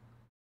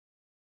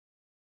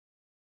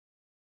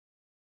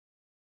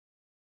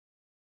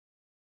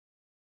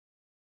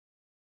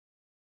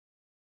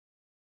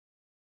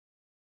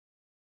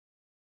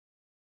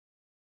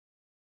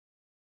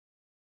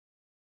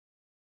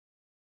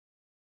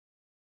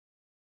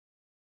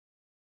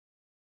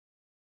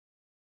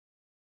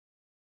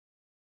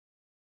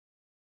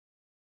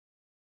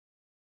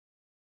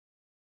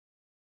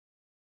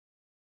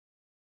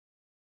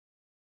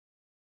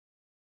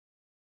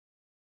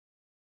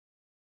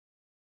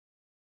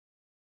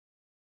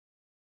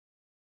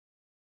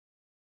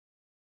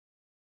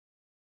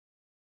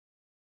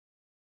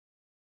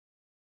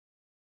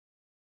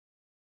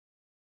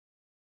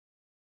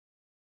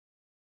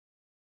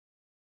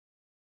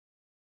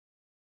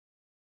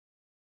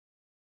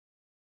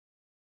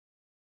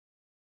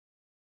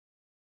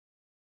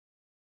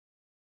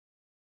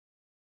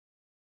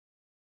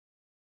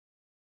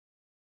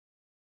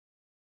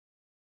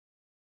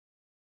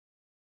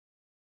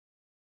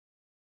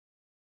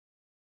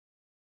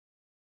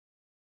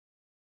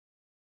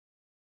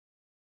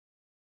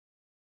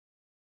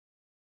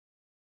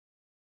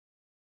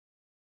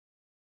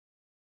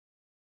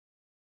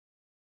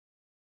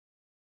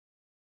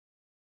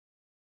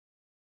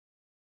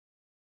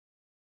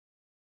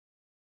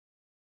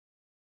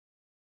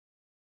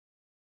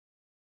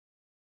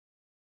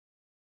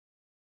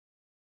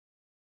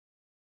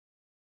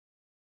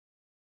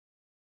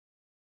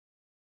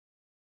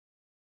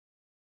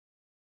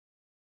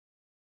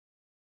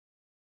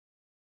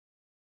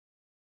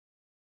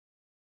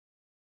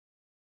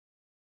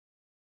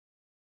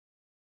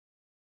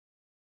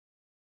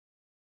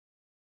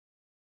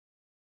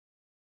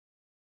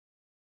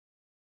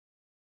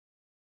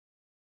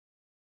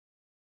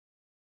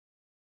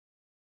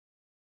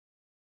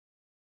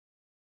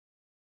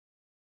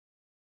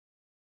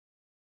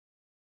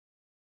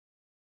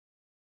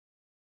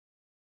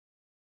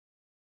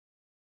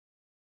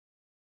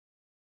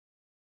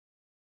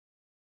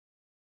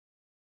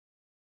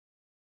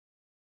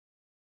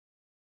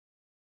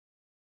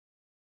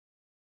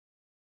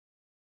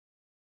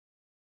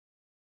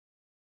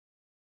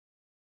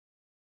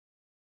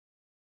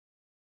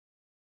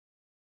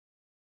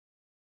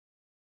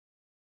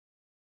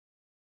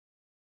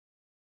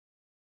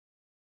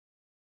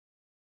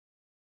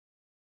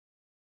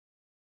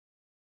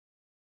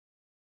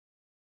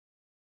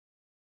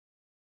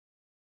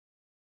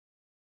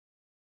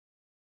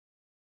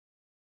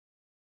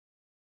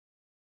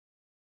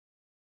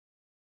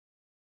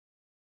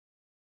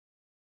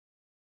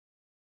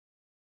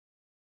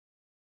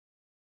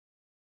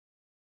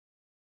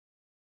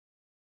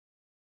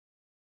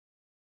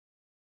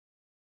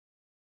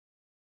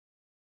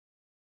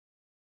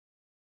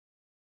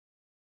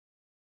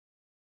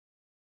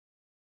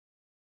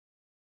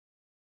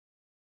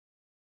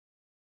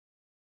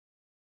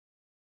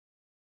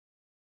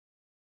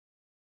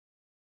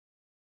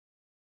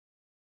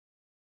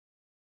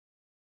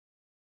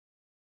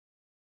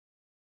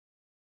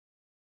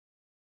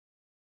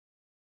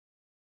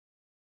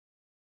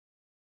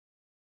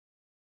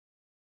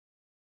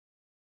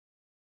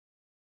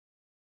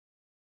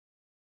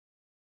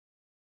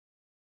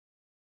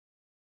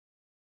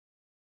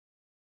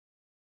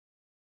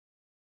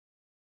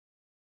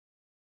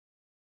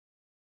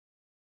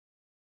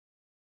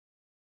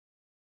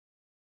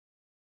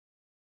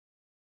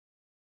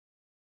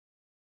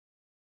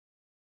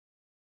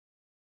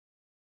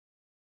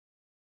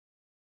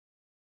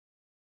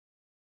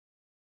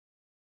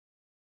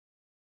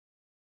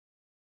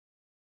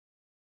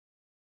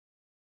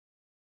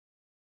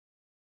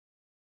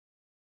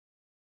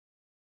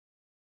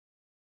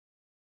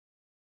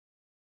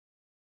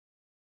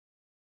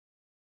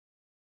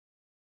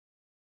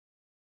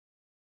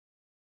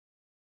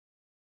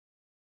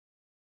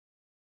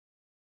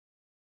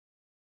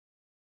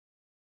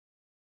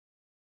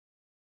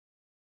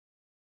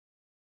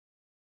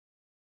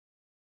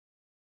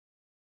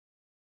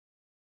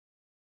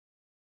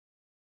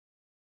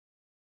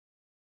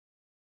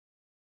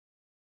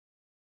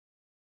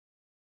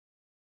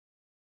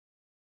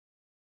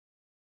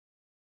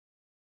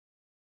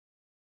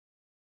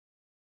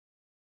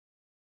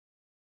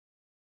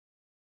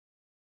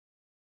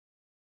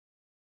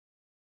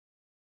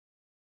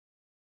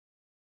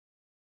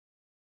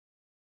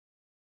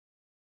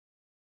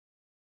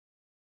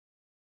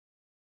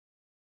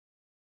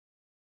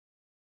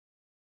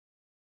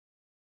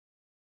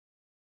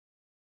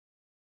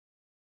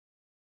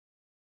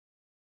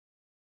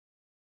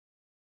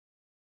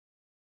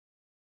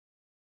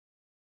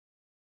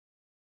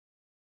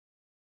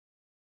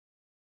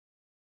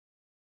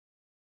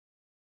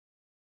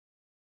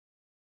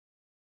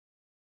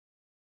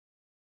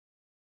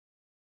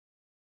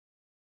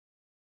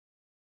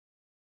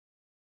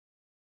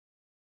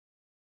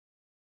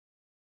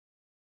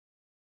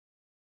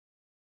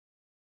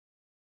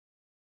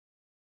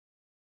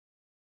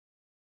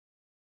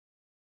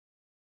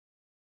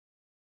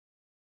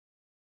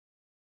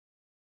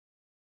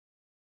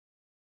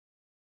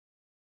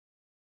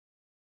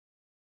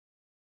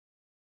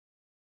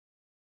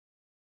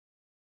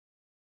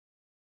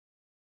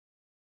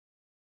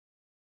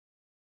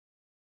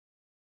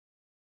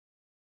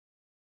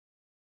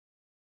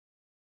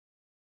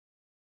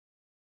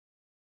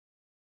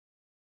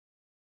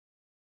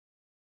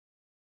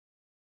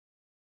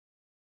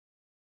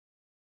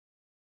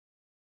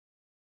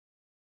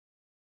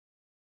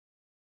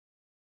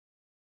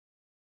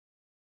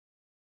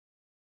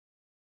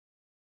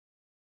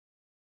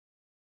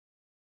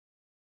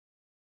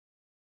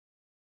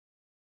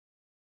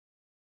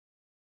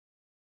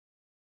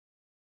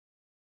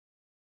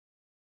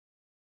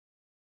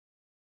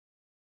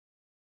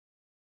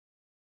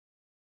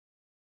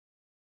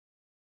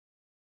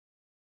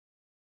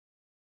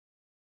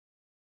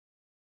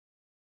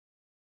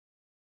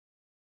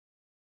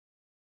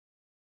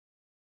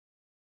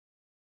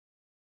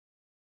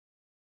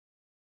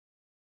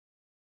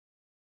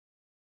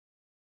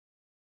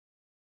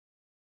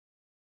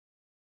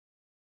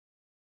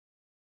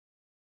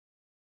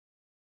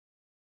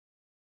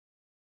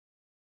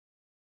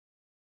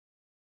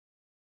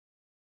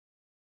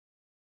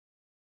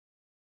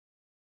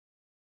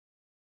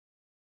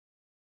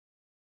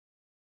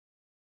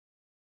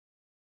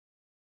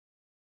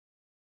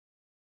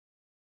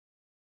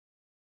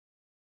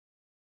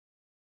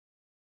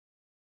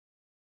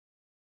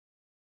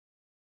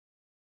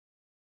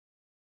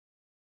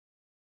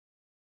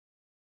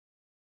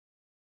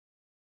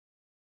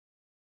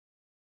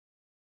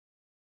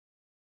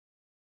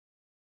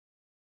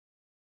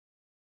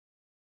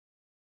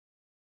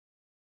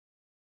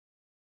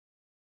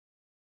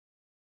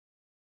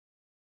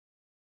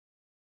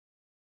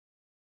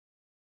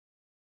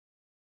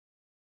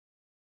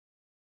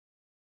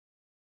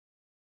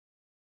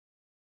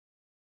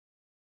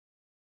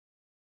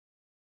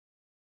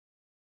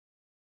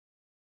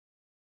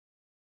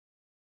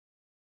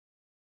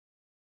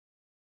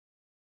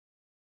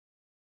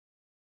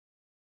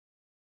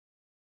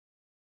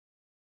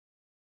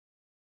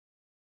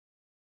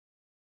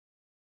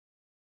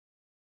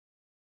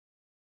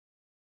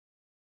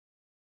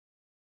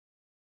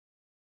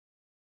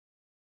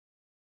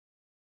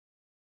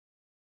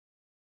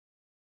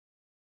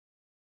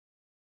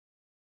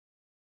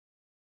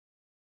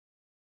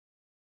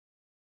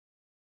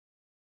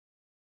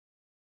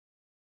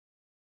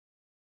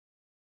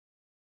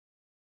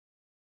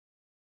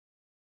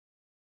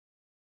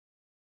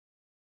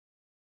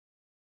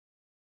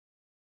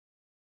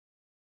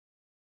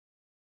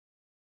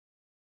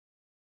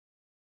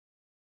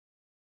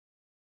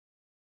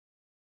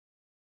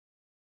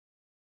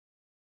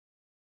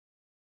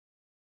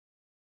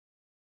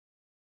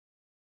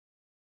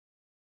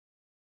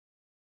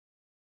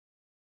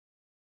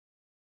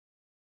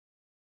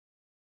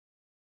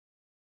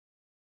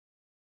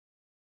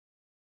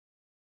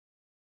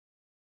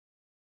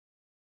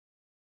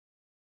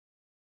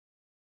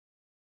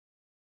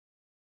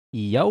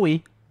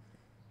 Yoey.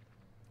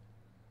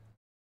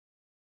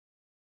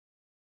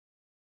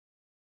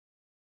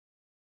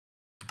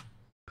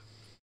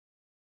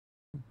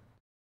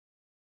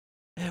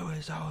 It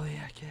was only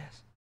a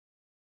kiss.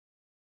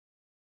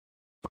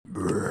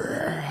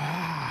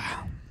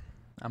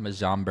 I'm a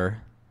zomber.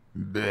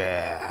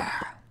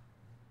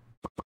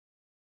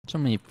 So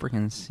many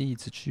freaking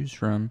seeds to choose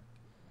from.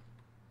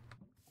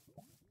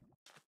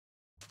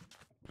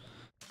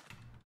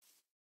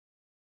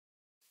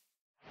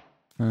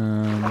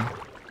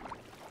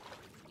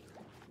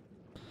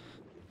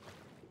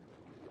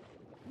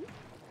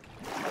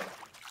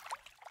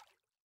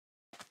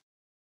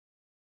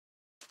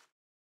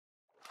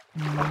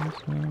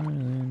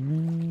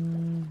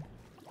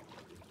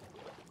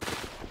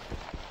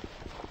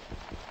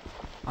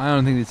 I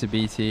don't think it's a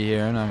BT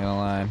here, I'm not gonna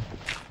lie.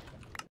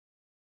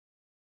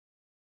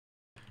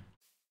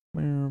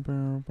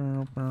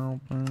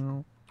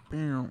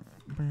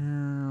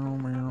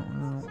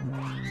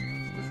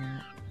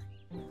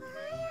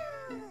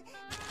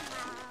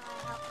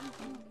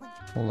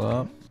 Hold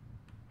up.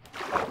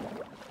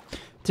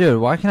 Dude,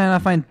 why can I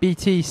not find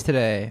BTs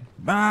today?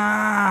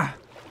 Ah!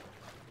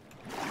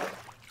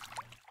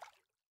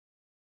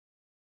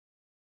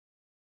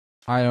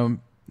 I don't...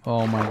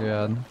 Oh my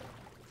god.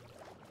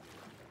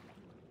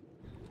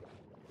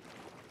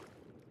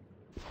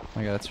 Oh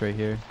my god, it's right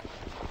here.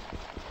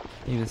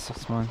 Even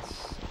 6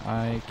 months.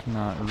 I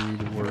cannot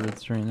read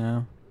words right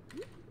now.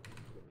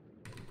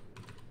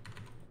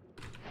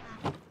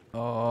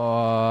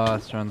 Oh,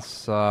 this run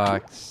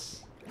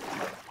sucks.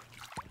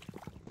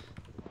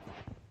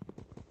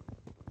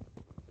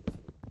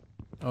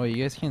 Oh,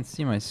 you guys can't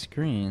see my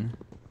screen.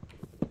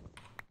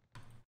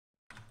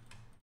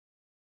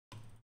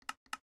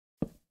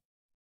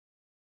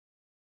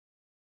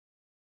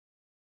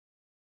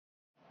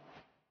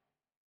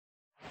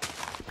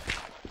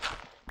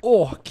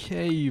 Oh,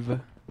 cave.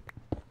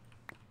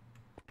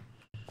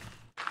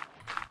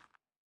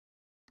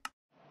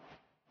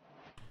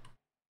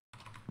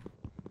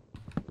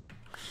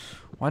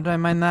 Why did I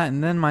mine that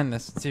and then mine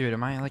this? Dude,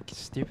 am I like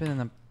stupid in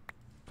the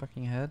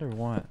fucking head or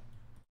what?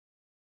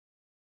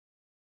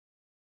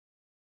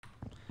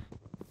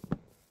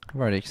 I've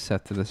already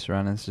accepted this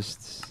run. It's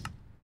just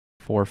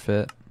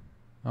forfeit.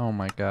 Oh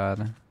my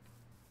god.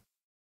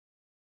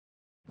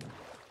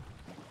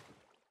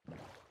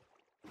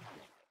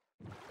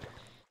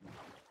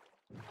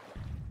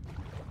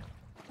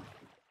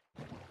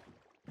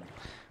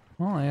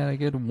 Well, I had a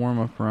good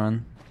warm-up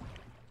run.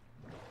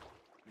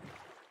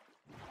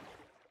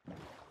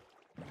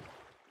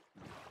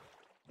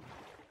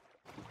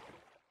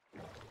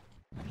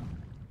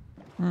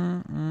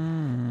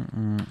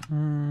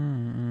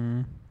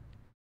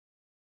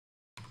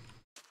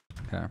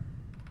 Okay.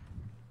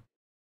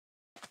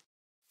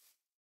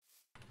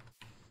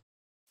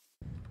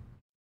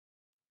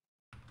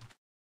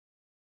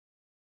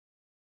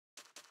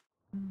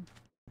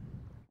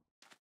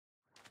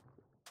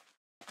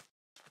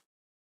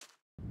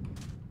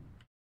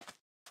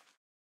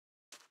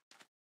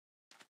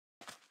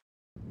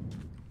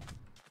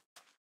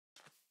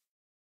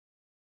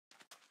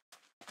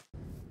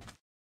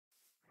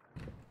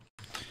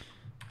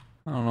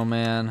 I don't know,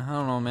 man. I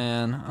don't know,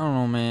 man. I don't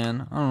know,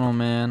 man. I don't know,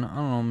 man. I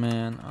don't know,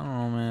 man. I don't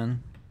know,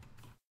 man.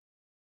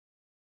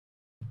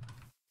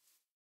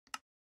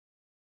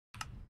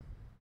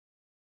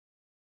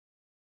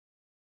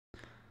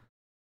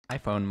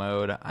 iPhone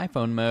mode.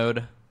 iPhone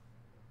mode.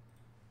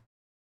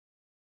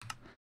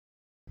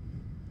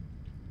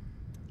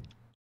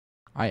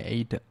 I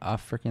ate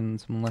freaking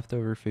some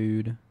leftover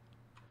food.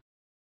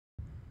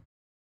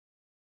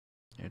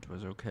 It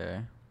was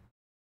okay.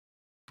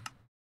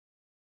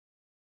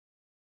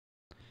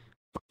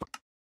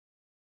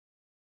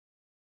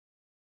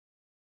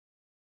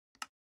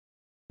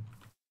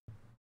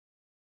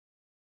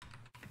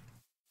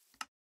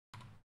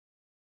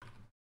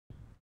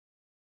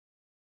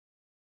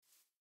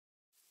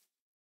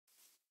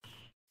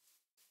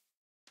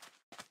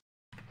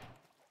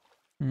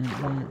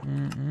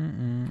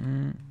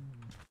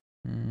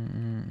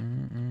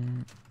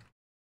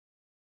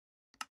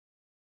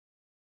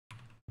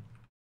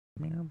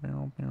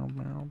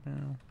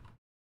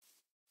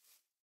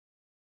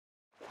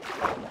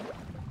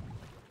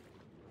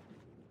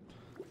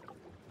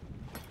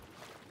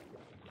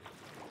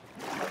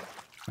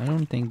 I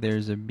don't think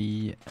there's a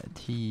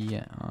BT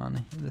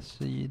on the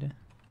seed.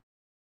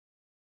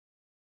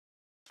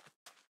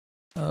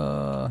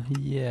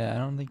 Yeah, I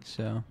don't think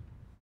so.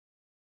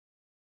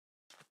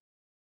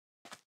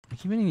 I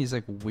keep getting these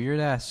like weird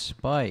ass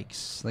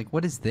spikes. Like,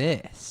 what is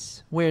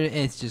this? Where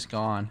it's just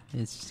gone.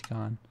 It's just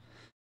gone.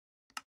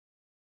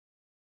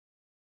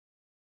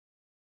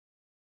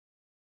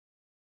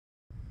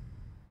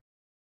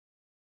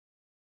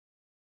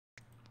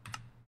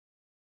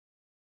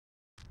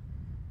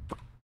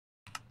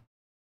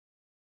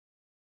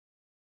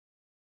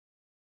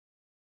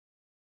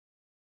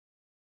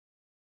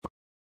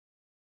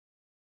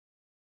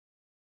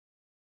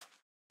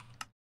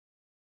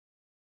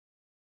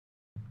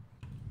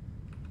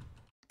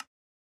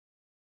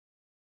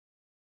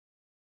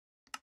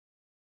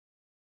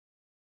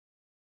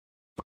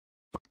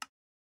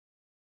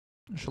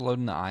 Just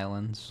loading the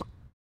islands.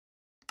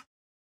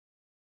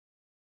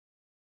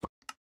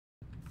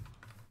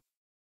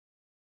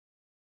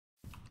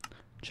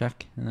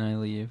 Check, and then I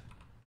leave.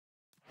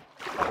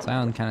 This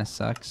island kind of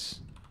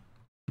sucks.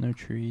 No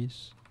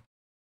trees.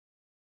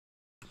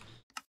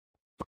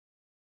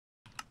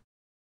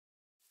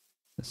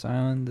 This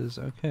island is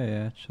okay,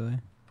 actually.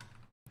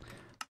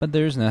 But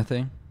there's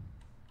nothing.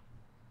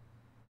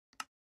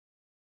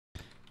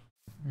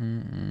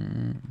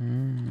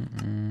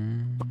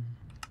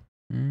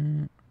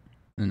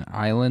 An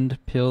island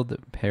pilled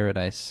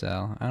paradise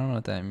cell. I don't know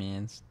what that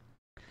means.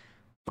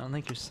 I don't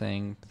think you're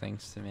saying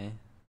things to me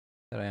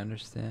that I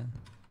understand.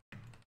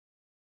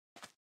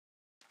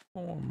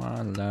 Oh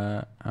my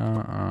life.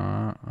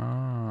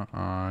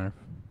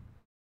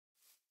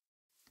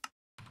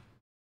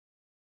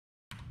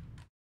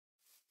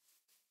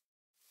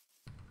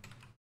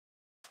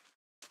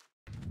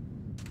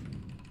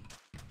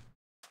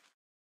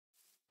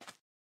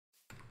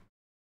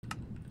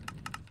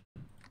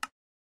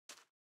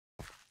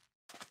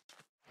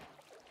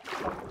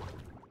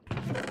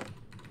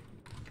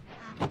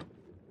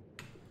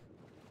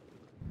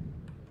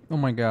 Oh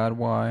my god,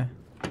 why?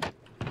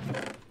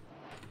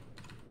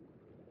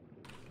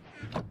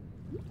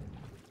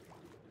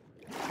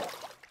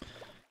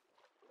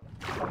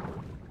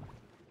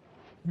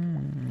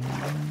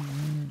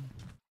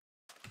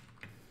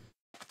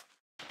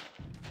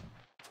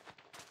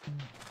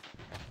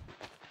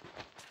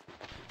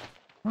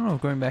 I don't know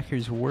if going back here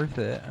is worth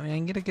it. I mean, I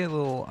can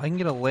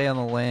get a lay on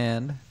the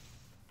land.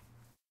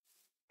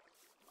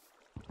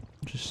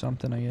 Just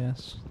something, I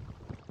guess.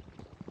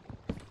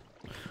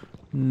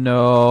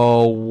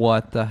 No,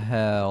 what the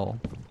hell?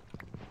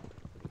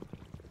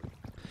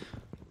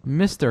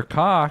 Mr.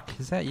 Cock,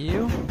 is that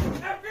you?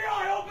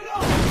 FBI, open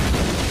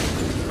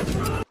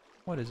up!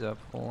 What is up,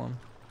 Fulham?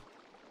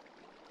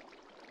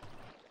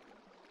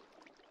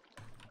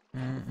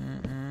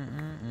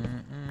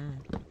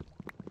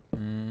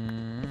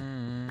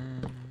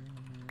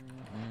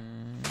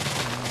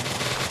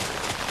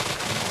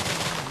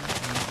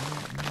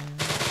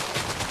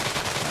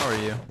 How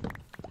are you?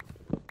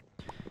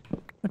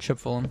 What's up,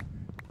 Fulham?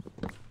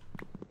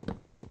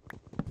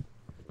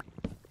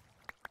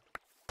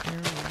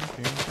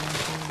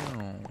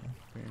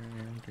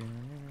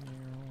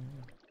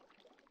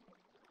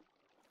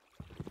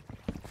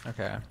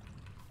 Okay.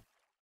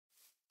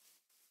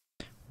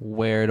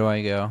 Where do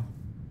I go?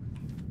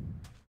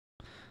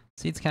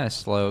 See, it's kind of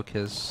slow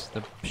because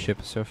the ship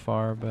is so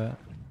far, but...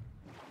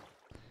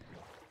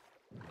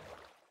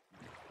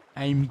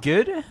 I'm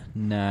good?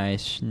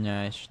 Nice,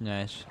 nice,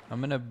 nice.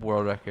 I'm gonna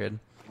world record.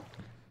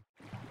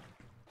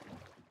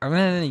 I haven't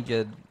had any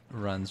good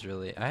runs,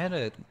 really. I had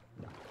a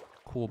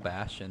cool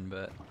Bastion,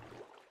 but...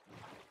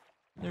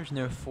 there's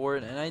no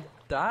fort, and I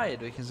died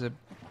because a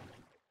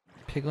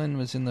piglin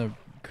was in the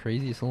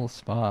craziest little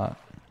spot.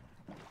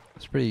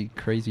 It's pretty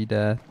crazy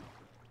death.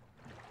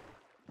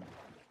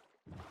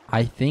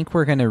 I think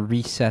we're gonna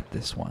reset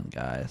this one,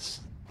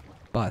 guys.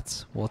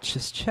 But we'll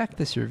just check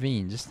this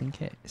ravine just in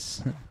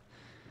case.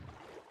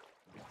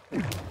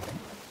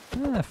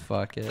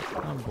 Fuck it.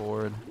 I'm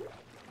bored.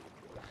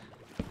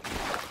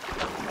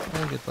 I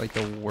think it's like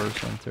the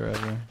worst winter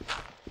ever.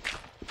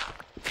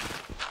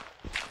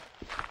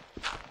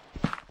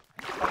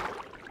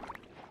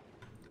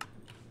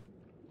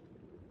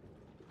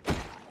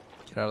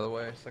 Get out of the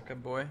way, sucker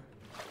boy.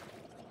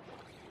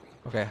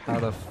 Okay, how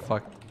the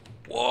fuck?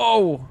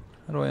 Whoa!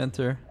 How do I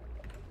enter?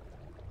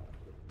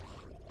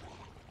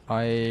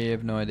 I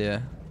have no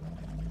idea.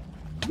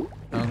 I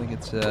don't think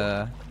it's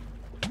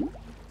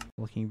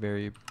looking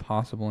very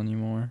possible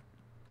anymore.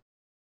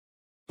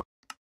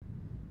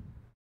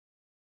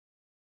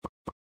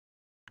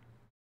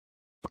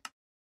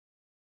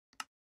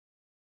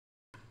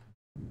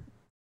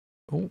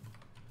 Oh.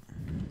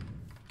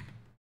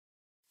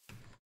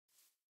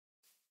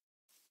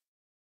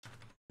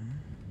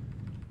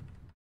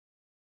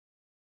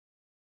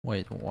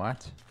 Wait,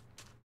 what?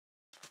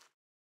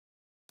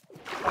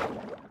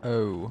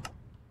 Oh.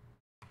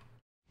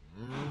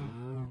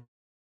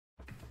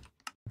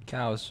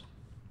 Cows.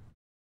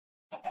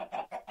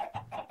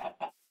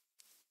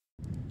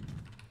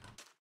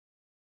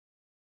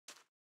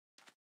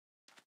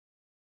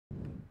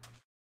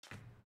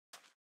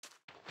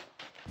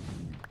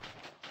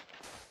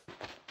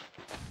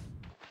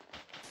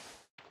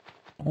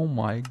 Oh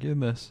my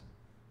goodness.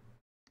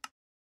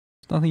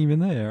 There's nothing even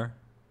there.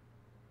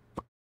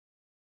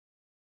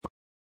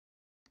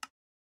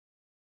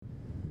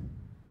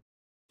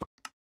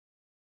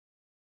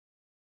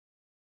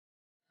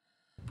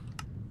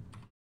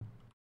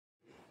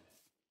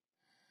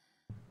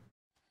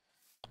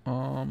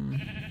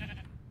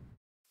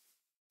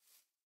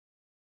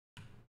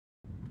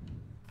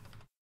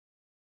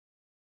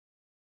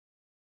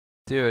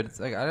 Dude, it's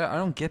like I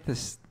don't get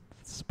this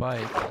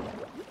spike.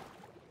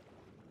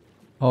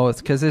 Oh,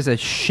 it's because there's a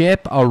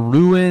ship, a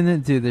ruin.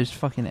 Dude, there's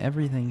fucking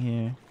everything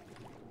here.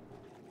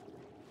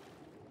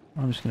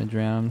 I'm just gonna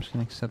drown. I'm just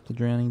gonna accept the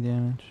drowning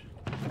damage.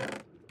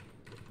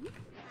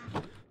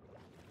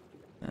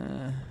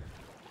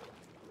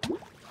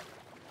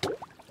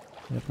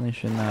 Definitely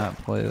should not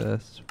play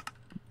this.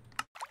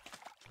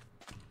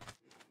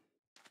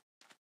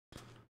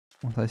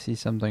 Once I see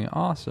something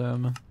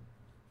awesome.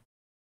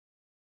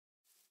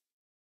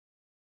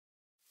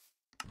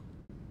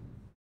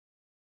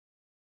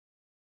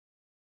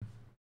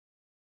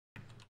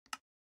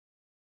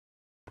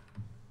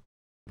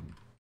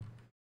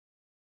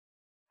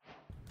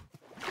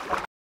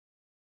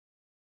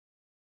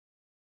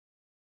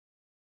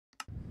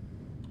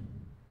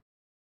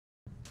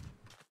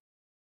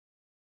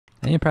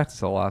 I need to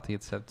practice a lot to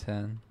get sub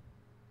 10.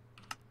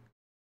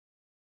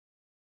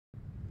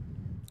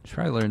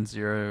 Try to learn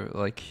zero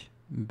like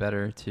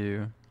better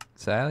too.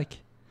 So I like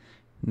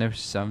know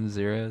some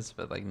zeros,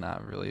 but like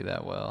not really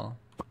that well.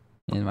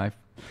 I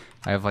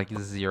have like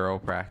zero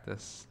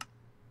practice.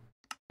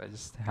 I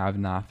just have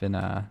not been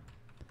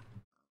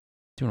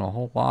doing a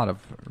whole lot of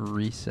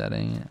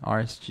resetting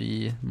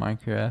RSG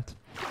Minecraft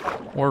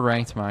or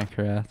ranked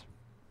Minecraft.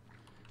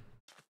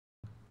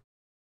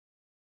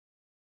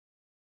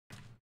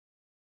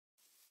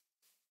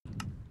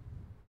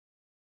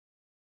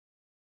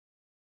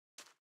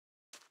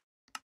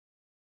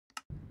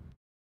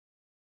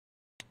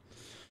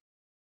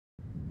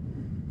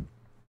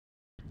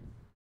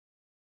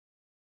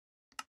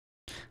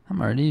 I'm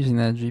already using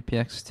that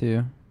GPX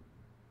too.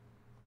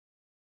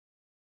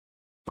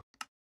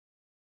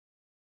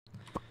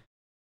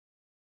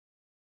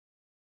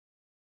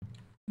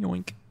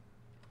 Yoink.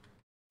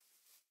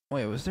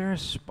 Wait, was there a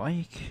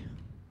spike?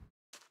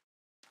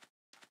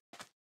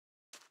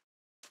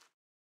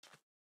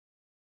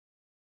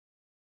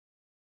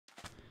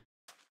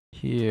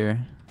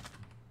 Here.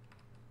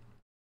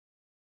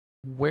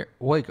 Where?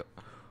 Wait.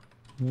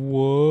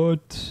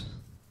 What?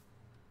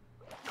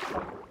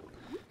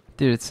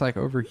 Dude, it's like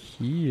over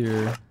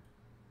here.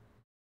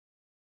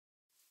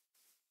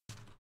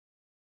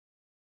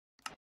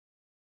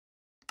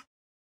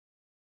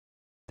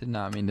 Did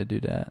not mean to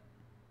do that.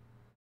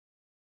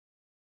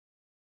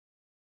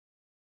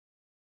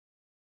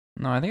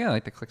 No, I think I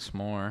like to click some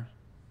more.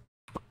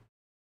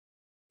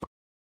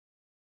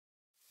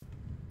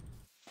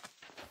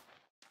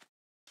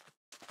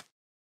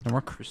 They're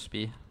more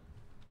crispy.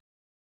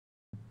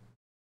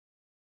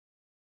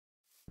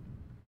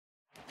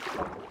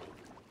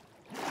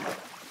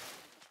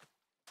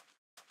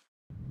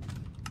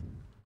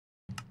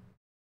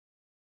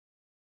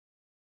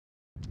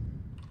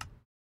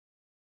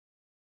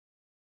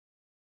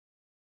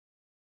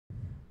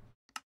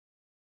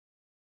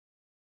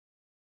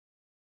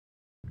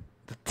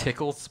 The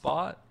tickle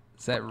spot?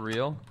 Is that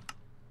real?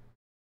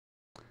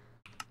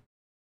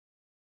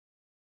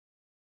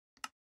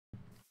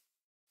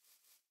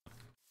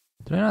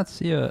 Did I not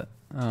see a...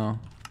 Oh.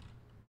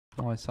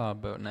 Oh, I saw a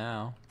boat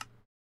now.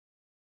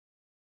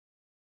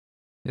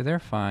 Yeah, they're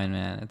fine,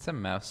 man. It's a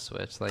mouse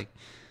switch. Like,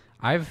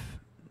 I've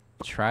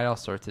tried all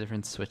sorts of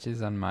different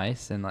switches on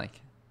mice, and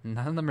like,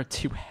 none of them are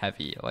too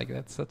heavy. Like,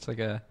 that's such like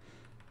a...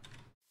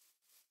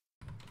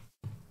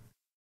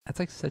 That's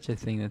like such a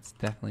thing that's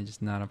definitely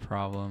just not a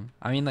problem.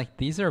 I mean, like,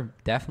 these are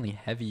definitely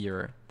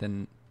heavier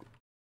than...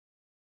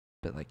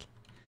 But like, it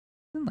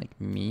doesn't like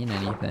mean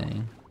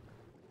anything.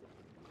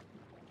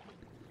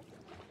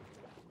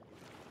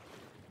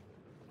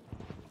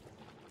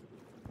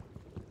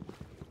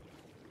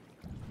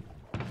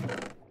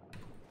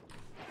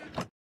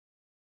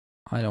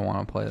 I don't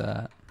want to play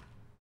that.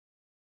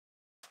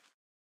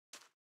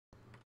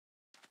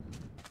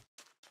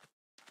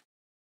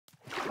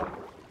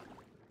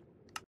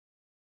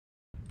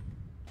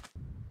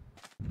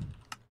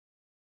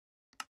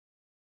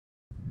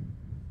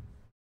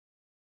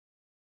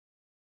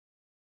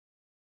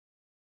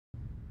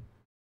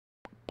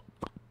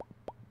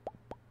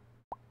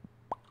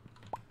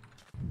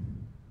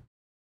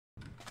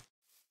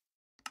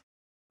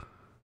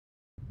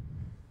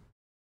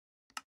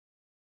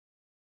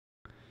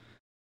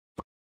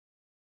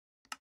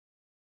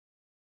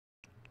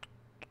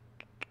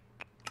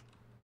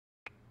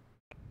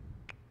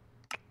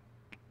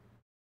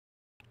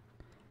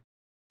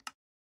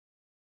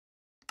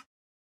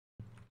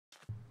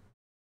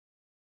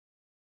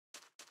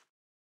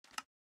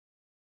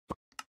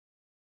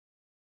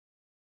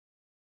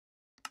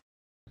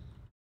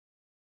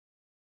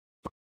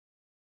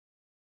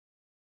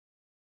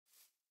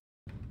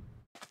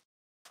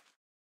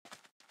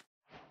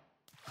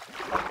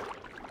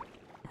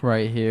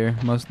 Right here,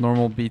 most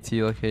normal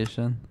BT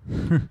location.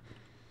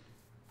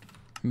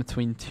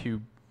 Between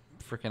two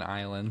freaking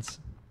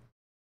islands.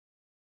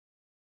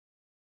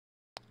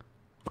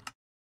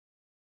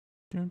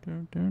 Dun,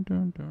 dun, dun,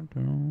 dun, dun,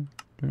 dun,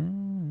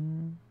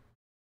 dun.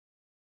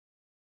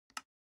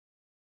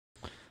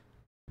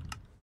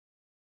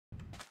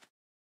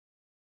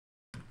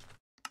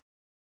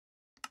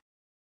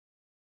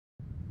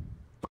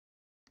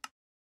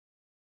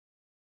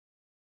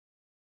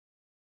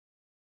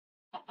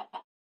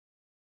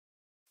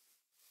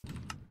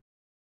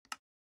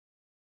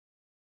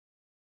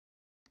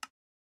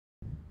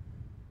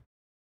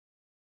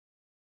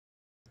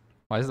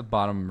 Why is the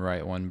bottom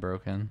right one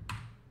broken?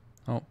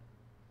 Oh.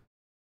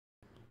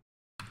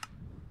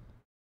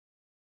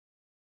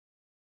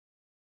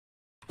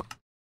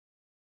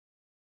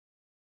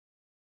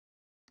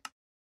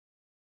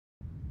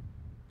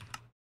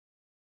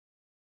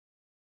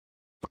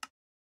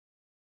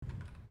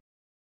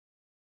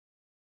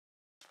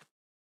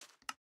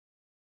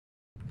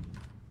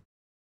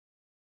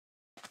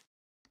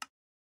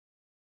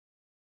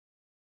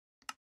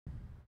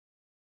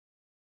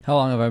 How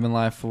long have I been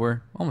live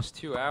for? Almost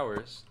 2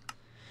 hours.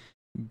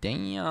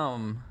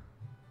 Damn.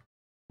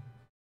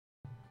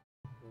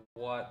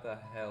 What the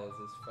hell is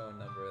this phone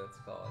number that's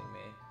calling me?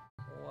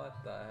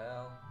 What the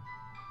hell?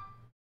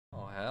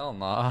 Oh, hell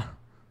nah.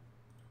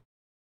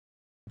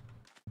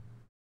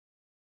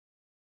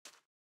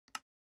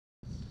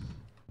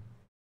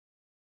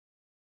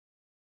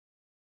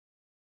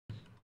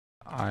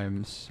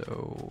 I'm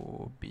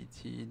so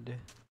BT'd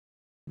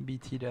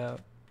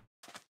out.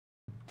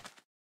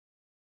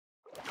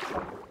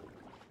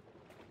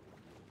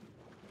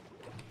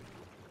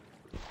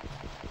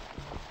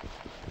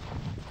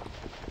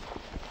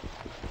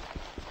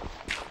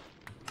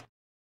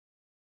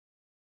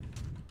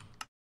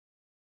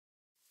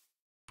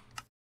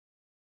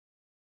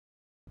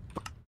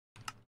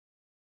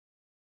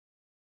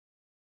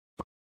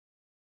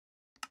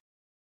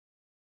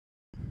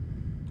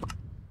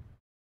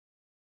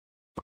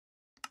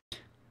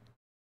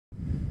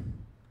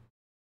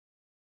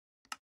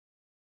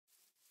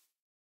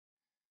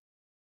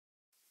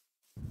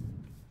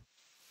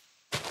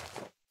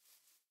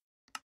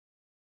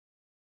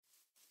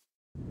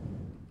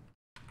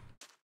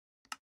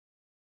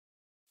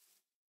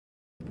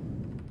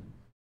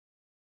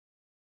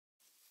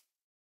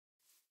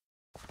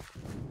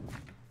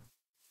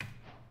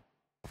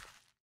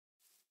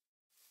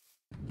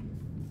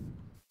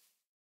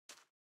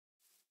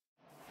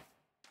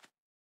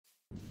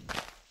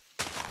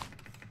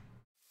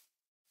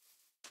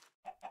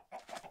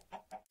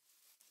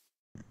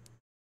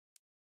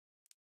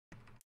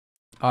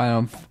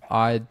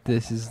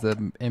 This is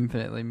the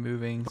infinitely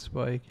moving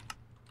spike.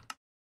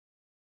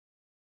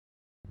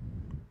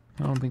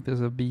 I don't think there's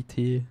a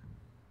BT.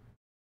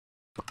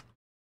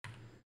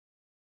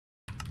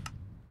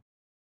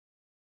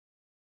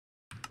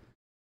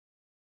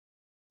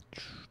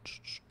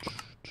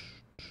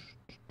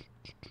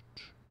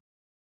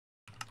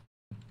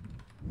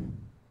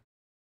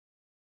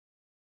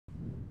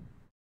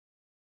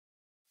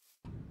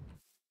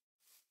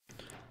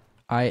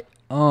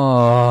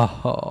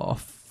 Oh,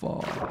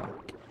 fuck.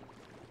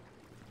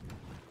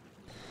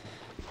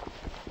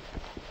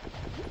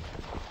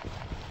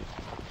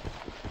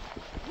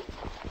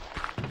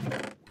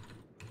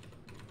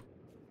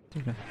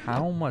 Dude,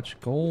 how much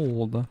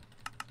gold?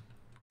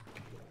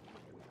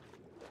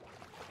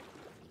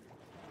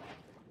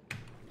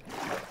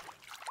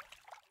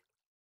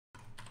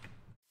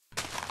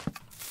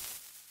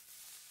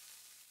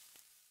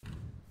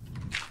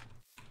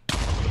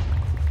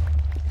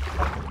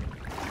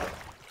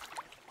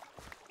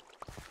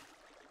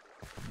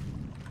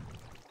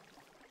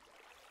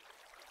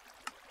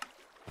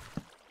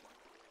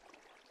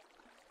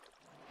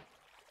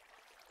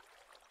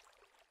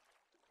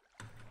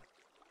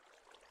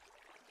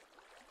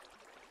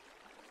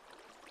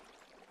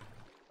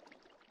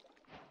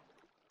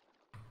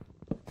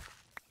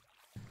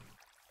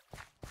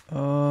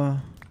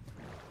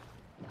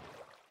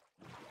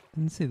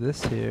 Didn't see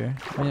this here.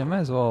 I mean, I might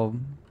as well.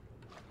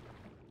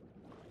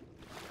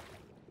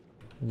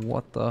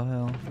 What the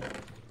hell?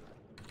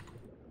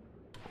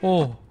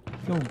 Oh,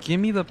 yo,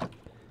 give me the.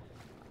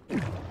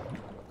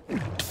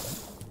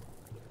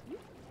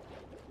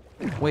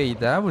 Wait,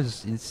 that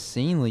was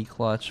insanely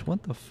clutch.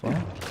 What the fuck?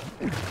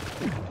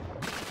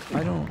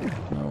 I don't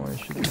know where I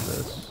should do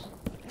this.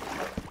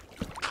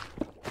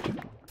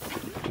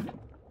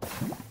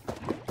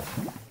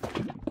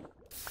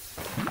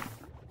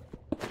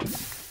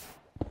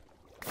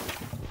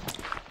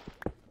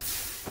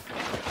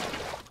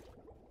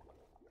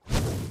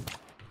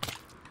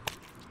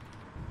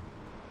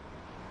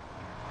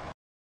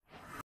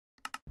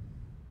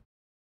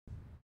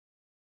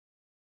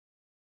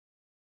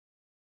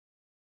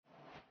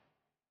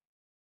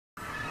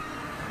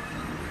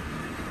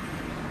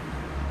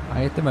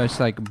 I hate the most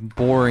like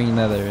boring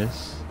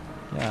nethers.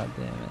 God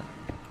damn it.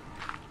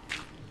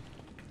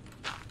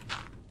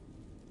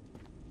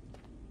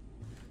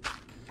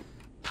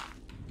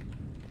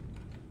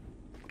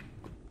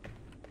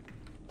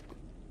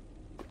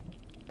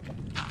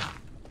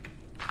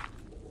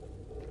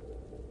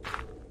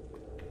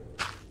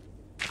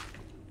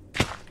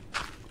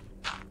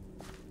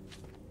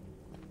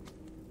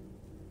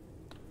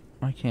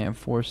 I can't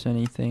force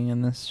anything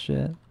in this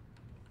shit.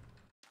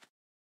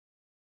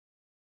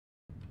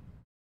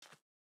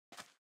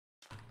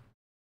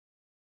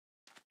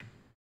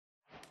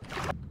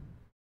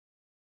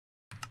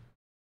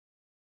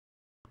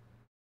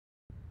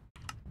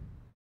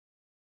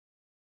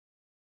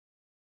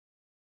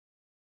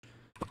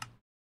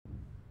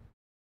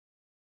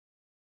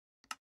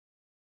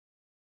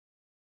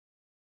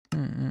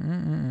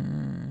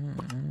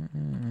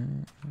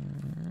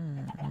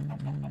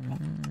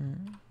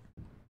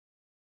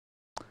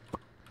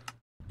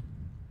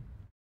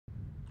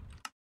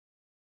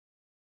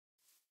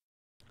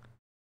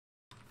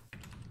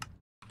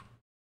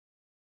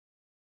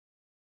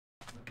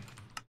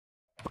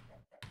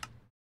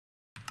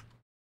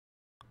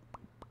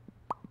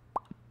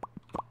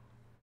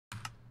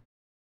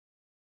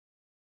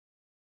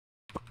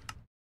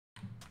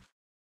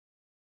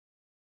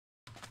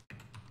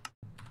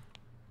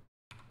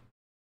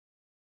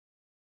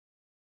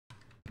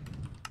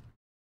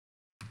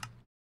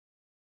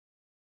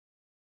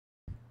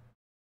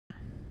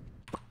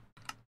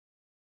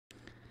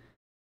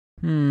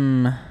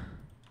 Hmm.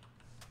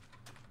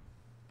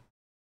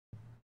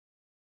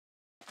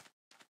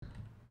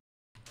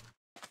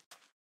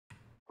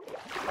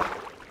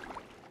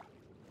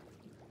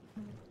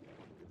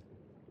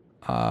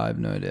 I have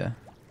no idea.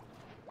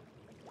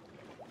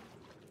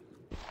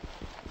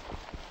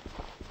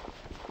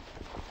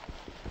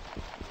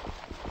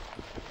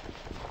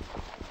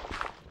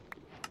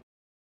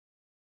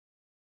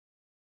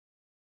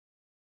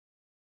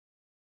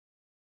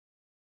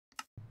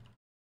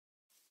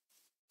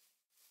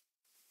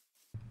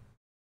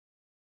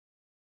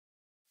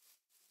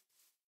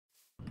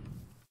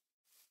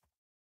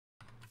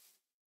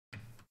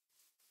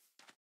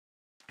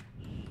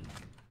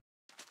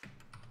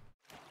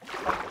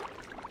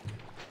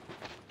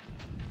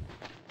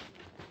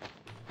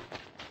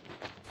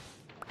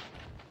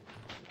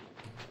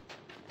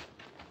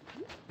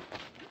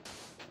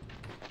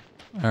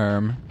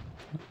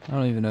 I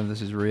don't even know if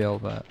this is real,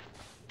 but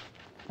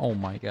oh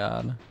my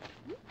god.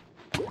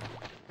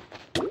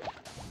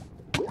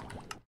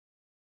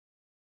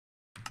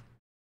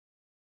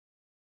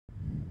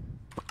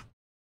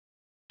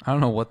 I don't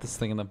know what this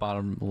thing in the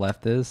bottom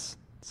left is,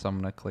 so I'm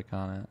gonna click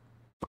on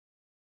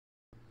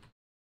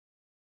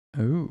it.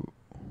 Ooh.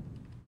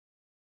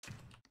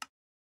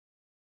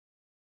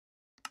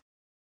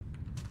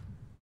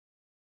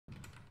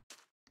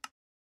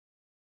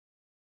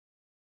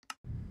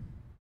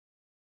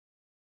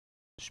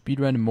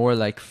 Speedrun more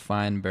like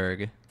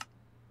Feinberg.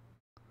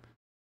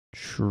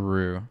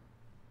 True.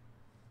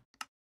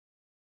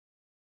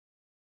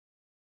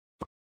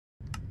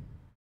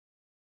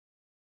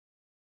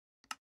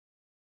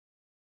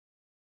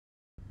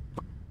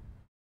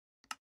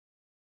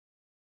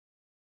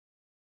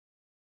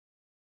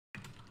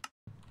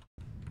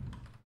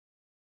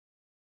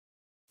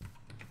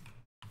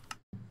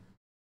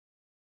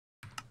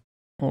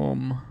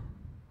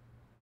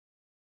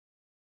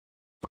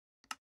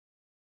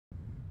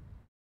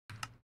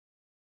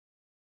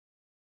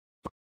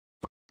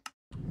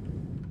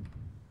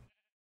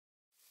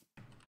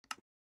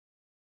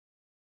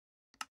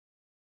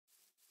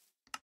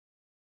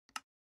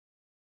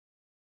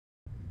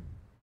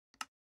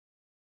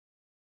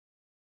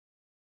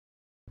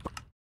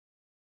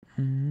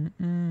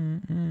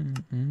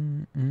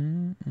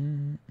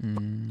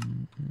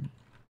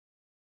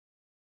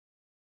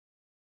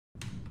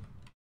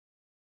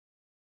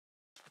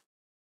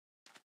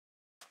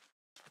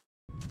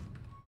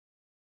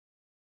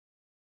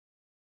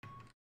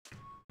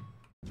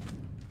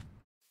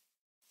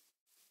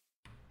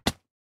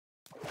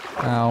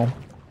 Ow.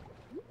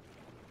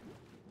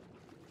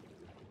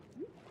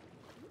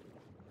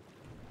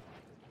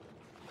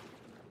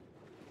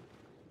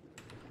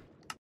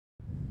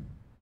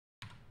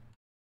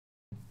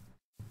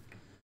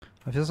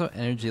 I feel so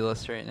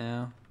energyless right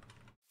now.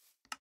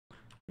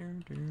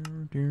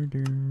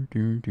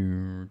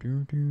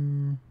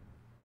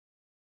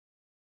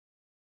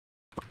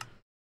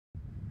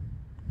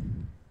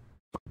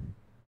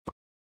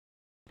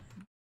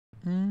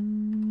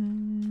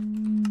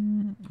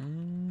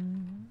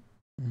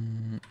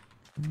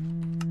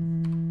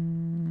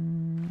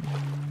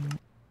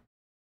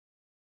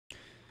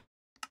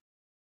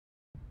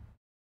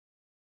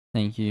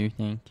 Thank you,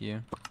 thank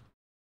you.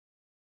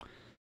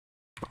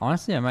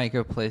 Honestly, I might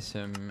go play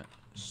some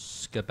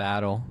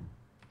Skabattle.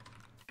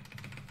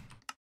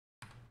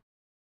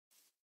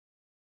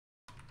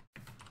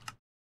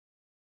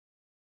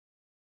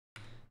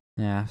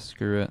 Yeah,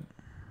 screw it.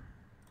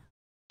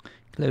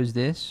 Close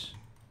this.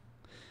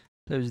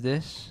 Close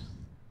this.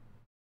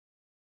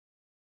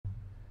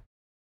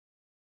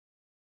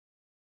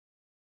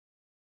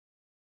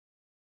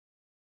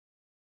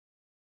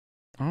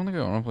 I don't think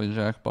I want to play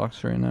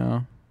Jackbox right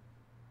now.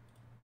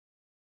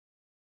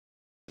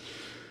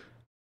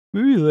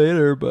 Maybe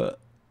later, but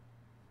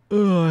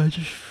I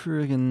just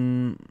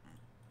friggin'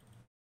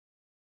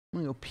 I'm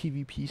gonna go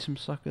PvP some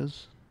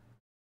suckers.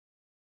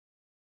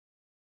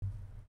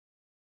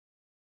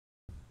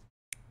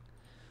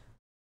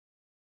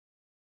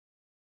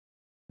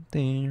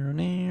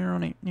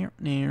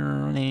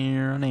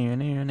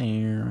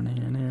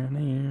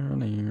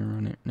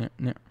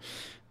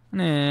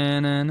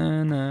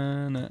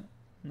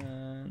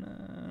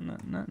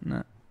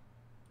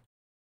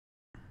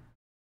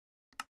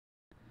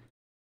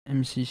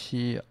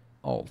 MCC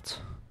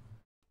alt.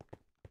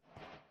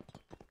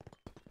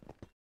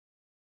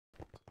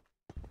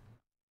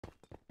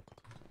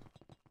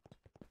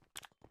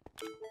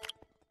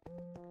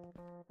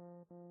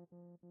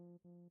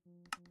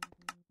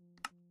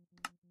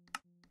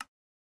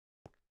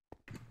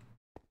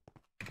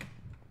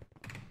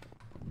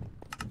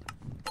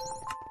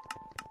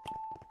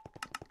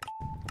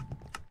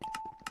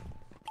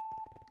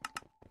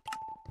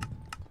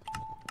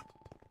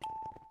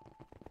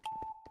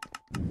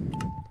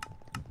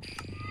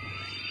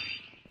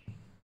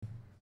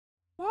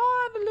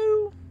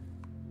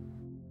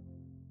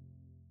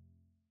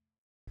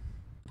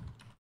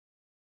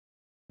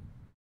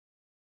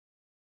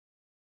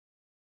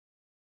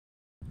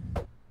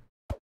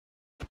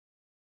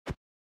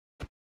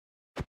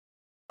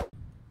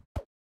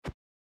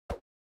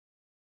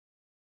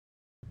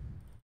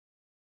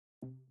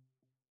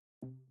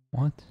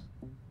 What?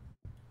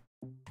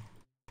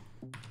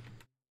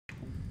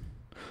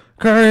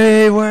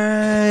 Curry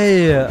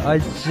way! I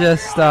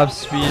just stopped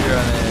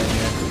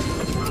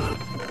speedrunning.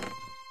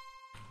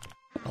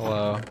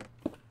 Hello.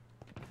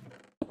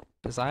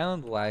 Is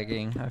Island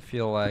lagging? I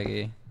feel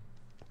laggy.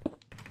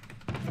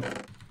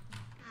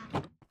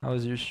 How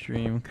was your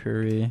stream,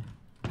 Curry?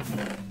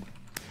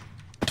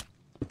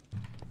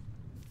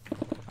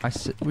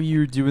 Well, you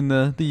were doing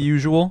the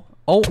usual.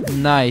 Oh,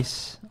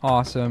 nice.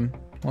 Awesome.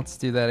 Let's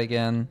do that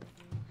again.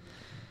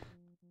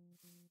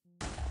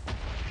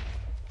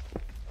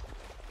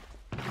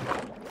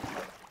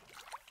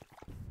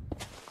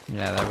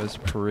 Yeah, that was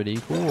pretty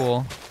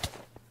cool.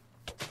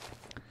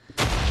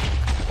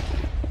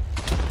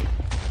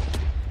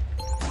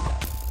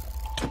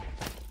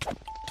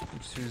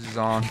 Just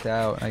zonked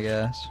out, I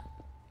guess.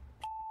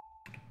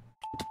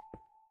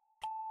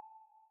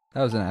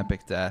 That was an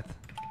epic death,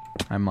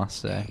 I must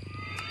say.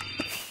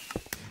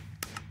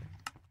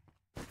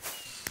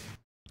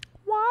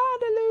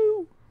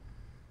 Waterloo.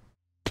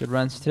 Good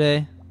runs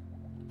today?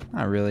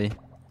 Not really.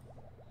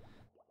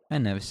 I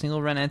didn't have a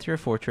single run enter a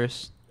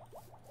fortress.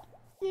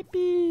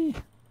 Yippee!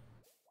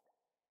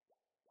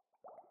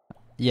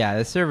 Yeah,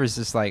 the server's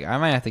just like, I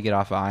might have to get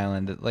off the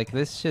island. Like,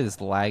 this shit is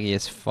laggy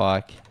as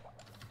fuck.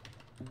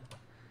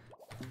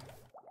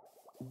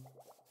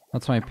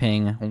 What's my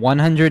ping?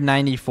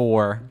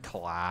 194.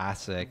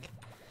 Classic.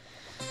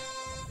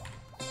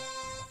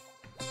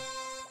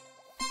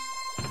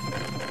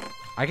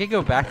 I could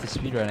go back to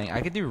speedrunning.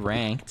 I could do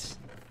ranked.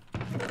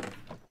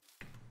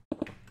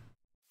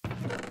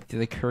 Do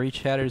the Curry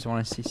chatters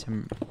want to see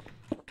some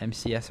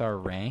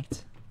MCSR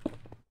ranked?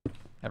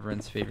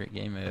 Everyone's favorite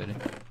game mode.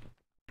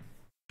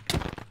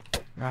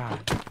 Ah.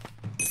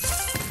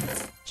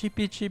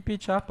 Cheepy cheepy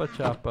choppa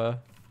choppa.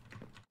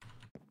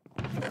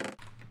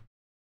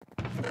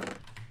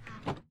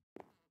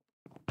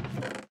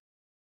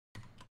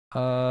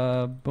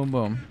 Boom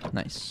boom.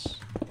 Nice.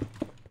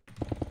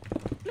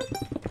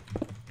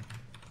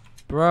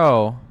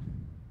 Bro.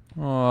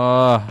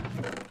 Oh.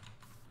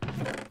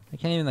 I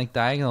can't even like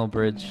diagonal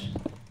bridge.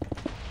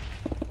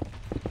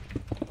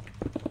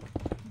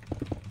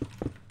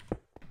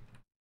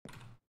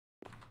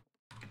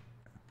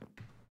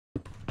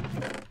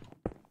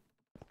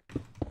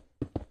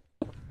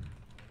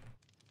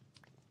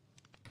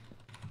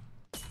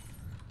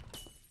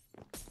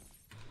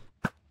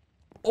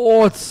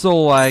 Oh, it's so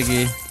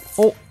laggy.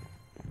 Oh.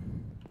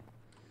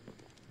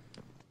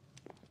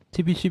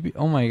 TP TP.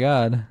 Oh my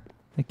god.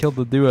 I killed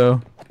the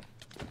duo.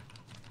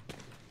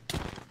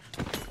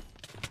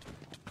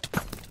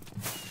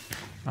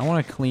 I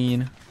want to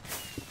clean.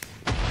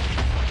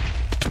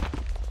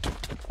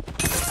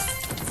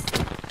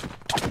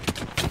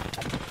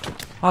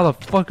 How the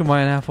fuck am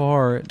I in half a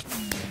heart?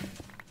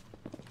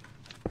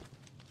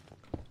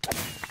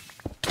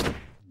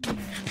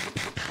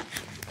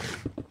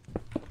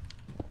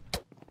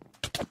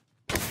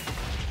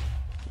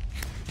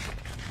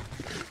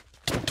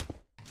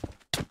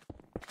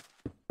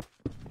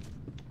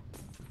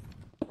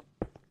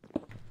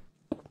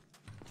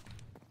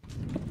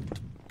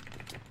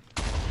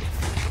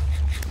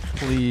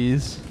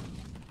 Please.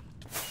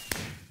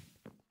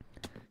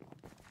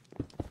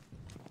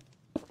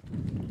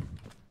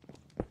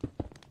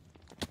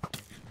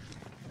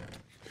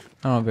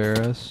 I don't have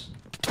arrows.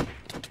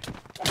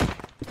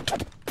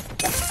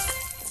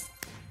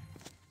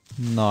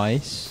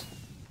 Nice.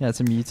 Got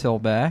some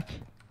util back.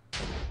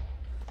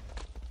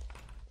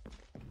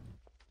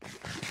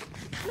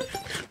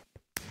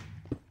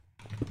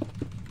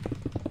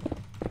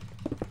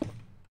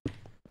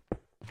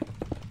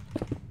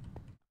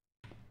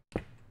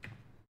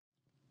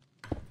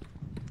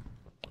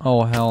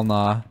 Oh hell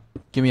nah.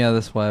 Get me out of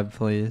this web,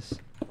 please.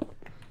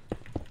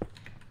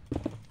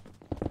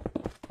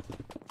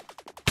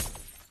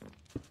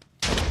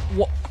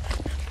 What?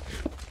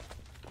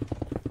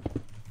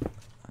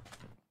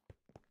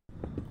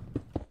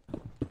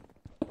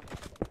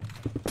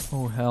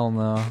 Oh hell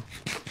no.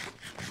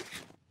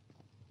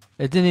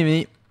 It didn't even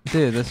eat.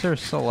 Dude, this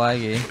is so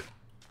laggy.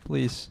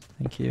 Please,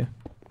 thank you.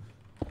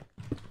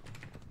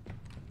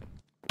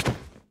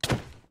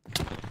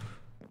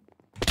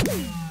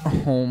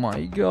 Oh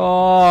my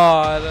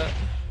god.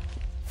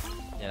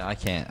 Yeah, I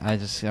can't. I'm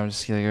just gonna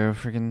go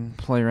freaking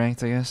play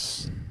ranked, I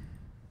guess.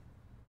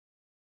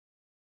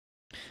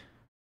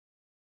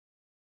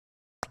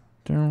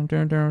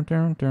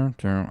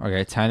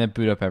 Okay, time to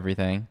boot up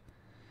everything.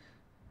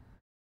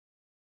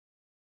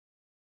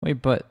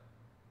 Wait, but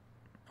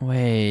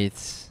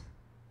wait.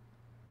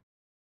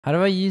 How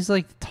do I use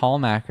like the tall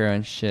macro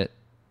and shit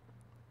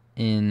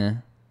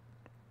in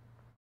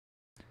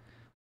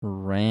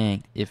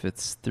ranked if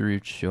it's through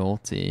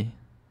Jolty?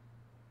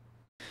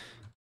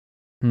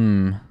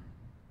 I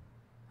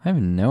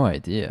have no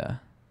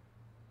idea.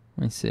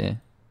 Let me see.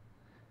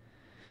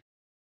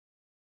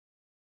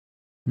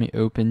 Let me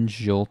open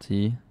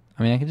Jolty.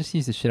 I mean, I could just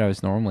use the shit I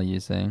was normally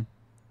using.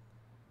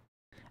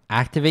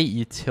 Activate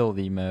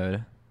utility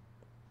mode.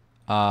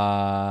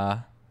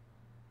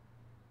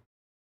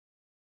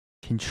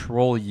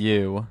 Control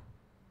U.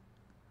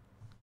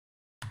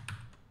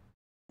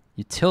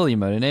 Utility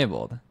mode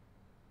enabled.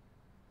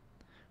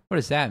 What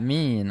does that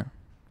mean?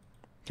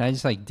 Can I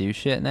just like do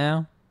shit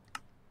now?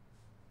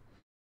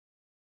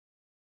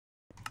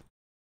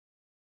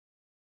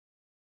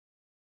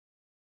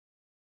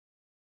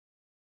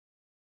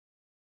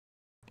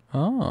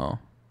 Oh.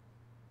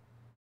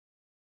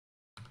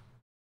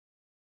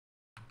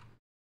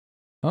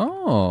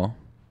 Oh.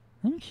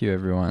 Thank you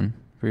everyone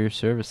for your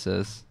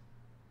services.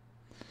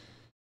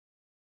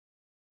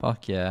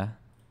 Fuck yeah.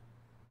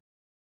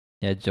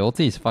 Yeah,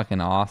 Jolty's fucking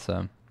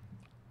awesome.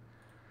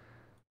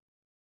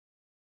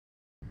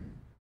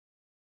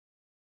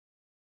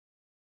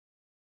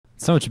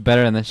 So much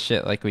better than the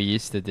shit like we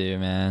used to do,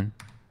 man.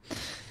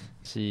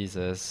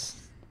 Jesus.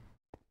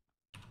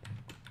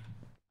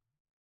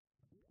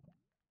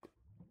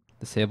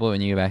 Disable it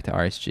when you go back to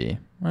RSG.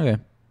 Okay.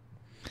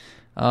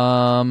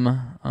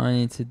 I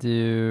need to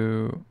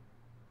do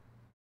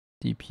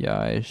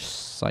DPI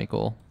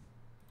cycle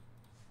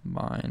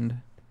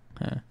bind.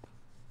 Okay.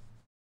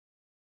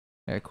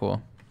 Okay,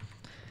 cool.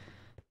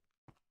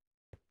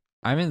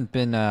 I haven't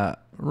been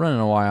running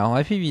a while.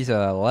 My PB's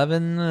at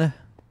 11,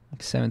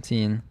 like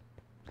 17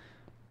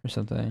 or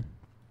something.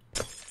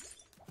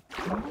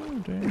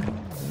 Oh,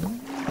 damn.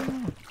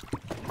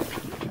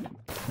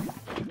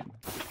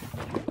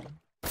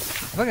 I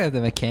feel like I have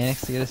the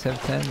mechanics to get a sub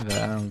 10, but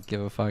I don't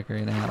give a fuck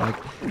right now.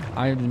 Like,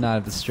 I do not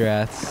have the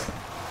strats.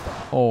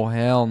 Oh,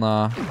 hell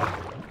nah.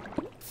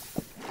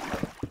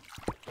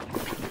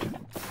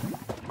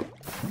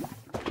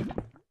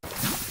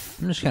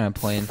 I'm just kind of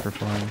playing for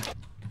fun.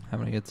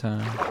 Having a good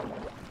time.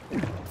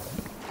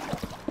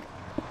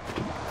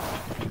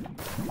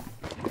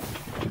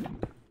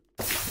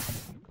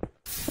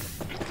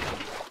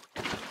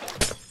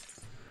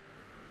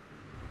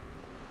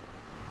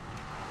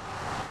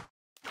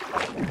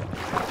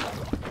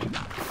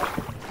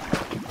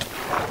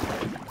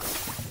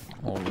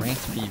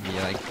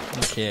 PB, like,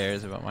 who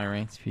cares about my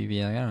ranked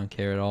PB? Like, I don't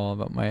care at all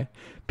about my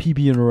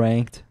PB and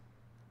ranked.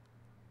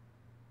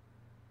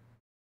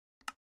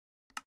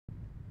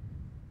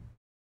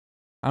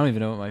 I don't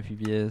even know what my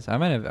PB is. I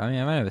might have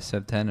a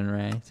sub 10 in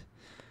ranked.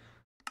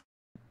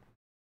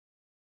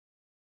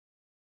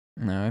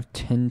 No, I have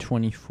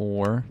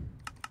 1024.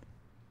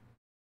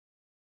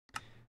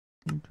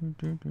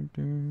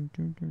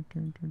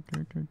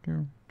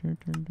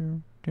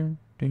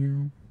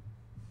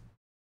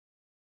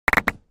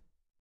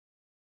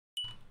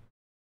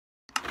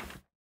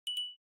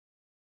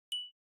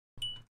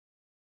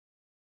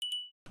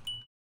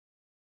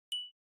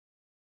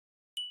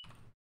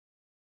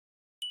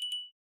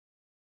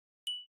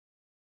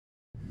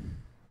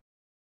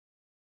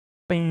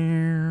 Oh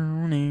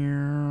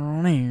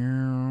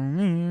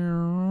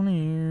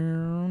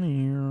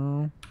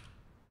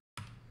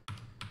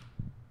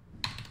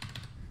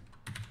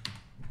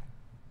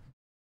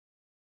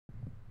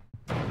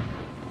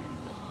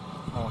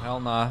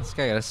hell nah, this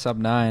guy got a sub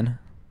 9.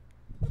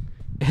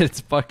 It's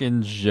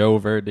fucking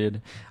Jover,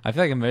 dude. I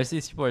feel like most of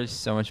these people are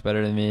so much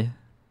better than me.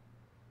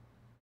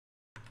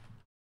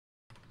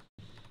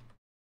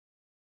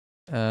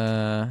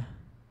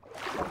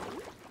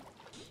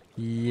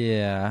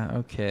 Yeah,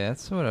 okay,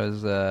 that's what I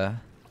was, I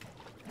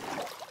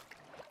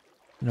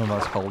don't know if I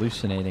was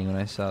hallucinating when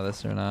I saw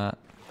this or not.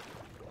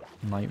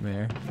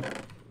 Nightmare.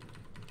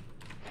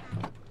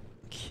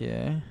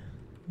 Okay.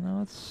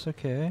 No, it's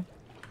okay.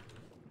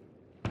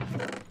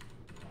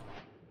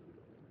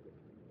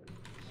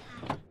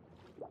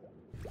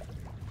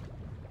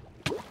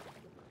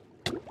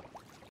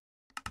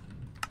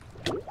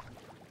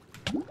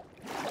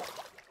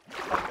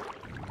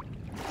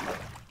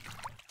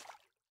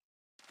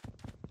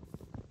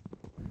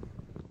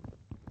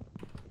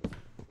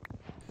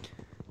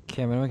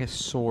 Okay, I'm gonna make a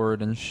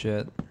sword and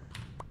shit.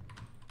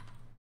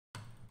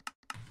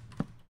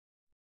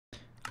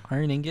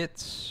 Iron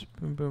ingots.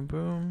 Boom, boom,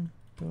 boom,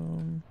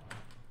 boom.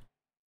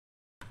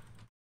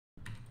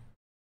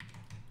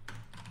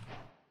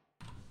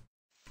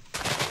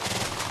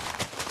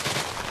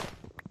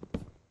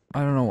 I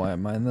don't know why I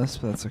mined this,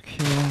 but that's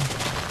okay.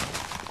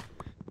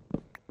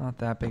 Not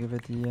that big of a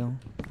deal.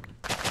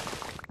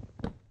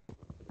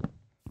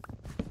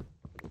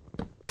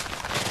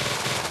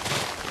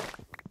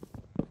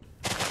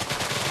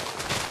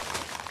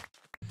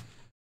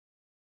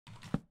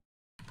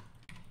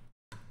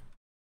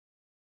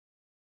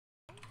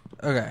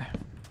 Okay.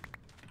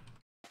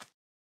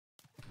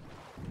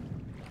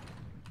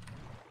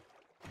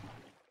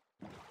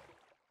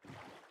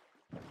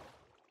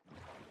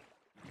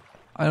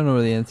 I don't know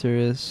where the answer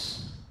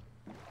is.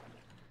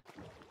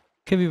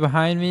 Could be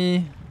behind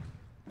me.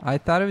 I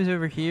thought it was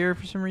over here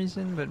for some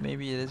reason, but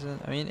maybe it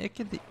isn't. I mean, it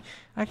could be.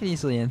 I could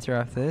easily enter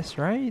off this,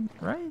 right?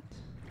 Right?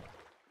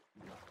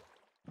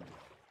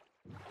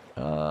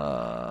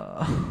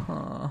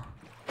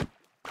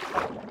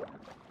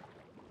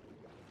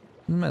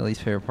 This is my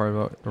least favorite part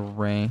about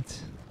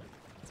ranked.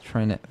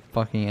 Trying to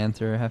fucking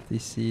enter half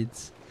these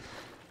seeds.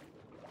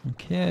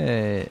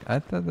 Okay, I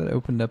thought that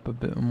opened up a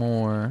bit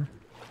more.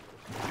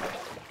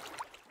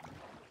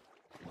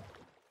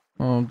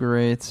 Oh,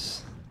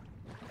 great.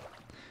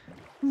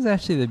 This is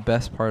actually the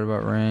best part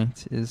about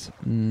ranked, is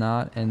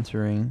not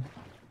entering.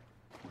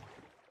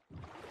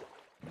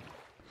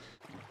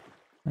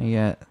 I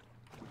get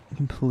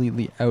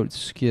completely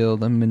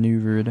outskilled and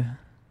maneuvered.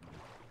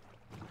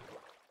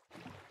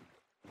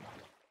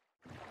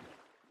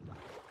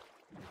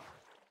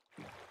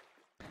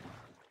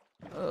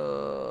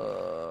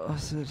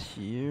 Is it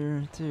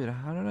here? Dude,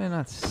 how did I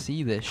not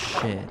see this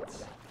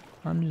shit?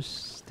 I'm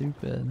just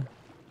stupid.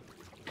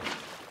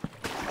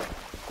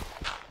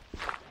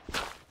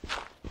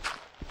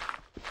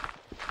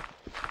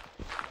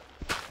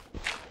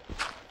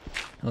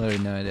 I literally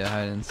have no idea how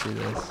I didn't see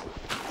this.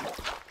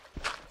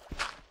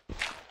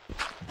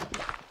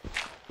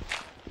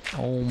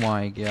 Oh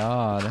my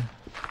god.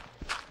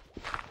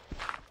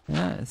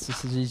 Yeah, it's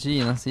just a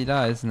GG unless he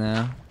dies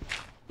now.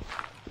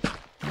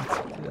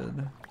 That's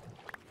good.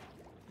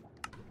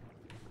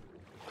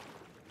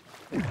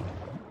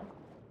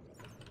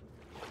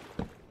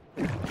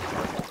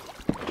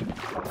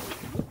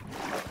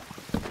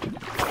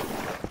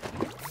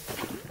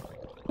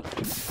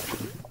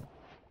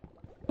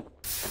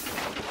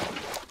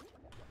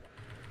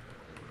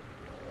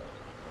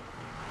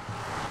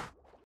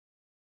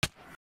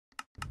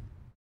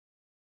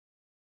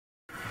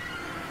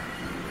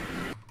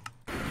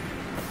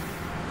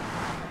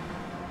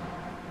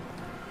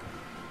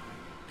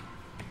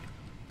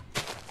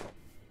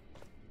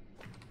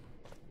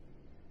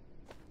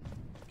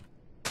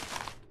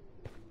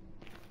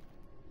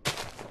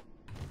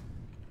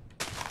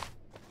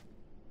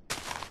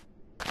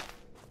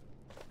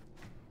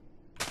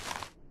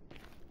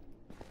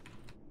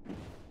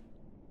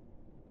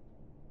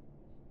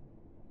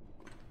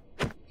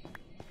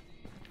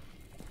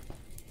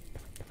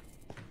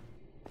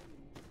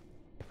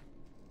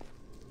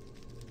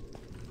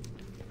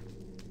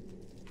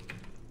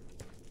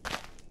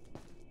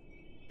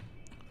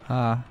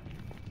 Ah.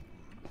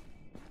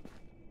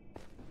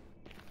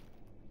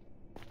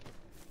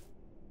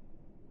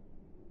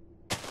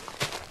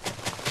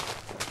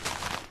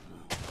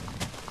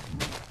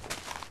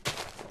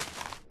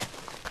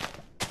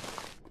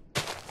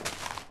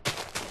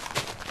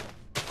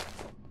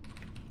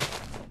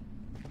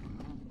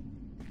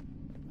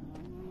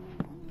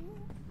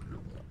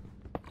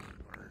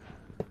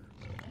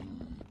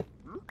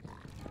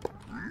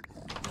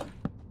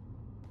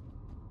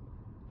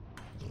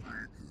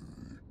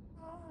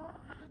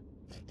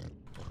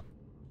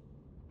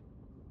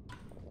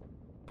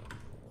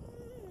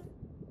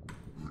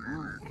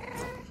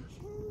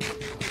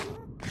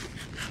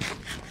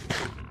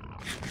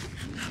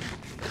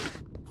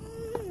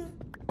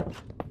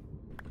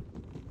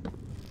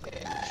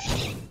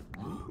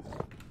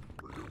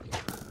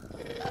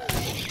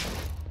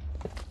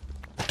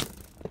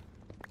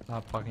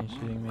 Stop fucking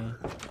shooting me.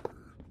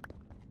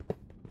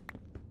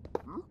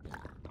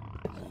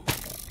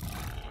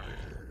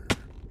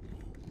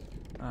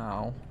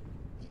 Ow.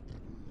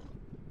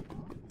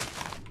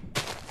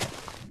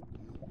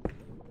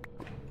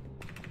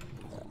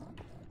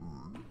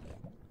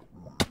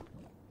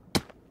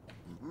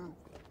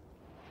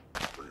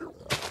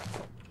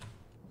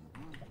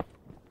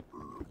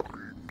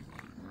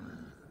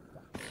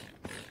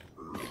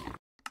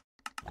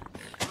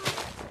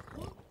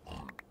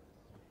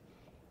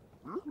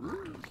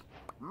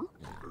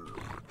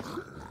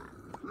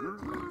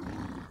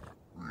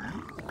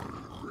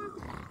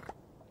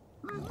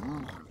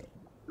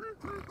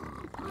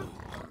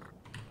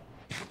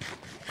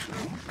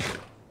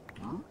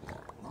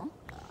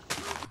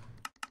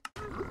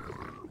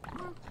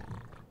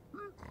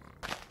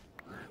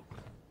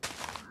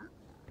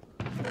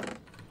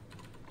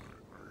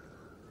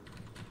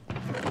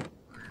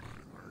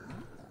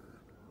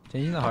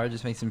 Changing the hard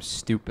just makes them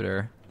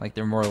stupider. Like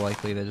they're more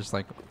likely to just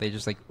like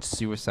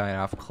suicide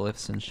off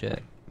cliffs and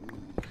shit.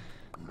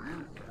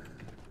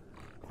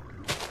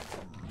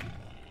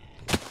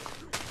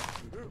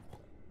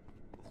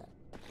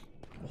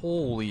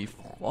 Holy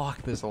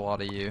fuck, there's a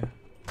lot of you.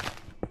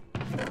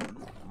 I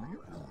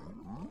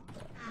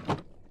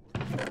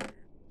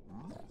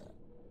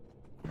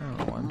don't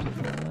know why I'm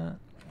taking that.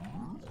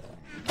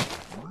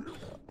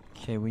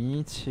 Okay, we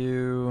need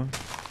to...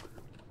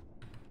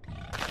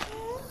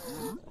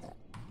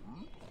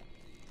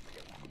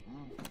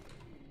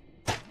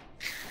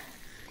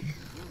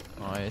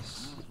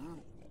 Nice.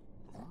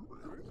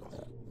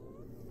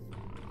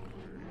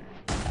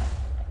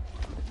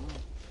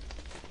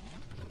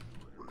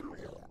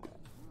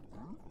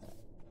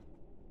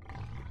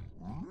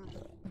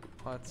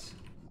 What?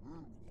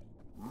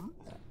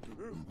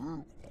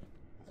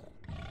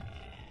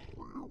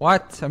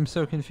 What? I'm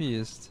so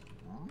confused.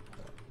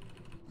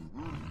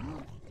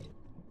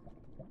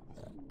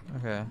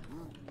 Okay.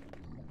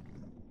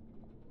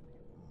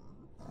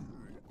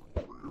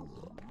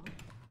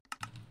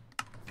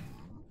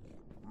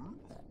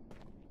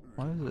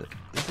 What is it?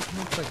 Does it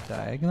look like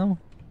diagonal?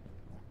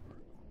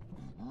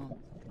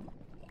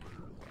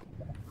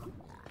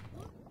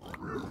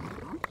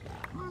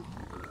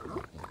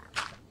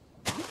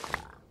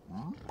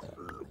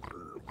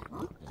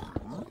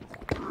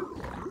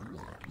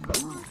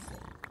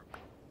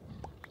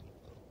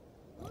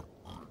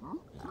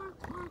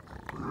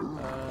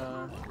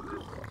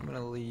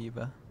 gonna leave.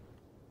 Do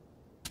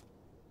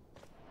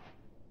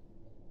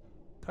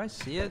I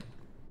see it?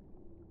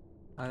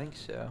 I think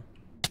so.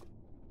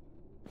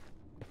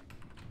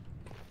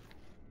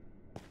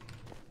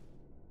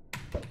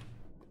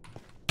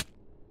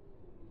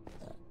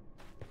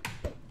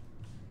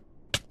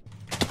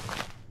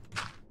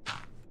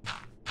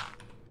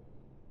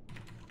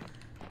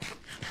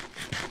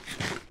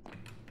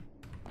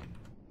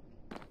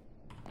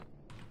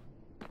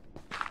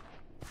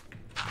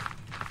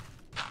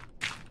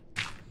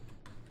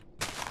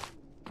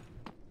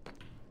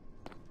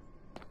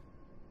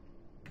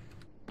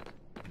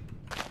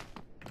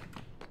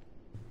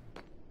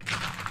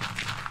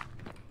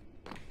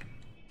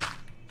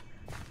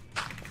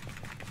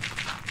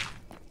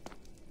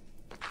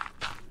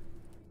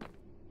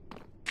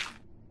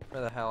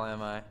 Where the hell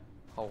am I?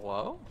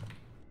 Hello?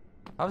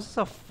 How is this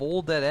a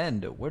full dead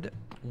end?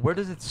 Where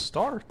does it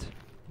start?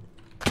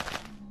 I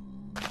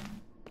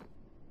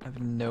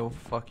have no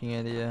fucking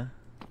idea.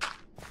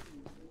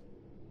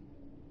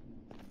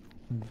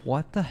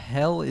 What the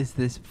hell is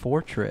this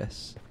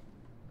fortress?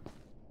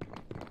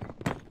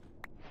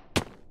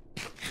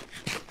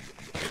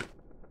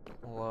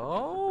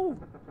 Hello?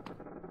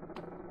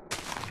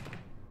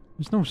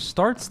 There's no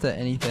starts to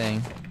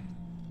anything.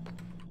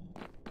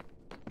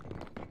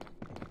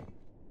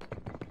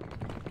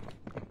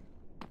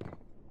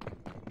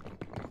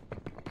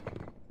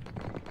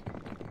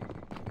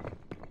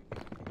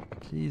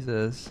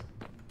 Jesus.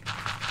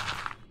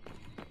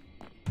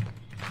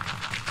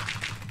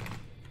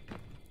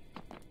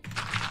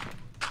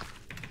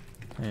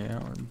 Yeah,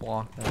 I'm gonna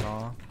block that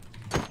off.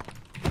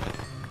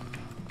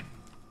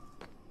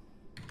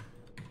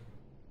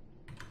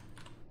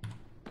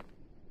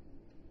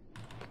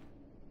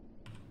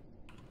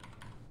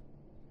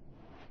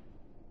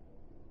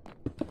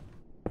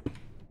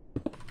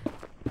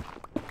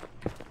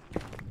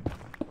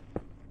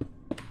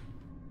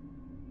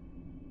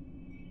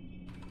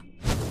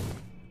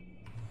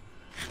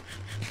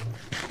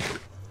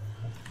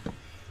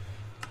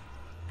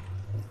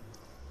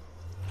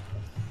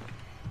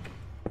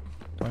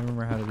 Do I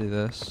remember how to do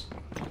this?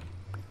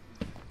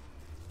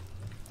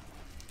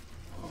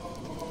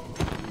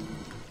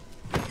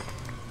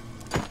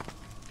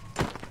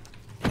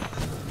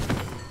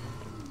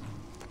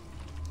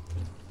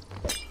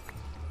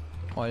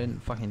 Oh, I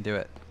didn't fucking do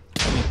it.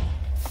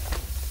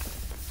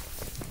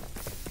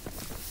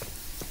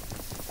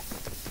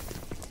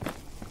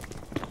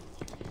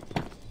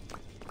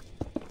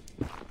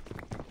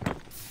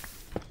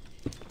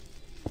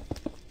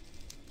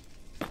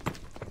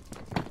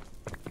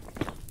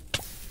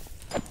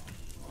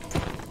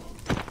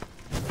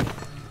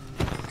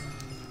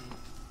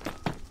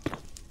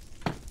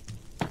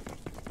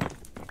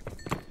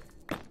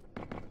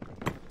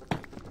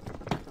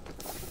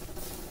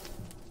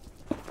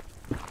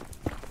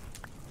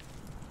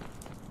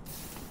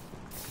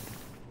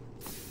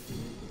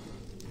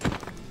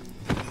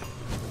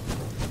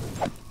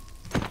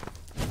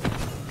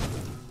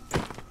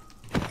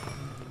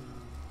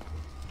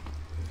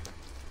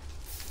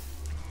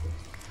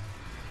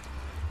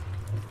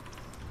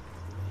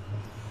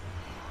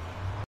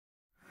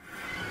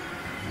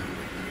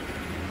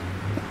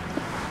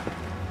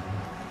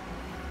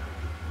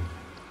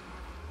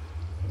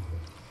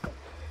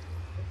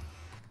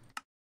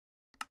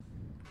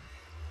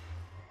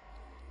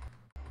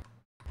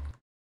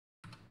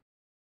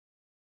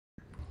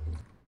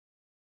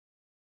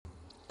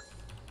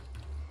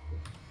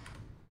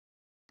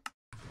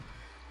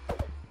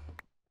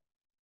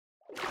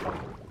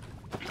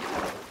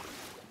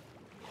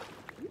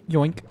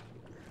 Yoink.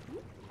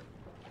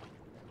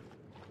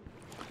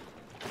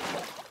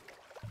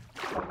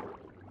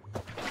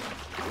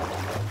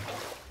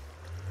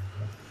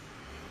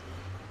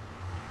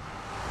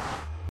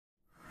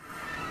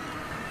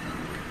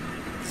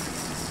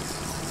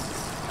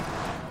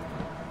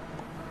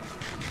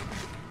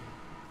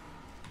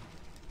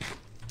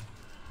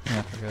 Yeah,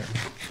 I forgot.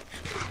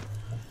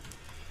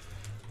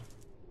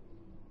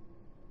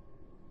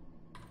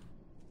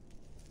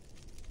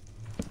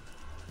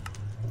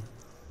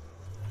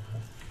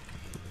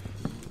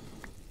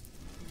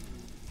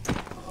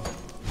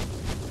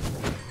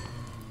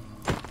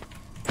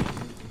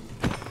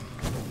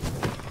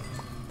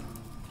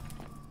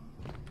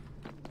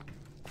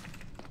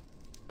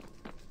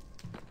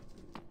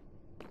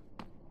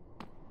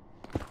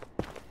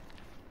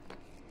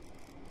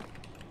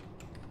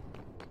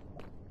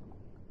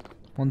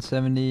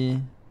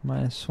 $170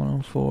 minus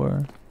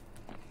 104.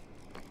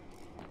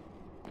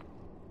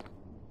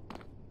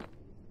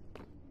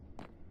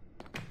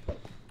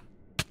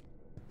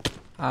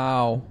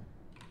 Ow.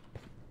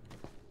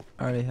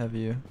 I already have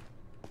you.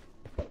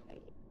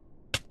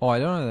 Oh, I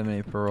don't have that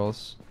many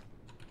pearls.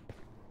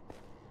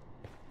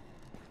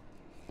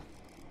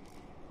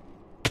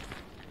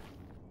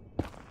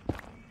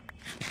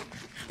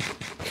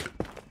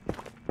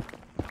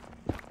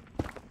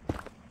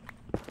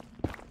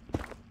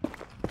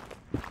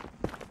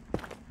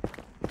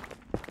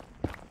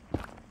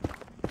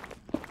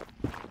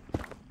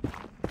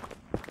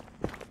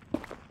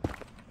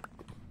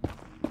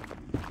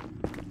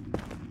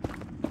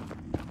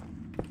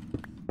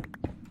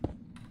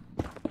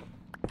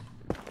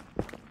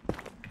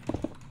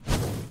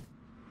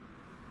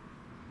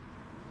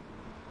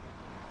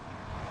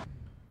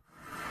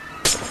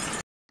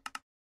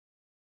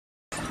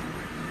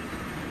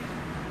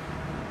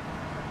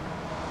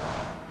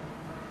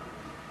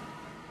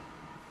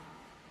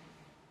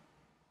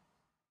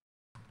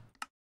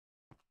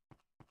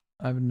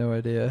 I have no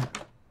idea.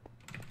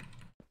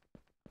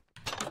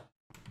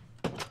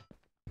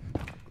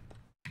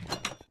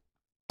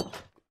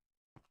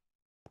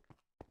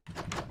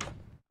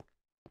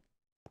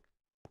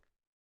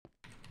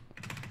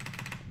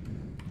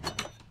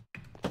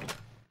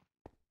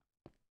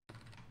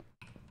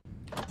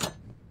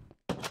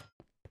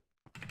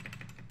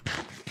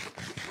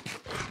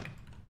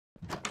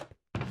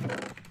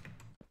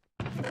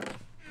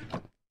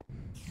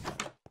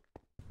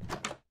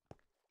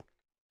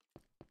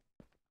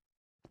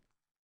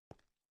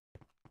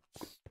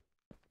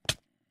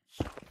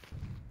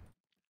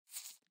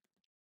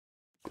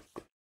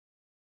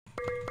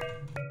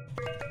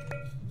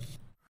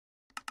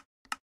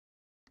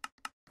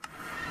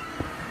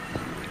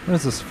 What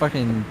is this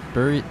fucking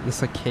buried? This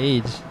is a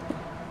cage.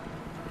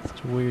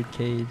 Such a weird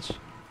cage.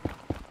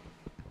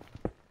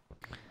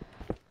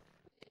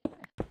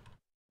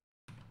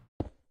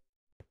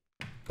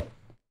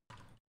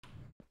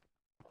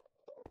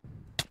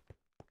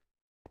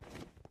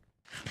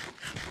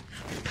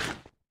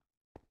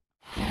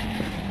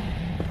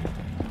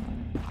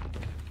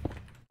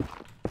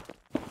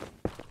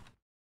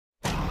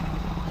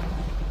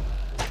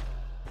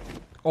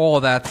 Oh,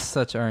 that's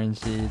such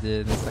RNG,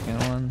 dude. The second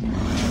one.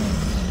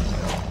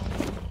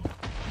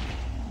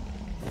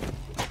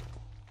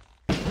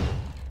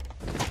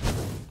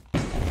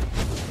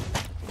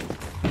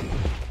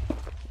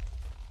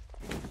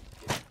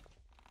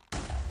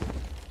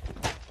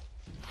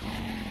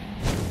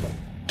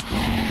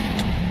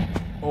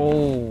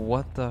 Oh,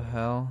 what the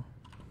hell?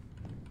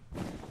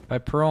 If I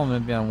pearl,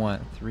 maybe I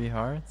want 3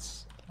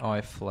 hearts. Oh,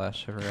 I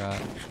flesh. I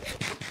forgot.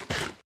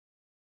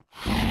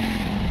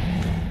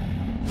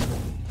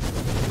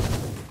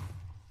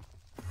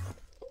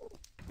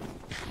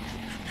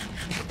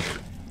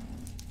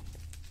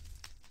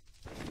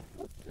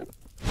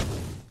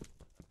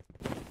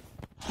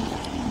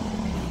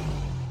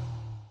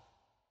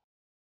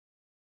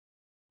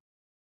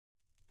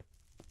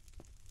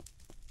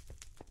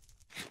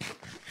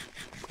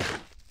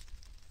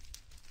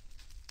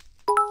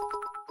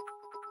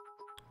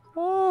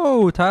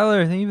 Oh,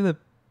 Tyler, thank you for the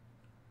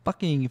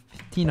fucking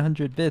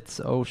 1500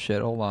 bits. Oh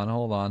shit, hold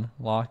on.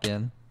 Lock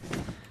in.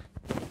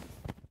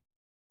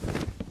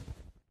 Thank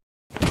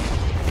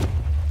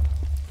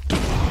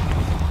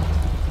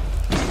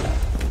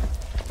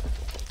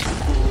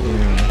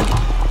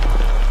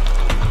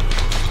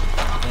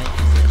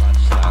you so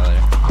much, Tyler.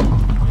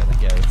 You're the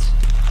goat.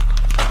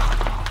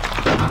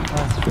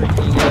 Let's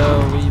freaking go.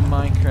 We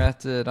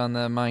Minecrafted on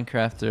the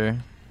Minecrafter.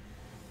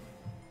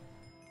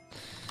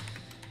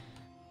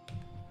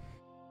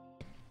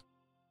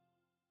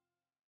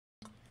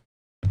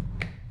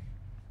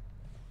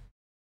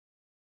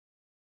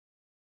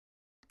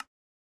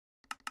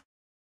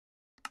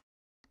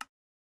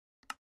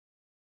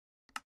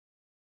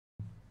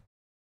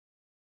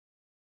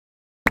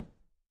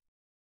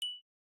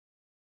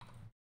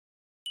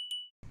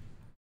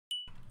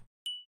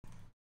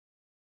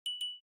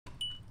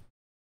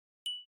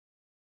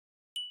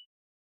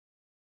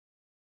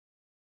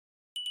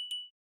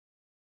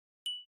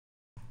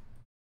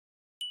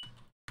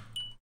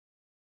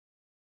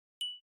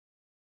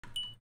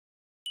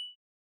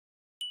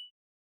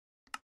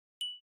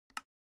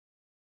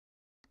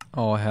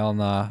 Oh hell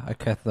nah, I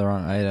cut the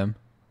wrong item.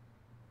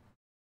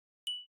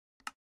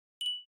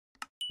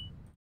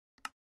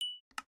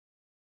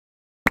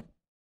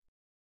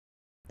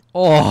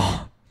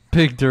 Oh,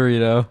 big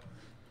Dorito.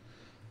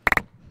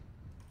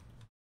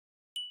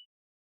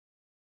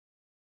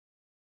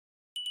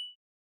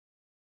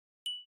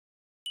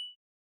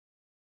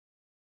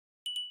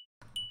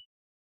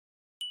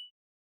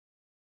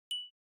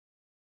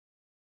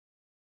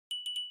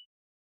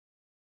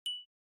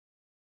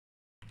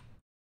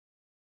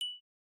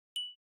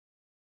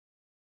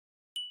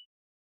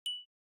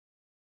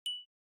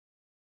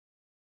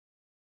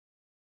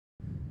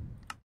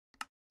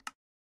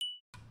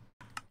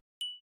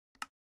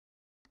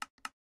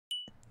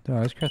 Dude,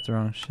 I just cut the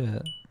wrong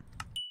shit.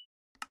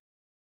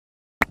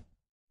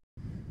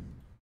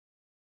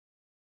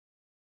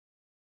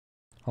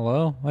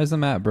 Hello? Why is the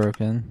map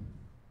broken?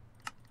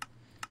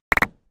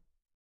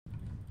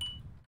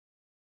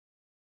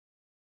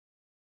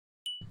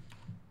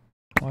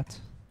 What?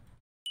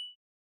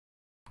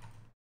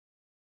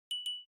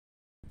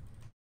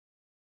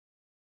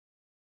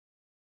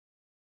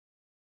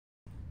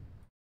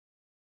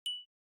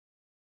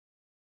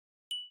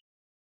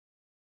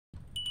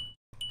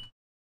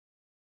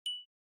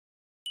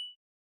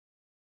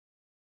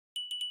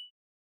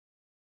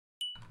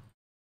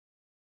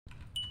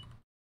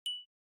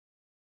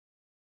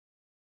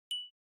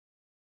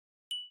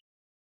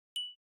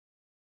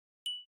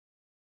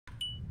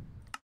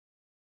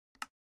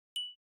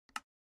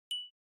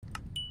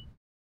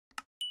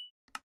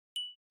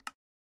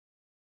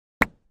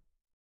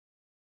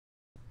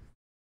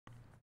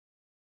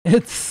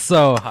 It's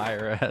so high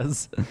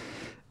res.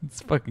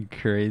 It's fucking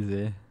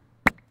crazy.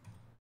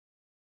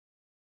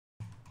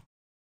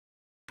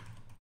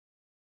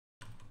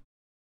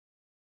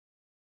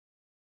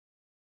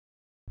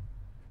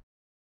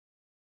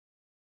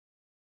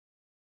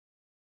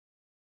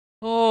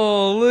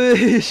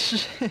 Holy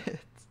shit.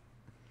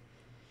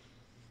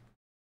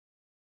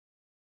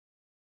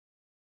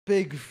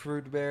 Big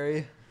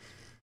fruitberry.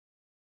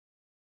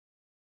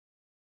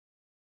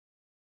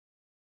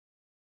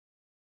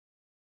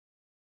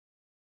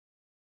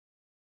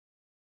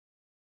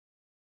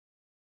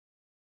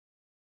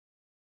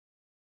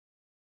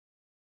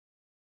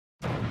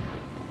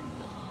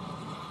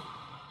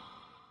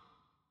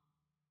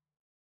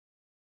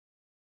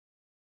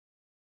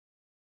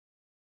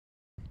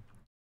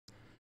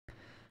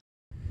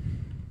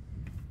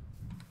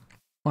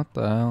 What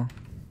the hell?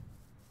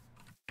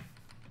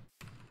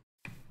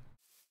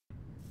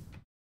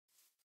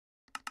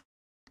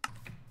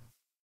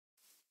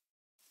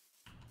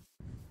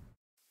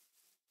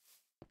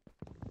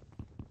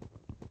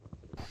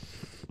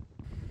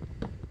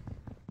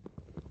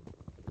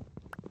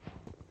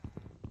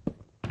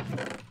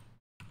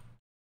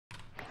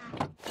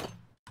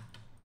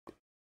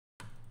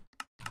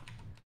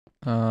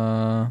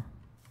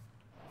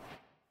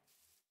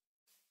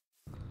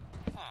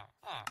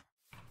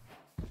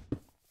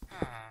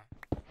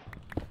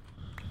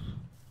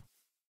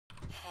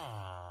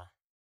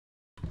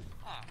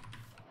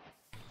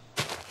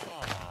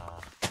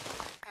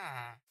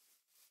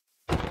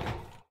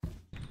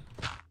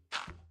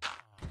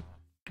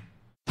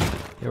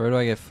 Yeah, where do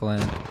I get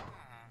flint?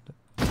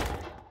 I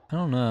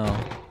don't know.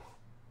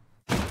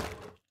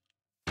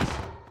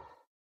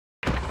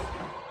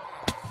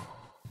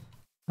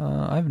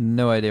 I have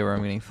no idea where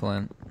I'm getting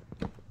flint.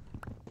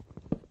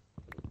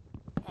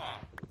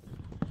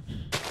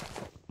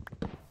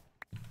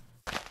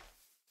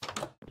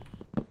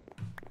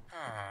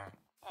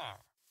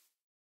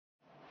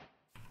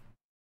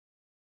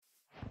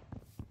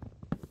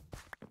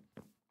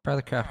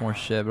 Probably craft more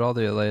shit, but I'll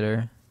do it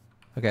later.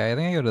 Okay, I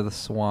think I go to the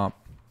swamp.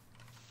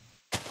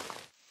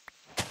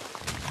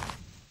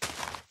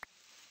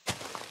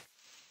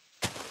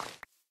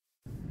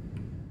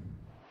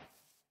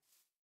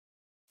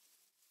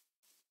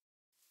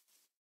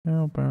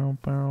 Bow, bow,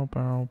 bow,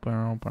 bow,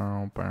 bow,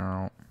 bow,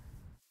 bow.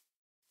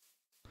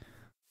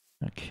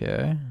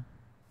 Okay.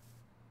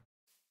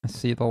 I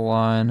see the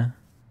line.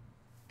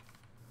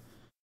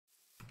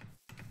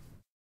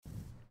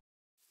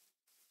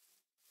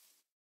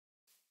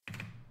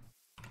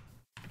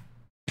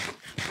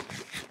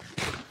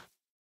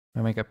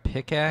 I make a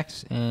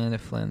pickaxe and a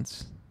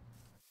flint.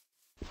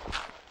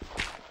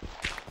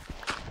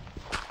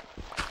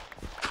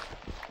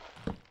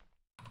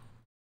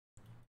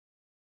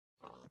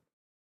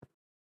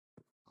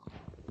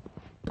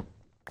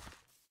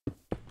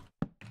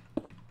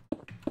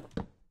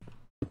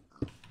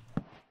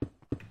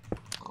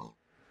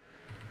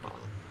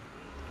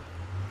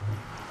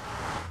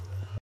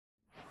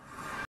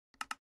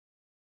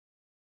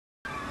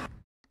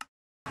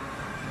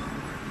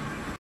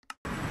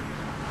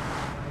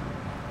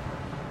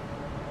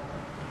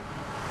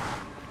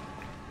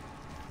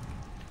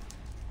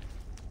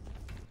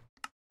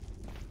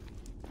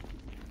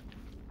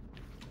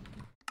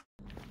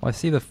 Well, I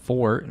see the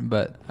fort,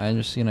 but I'm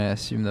just gonna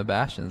assume the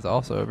bastion's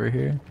also over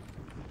here.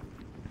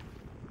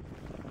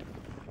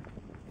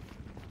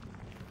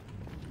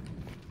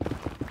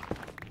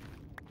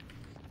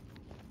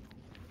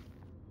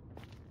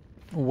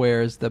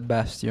 Where's the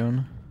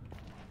bastion?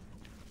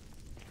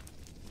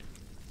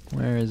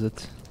 Where is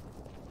it?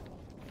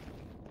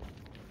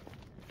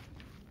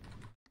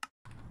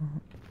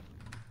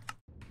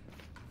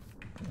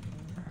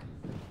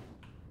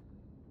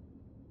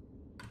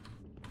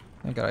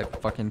 Thank God I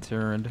fucking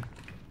turned.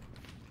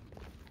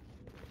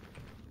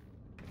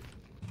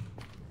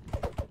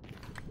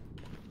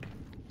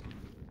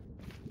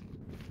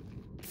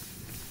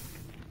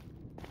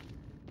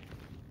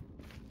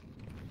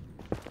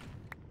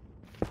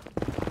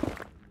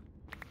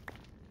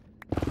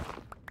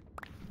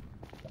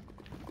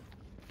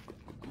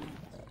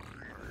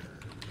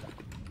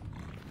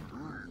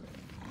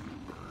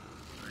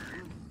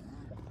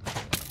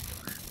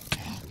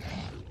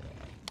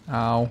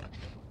 Ow.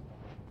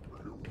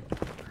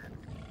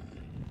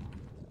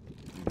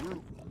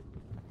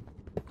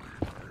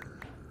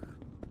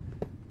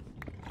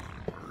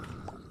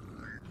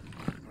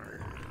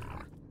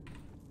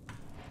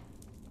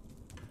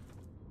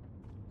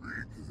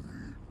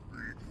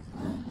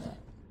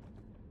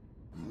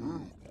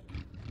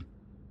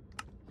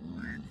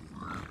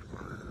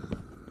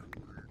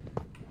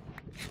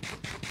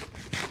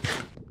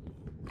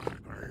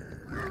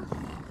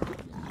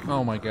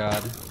 Oh my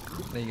god.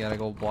 They got a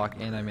gold block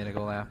and I made a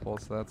gold apple,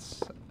 so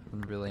that's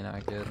really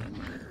not good.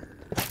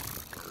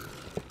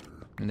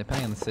 I mean,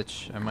 depending on the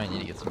sitch, I might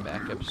need to get some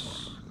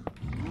backups.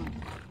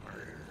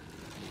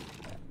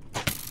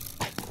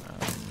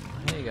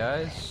 Hey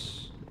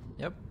guys.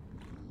 Yep.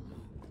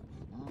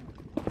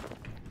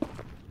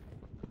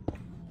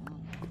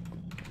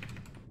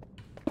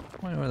 I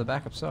wonder where the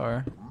backups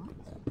are.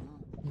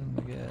 What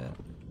do I get?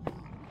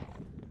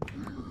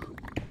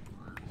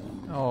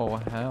 Oh,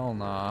 hell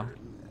nah.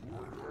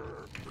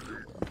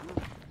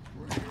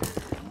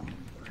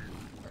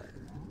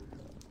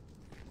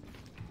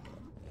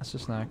 That's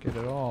just not good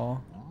at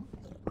all.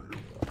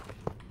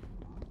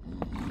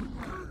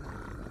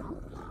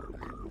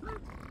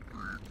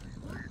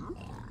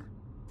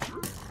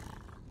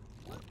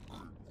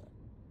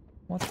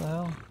 What the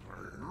hell?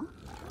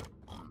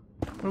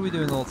 What are we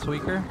doing, little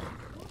tweaker?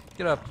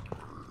 Get up.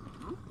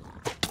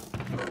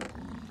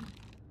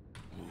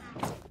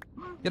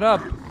 Get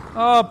up!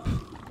 Up!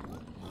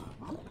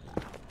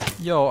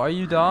 Yo, are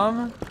you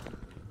dumb?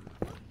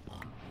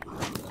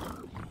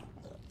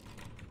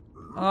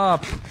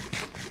 Up!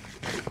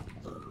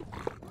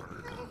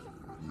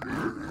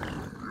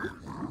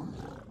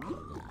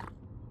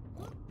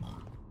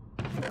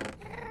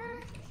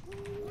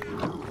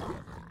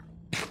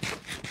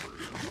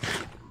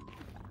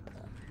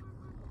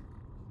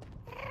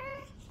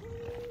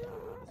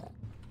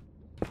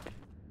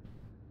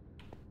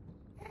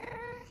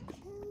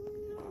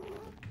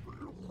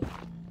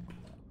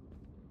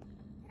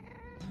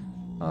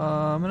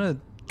 I'm gonna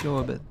go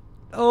a bit.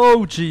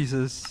 Oh,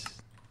 Jesus.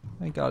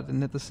 Thank God it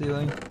didn't hit the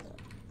ceiling.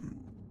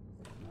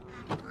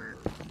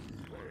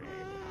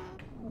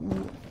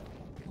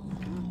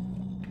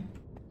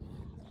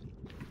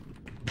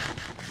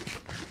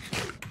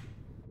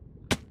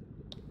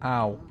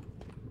 Ow.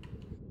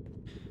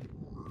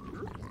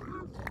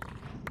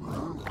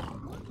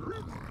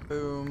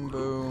 Boom,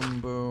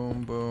 boom,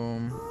 boom,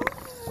 boom.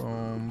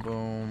 Boom,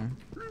 boom.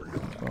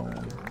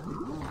 Boom.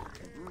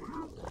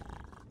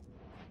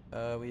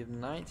 We have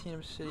 19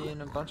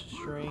 obsidian, a bunch of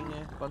string,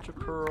 a bunch of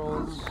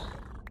pearls.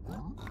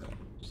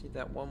 Just need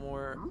that one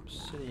more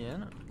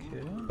obsidian.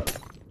 Okay.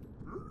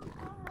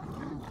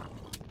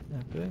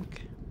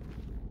 Epic.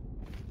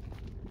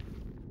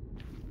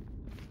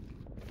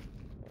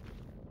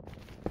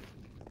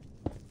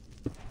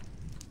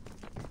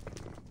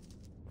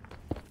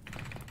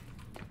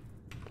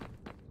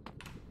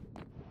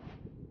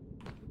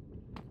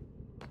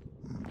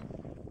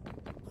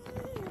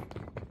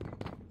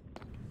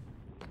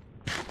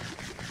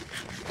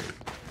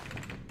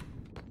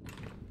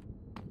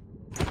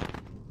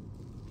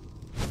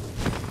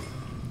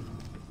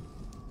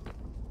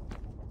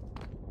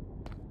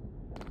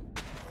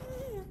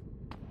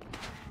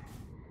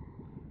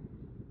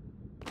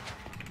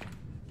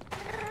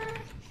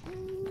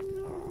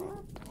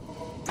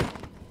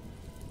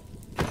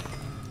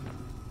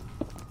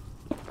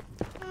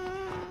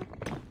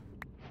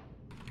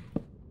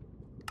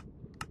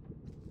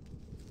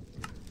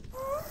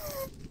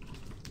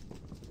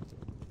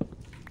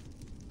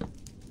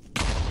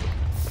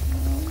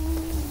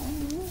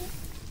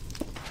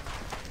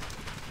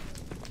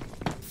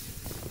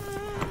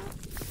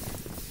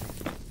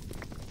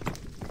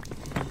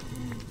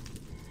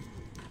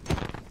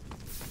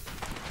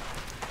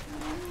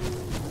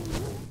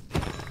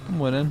 I'm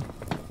winning.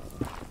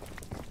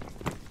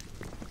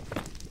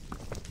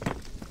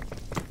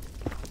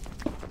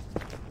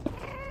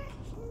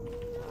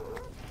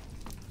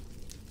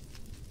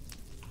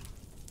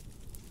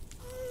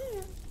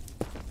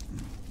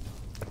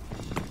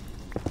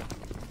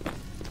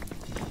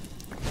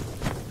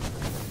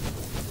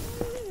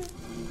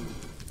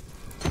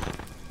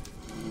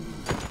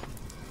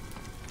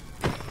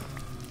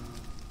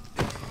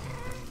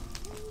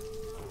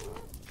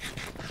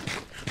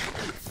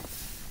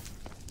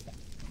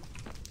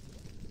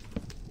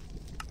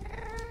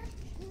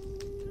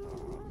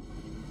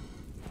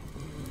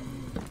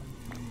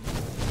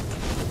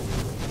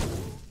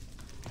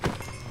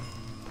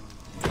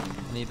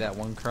 Need that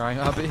one crying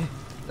hobby.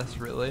 That's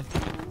really.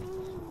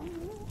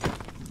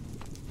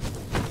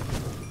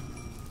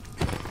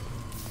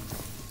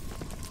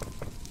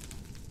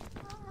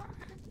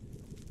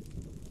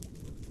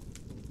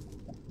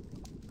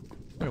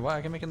 Wait, what?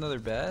 I can make another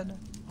bed?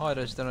 Oh, I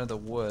just don't have the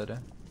wood.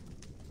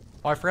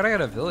 Oh, I forgot I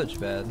got a village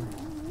bed.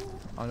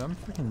 Oh, I'm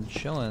freaking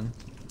chilling.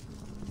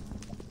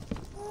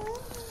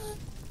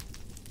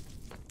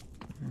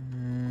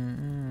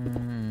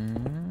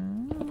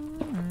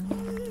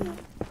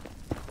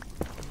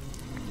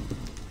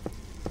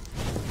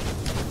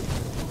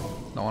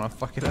 Don't want to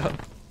fuck it up.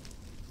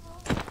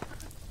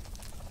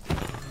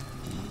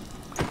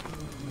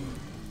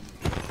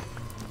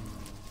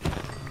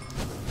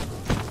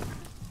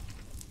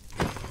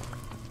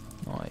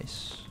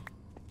 Nice.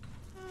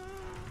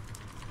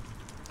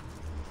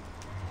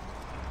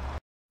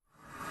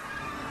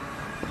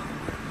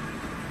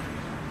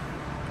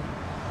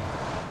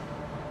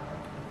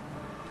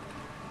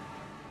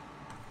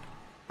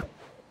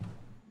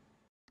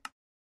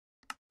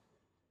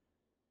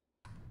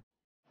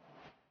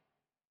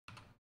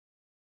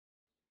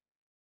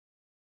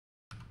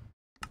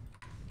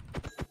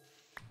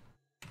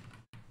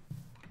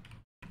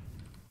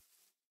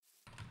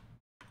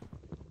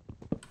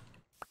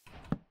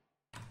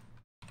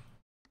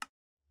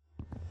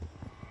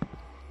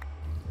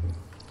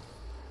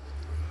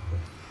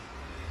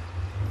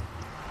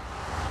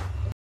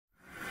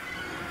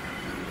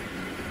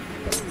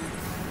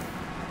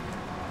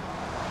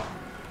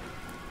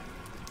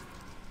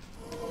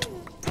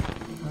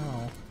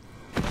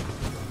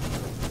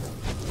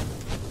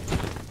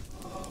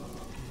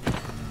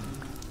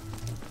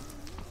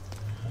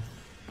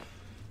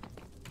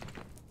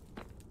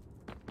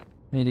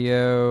 Need to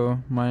go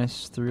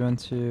minus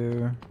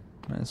 312,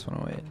 minus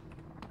 108.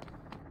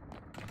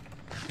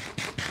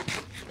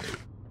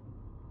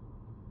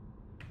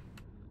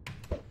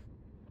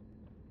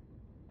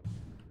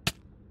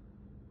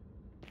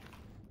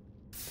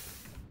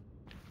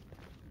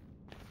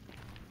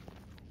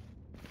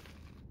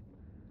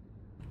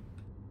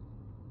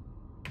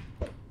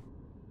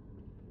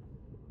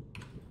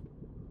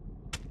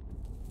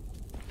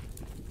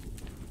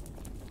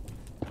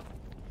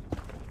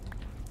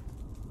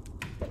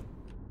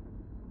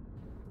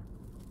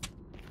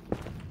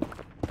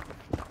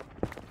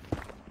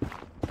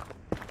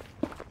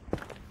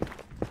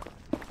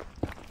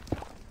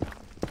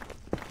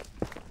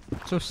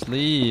 So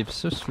sleep,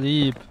 so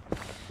sleep.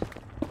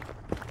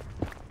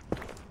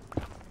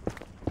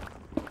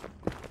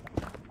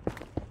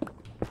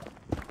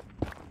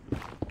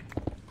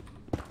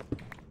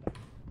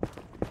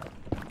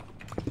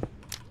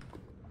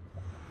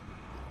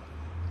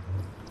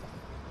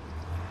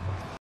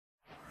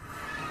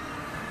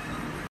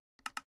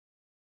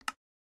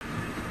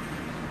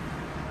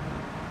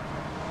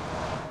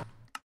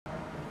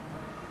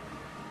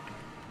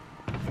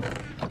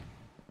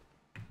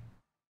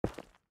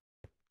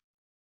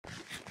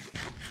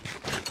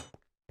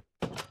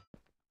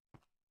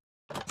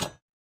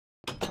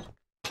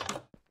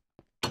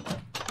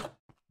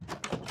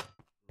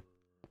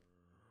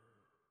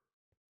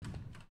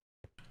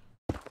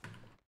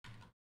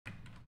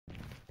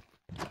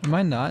 Am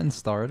I not in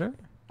starter?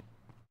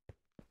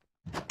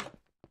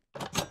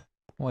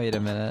 Wait a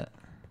minute.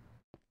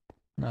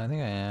 No, I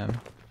think I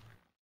am.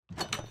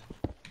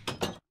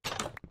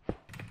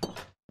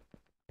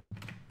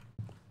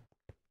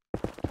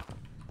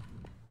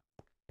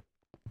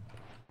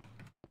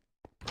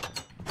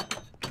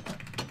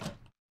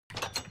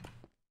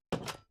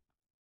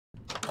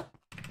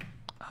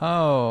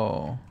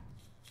 Oh.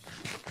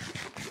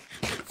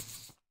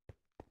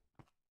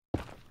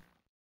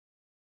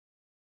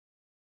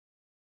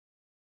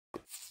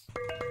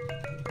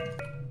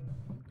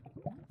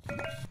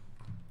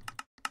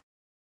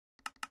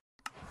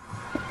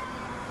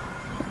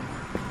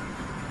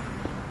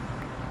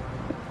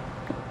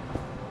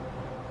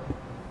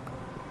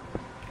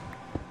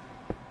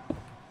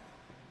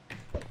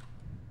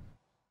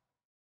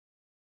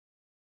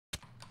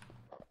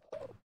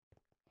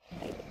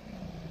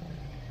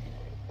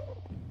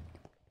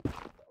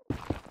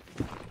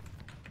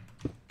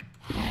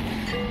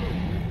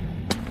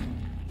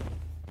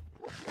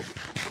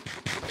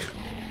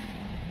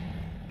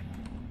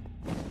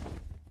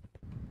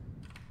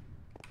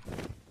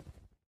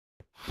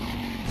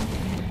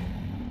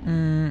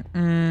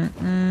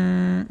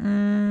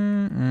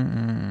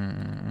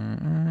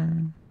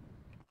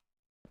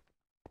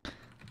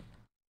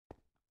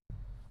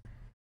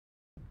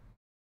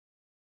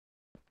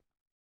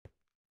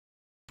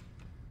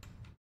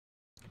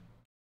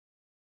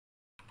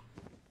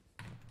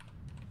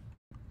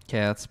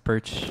 Okay, let's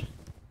perch.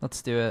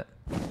 Let's do it.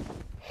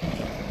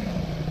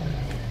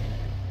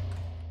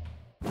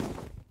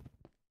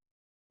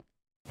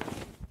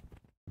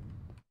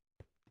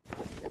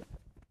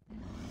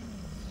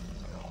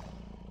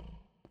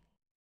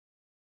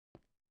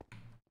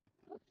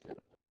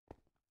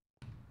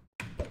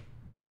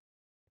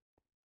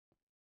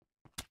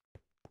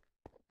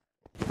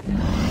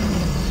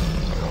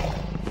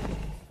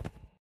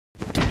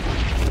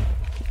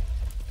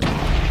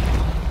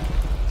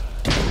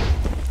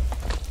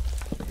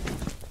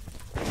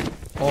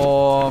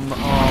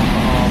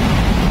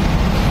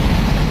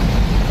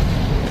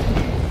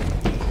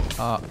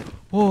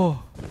 Oh.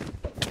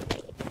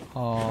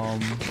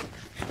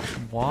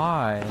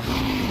 Why? I'm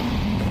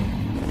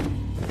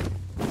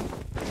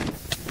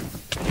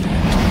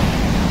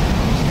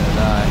just gonna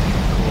die.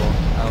 Cool.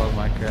 I love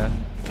Minecraft.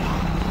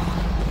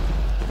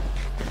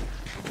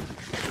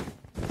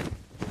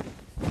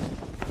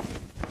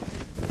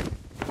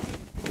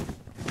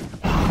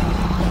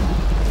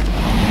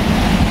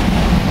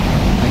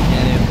 I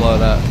can't even blow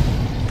it up.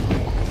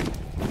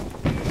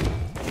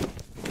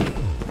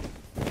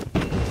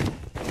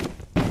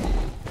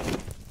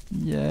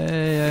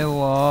 Yay, I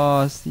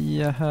lost.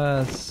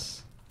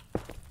 Yes.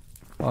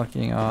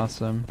 Fucking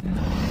awesome.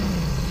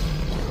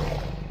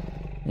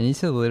 And he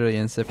said literally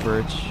insta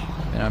perch,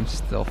 and I'm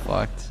still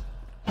fucked.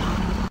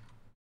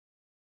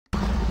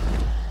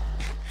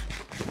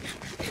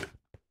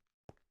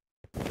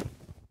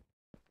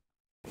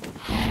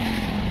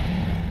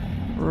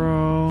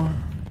 Bro.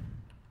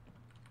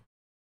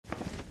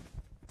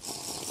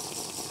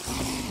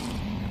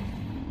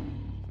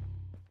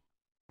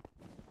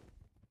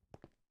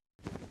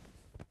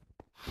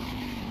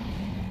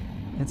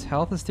 Its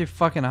health is too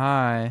fucking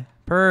high.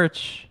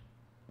 Perch.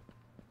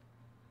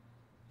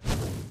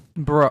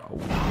 Bro,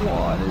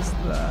 what is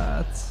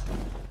that?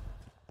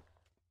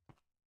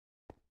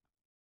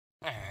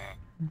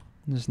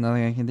 There's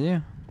nothing I can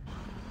do.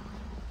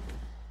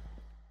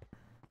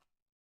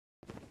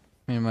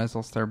 I mean, might as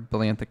well start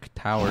building at the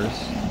towers.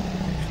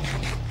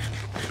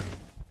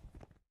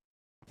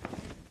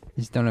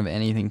 These don't have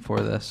anything for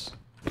this.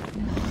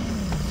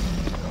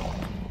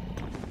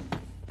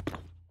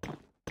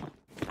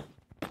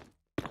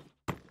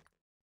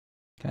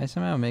 Can I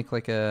somehow make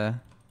like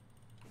a...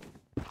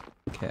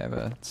 Okay, I have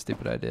a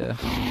stupid idea.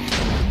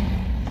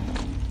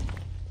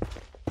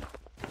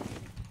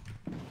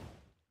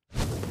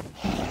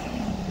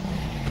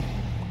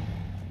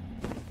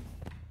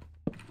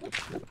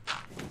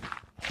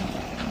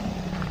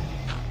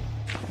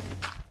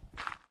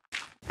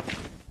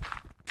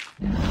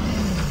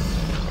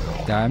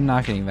 Yeah, I'm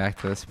not getting back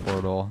to this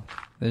portal.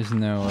 There's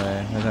no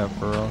way without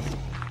pearls.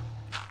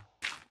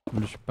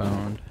 I'm just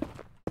boned.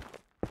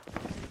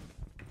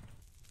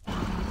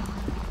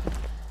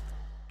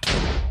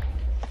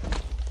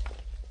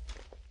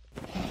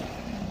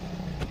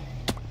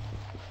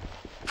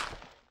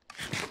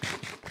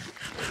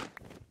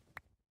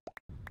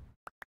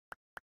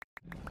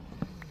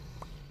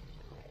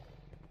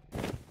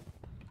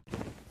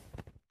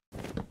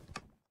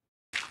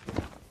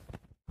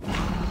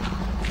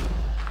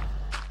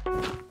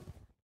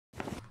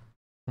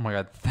 my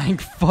god,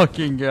 thank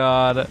fucking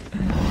god.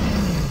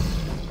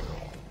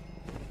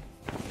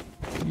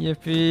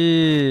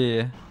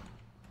 Yippee.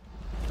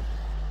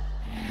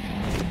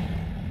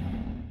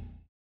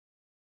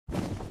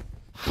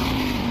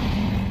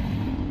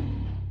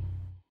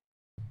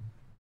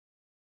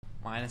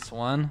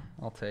 -1?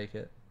 I'll take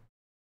it.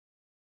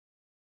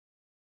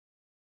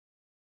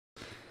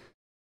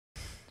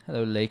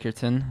 Hello,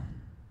 Lakerton.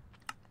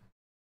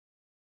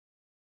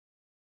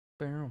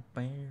 Barrel,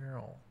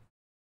 barrel.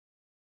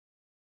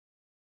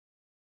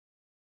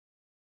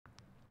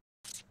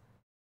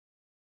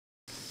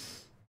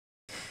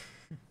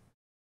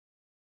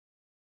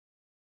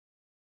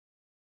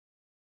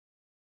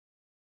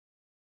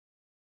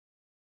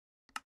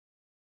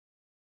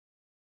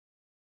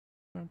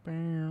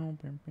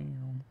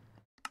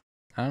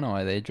 I don't know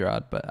why they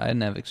drawed, but I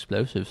didn't have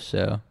explosives,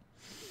 so.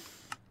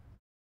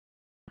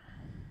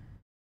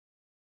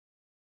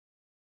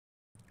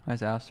 Why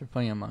is Alistair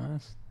playing Among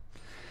Us?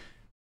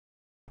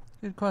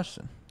 Good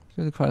question.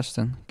 Good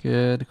question.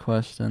 Good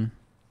question.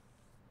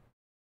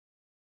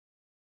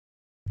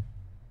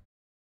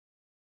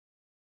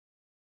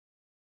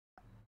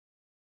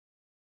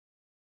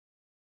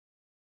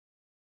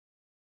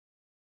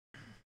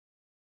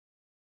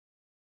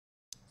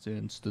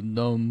 Since the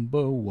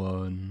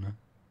 #1.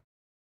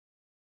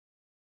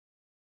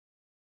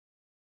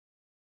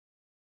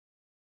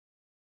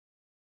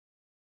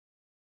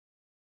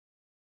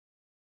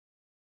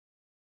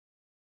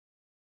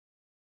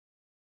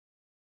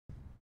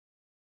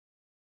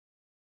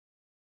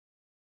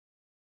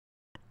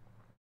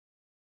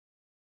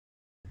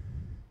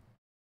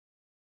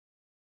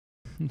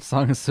 The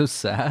song is so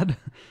sad.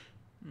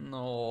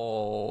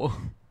 No.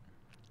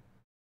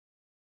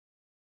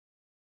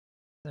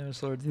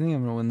 Dinosaur, do you think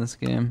I'm gonna win this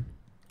game?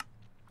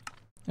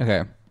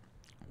 Okay.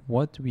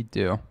 What do we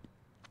do?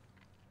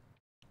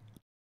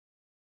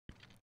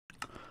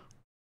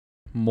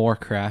 More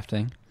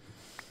crafting.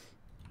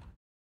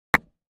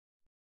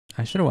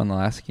 I should have won the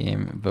last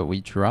game, but we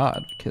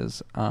drawed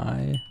because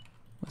I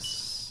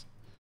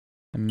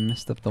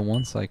messed up the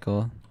 1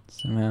 cycle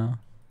somehow.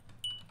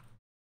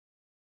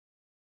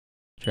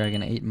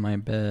 Dragon ate in my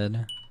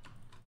bed.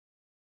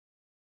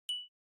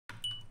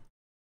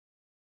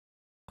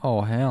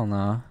 Oh, hell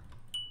no.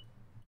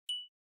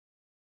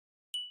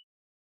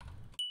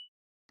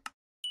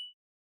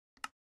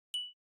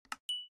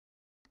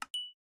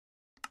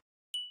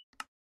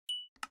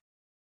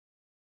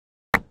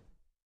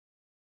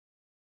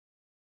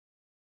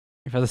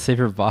 If I had to save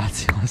your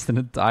VODs, you lost an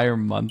entire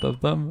month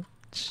of them?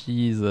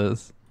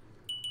 Jesus.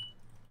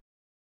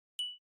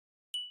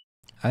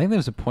 I think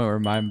there's a point where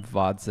my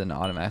VODs didn't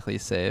automatically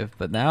save,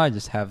 but now I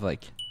just have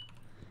like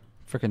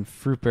freaking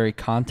Fruitberry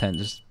content,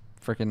 just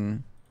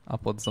freaking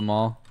uploads them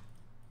all.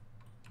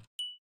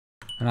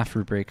 Not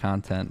Fruitberry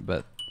content,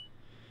 but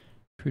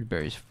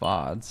Fruitberry's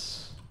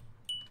VODs.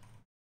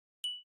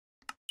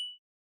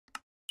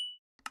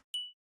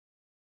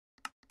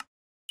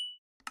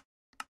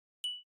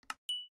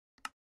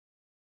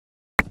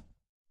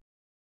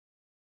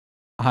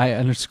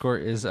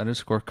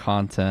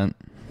 I_is_content.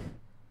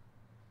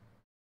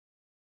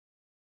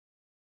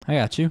 I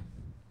got you.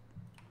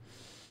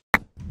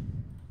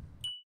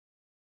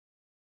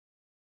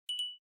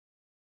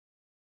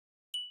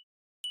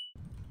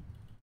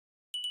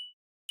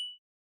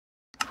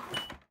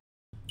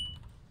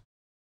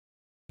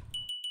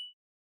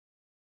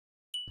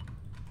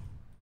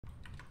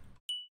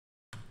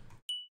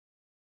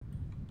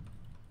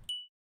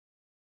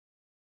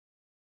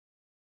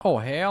 Oh,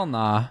 hell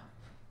nah.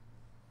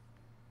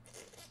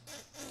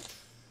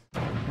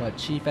 What,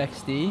 Chief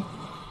XD?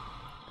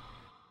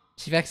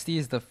 Chief XD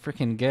is the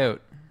freaking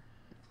goat.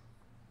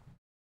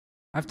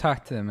 I've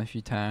talked to him a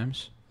few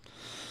times.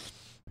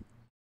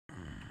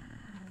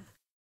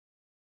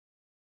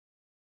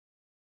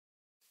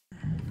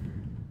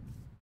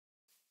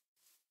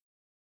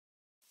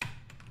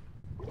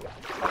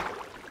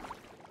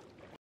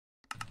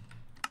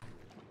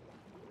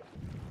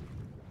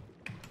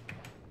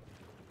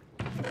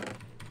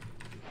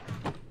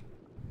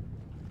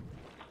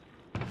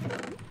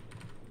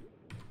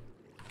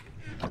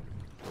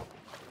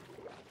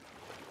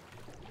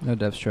 No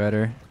depth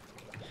strider.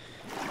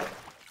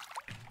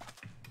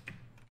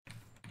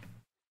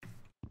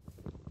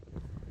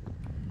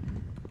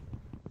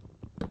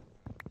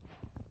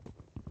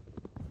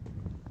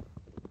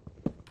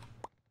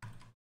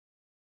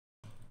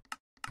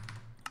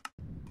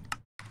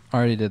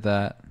 Already did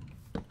that.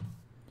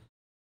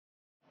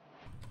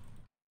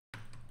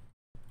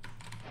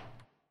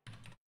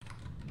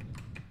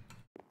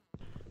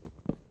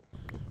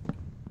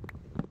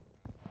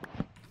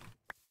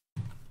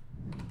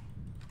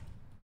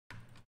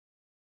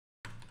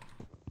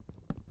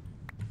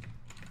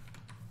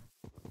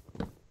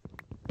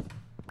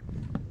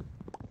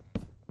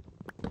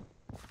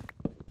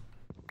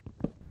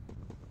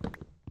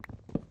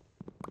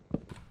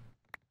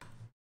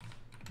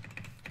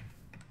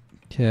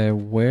 Okay,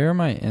 where am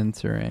I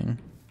entering?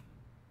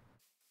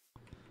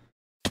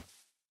 I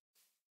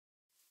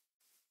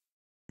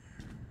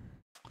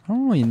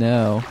don't really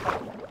know.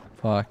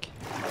 Fuck.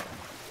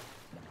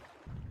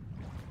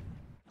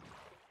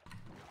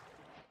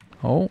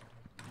 Oh.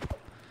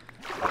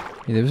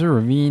 Hey, there's a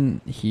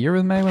ravine here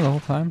with magma the whole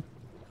time?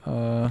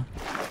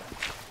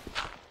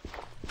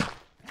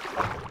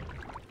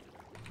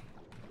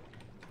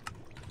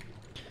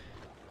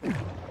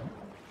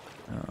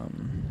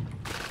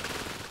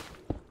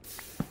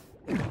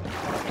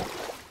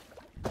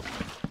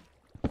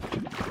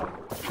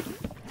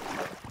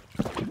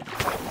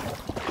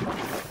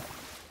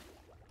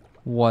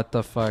 What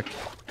the fuck?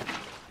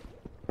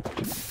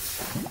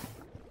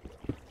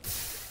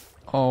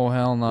 Oh,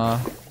 hell nah.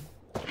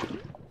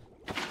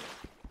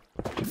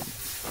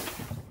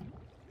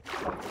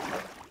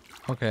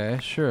 Okay,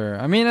 sure.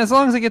 I mean, as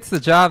long as it gets the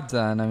job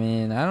done. I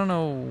mean, I don't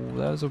know.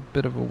 That was a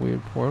bit of a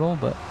weird portal,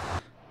 but...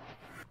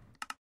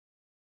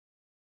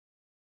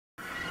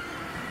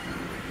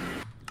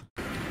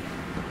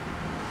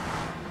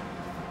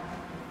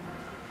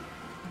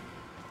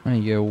 I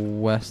need to go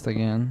west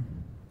again.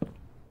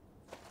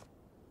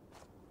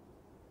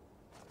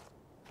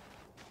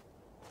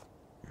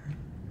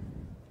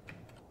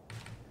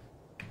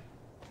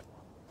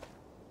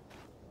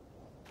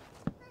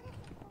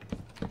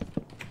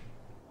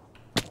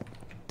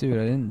 Dude,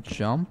 I didn't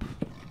jump?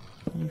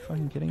 Are you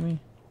fucking kidding me?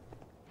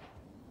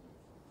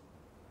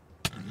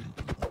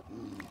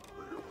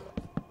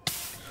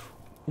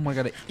 Oh my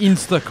god, it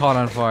insta caught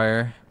on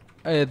fire.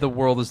 The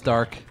world is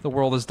dark. The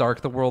world is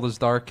dark. The world is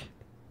dark.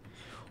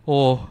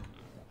 Oh.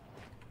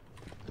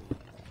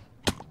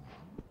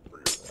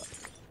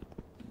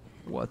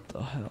 What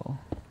the hell?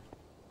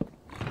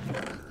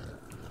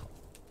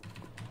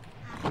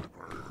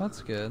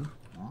 That's good.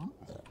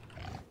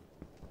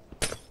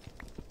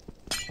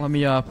 Let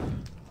me up.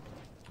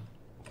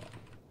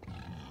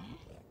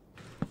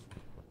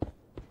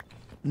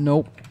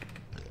 Nope.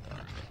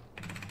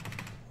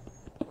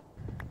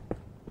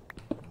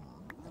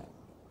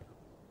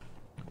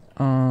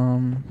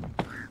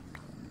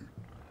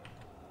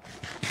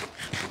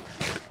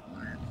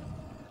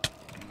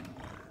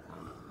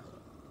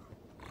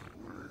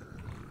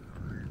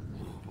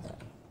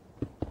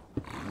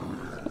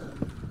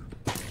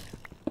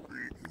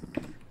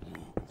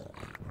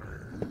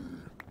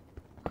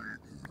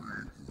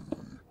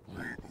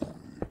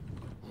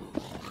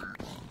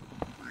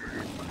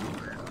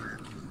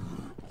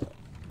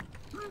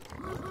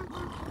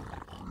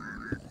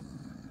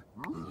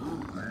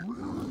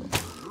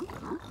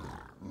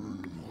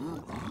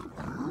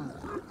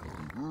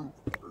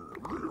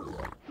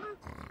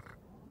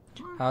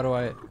 How do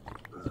I...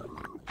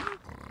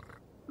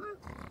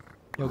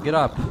 Yo, get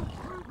up.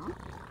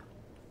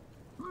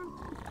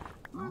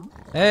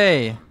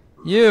 Hey,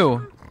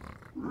 you.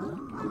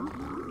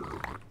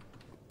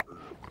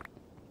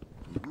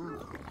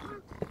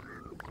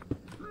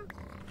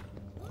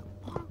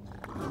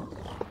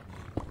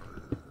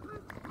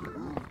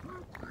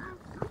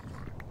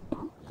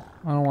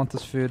 I don't want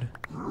this food.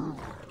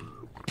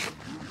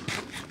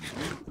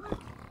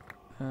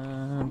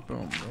 Boom,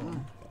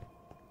 boom.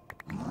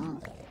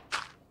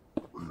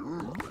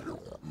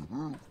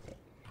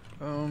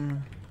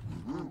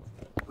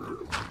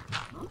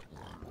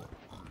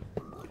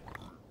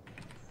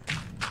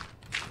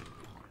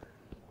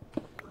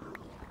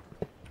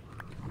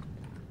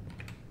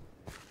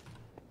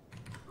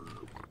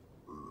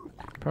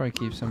 Probably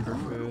keep some for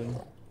food.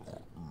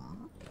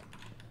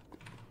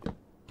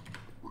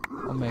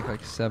 I'll make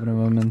like 7 of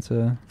them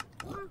into...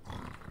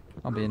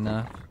 I'll be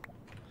enough.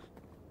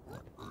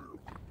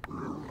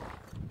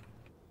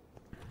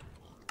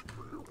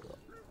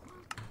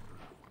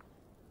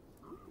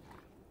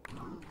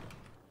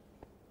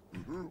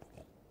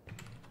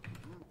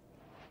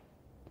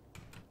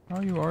 How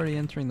are you already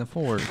entering the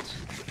fort?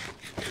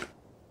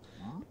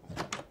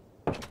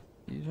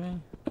 Excuse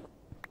me?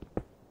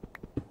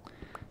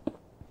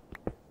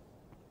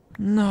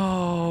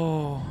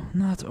 No,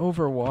 not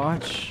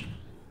Overwatch.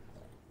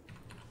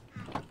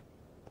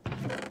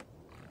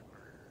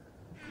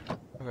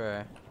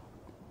 Okay.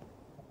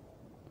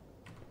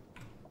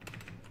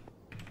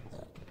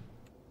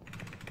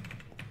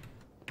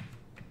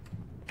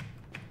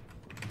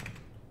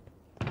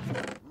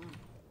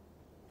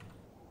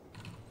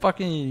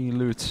 Fucking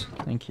loot.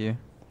 Thank you.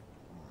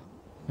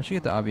 I should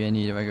get the obby I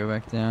need if I go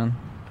back down.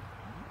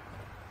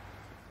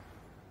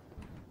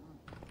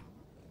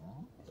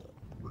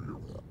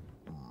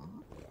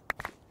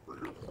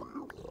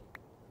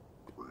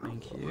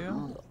 Thank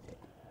you.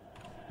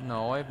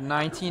 No, I have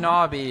 19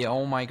 obby.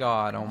 Oh my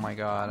god, oh my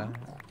god.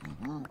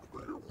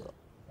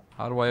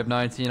 How do I have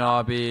 19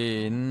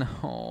 obby?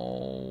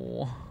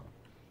 No.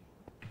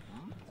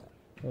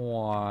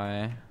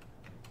 Why?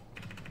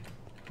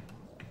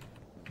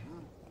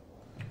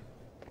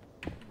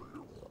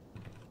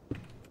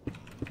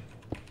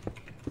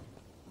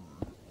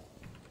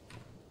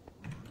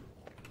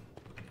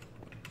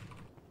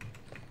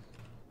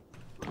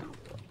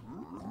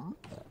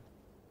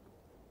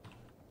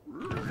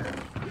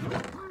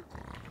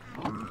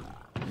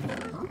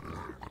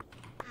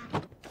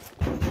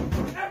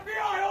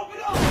 FBI, open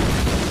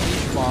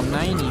up! Bomb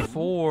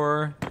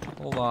 94.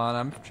 Hold on,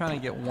 I'm trying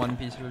to get one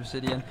piece of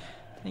obsidian.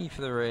 Thank you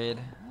for the raid.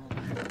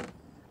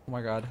 Oh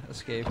my god,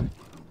 escape.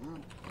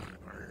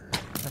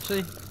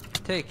 Actually,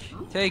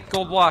 take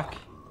gold block.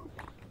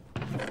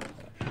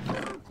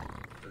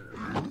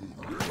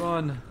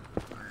 Run.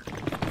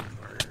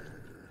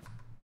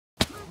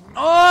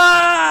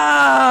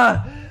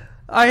 Ah!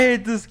 I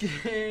hate this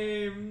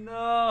game.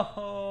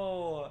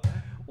 No.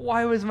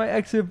 Why was my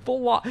exit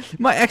blocked?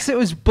 My exit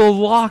was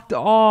blocked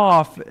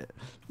off.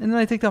 And then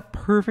I take the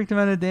perfect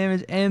amount of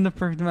damage and the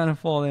perfect amount of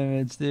fall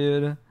damage,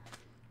 dude.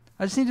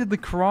 I just needed the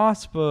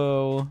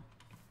crossbow.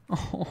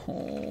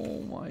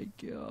 Oh my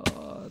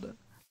god.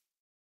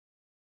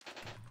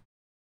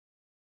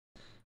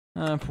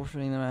 I'm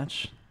forfeiting the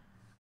match.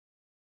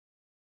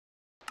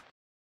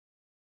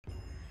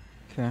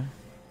 Okay.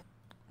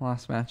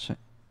 Last match. That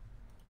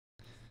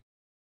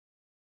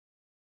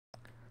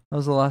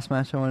was the last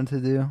match I wanted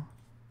to do.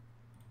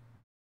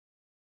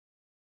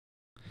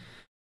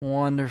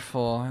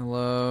 Wonderful. I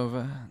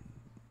love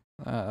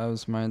that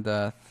was my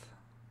death.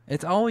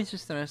 It's always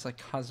just a nice like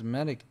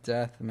cosmetic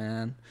death,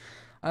 man.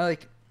 I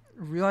like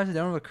realize I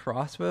don't have a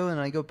crossbow and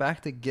I go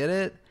back to get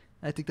it.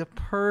 I take the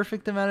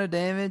perfect amount of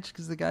damage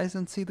because the guys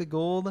don't see the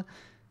gold.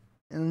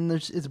 And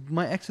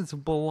my exit's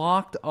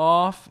blocked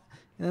off.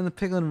 And then the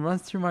piglin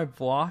runs through my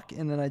block,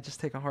 and then I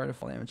just take a heart of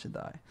fall damage and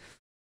die.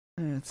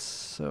 It's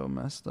so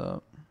messed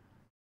up.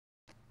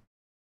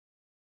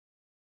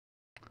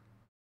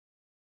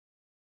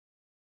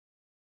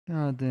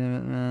 God damn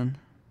it, man.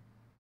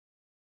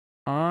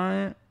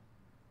 I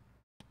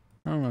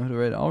don't know who to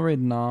raid. I'll raid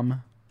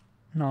Nom.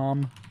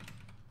 Nom.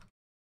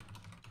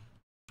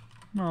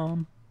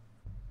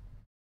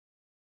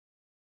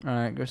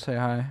 Alright, go say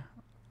hi.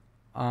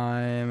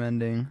 I am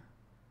ending.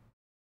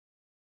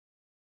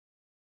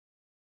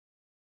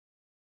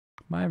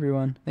 Bye,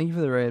 everyone. Thank you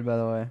for the raid, by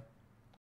the way.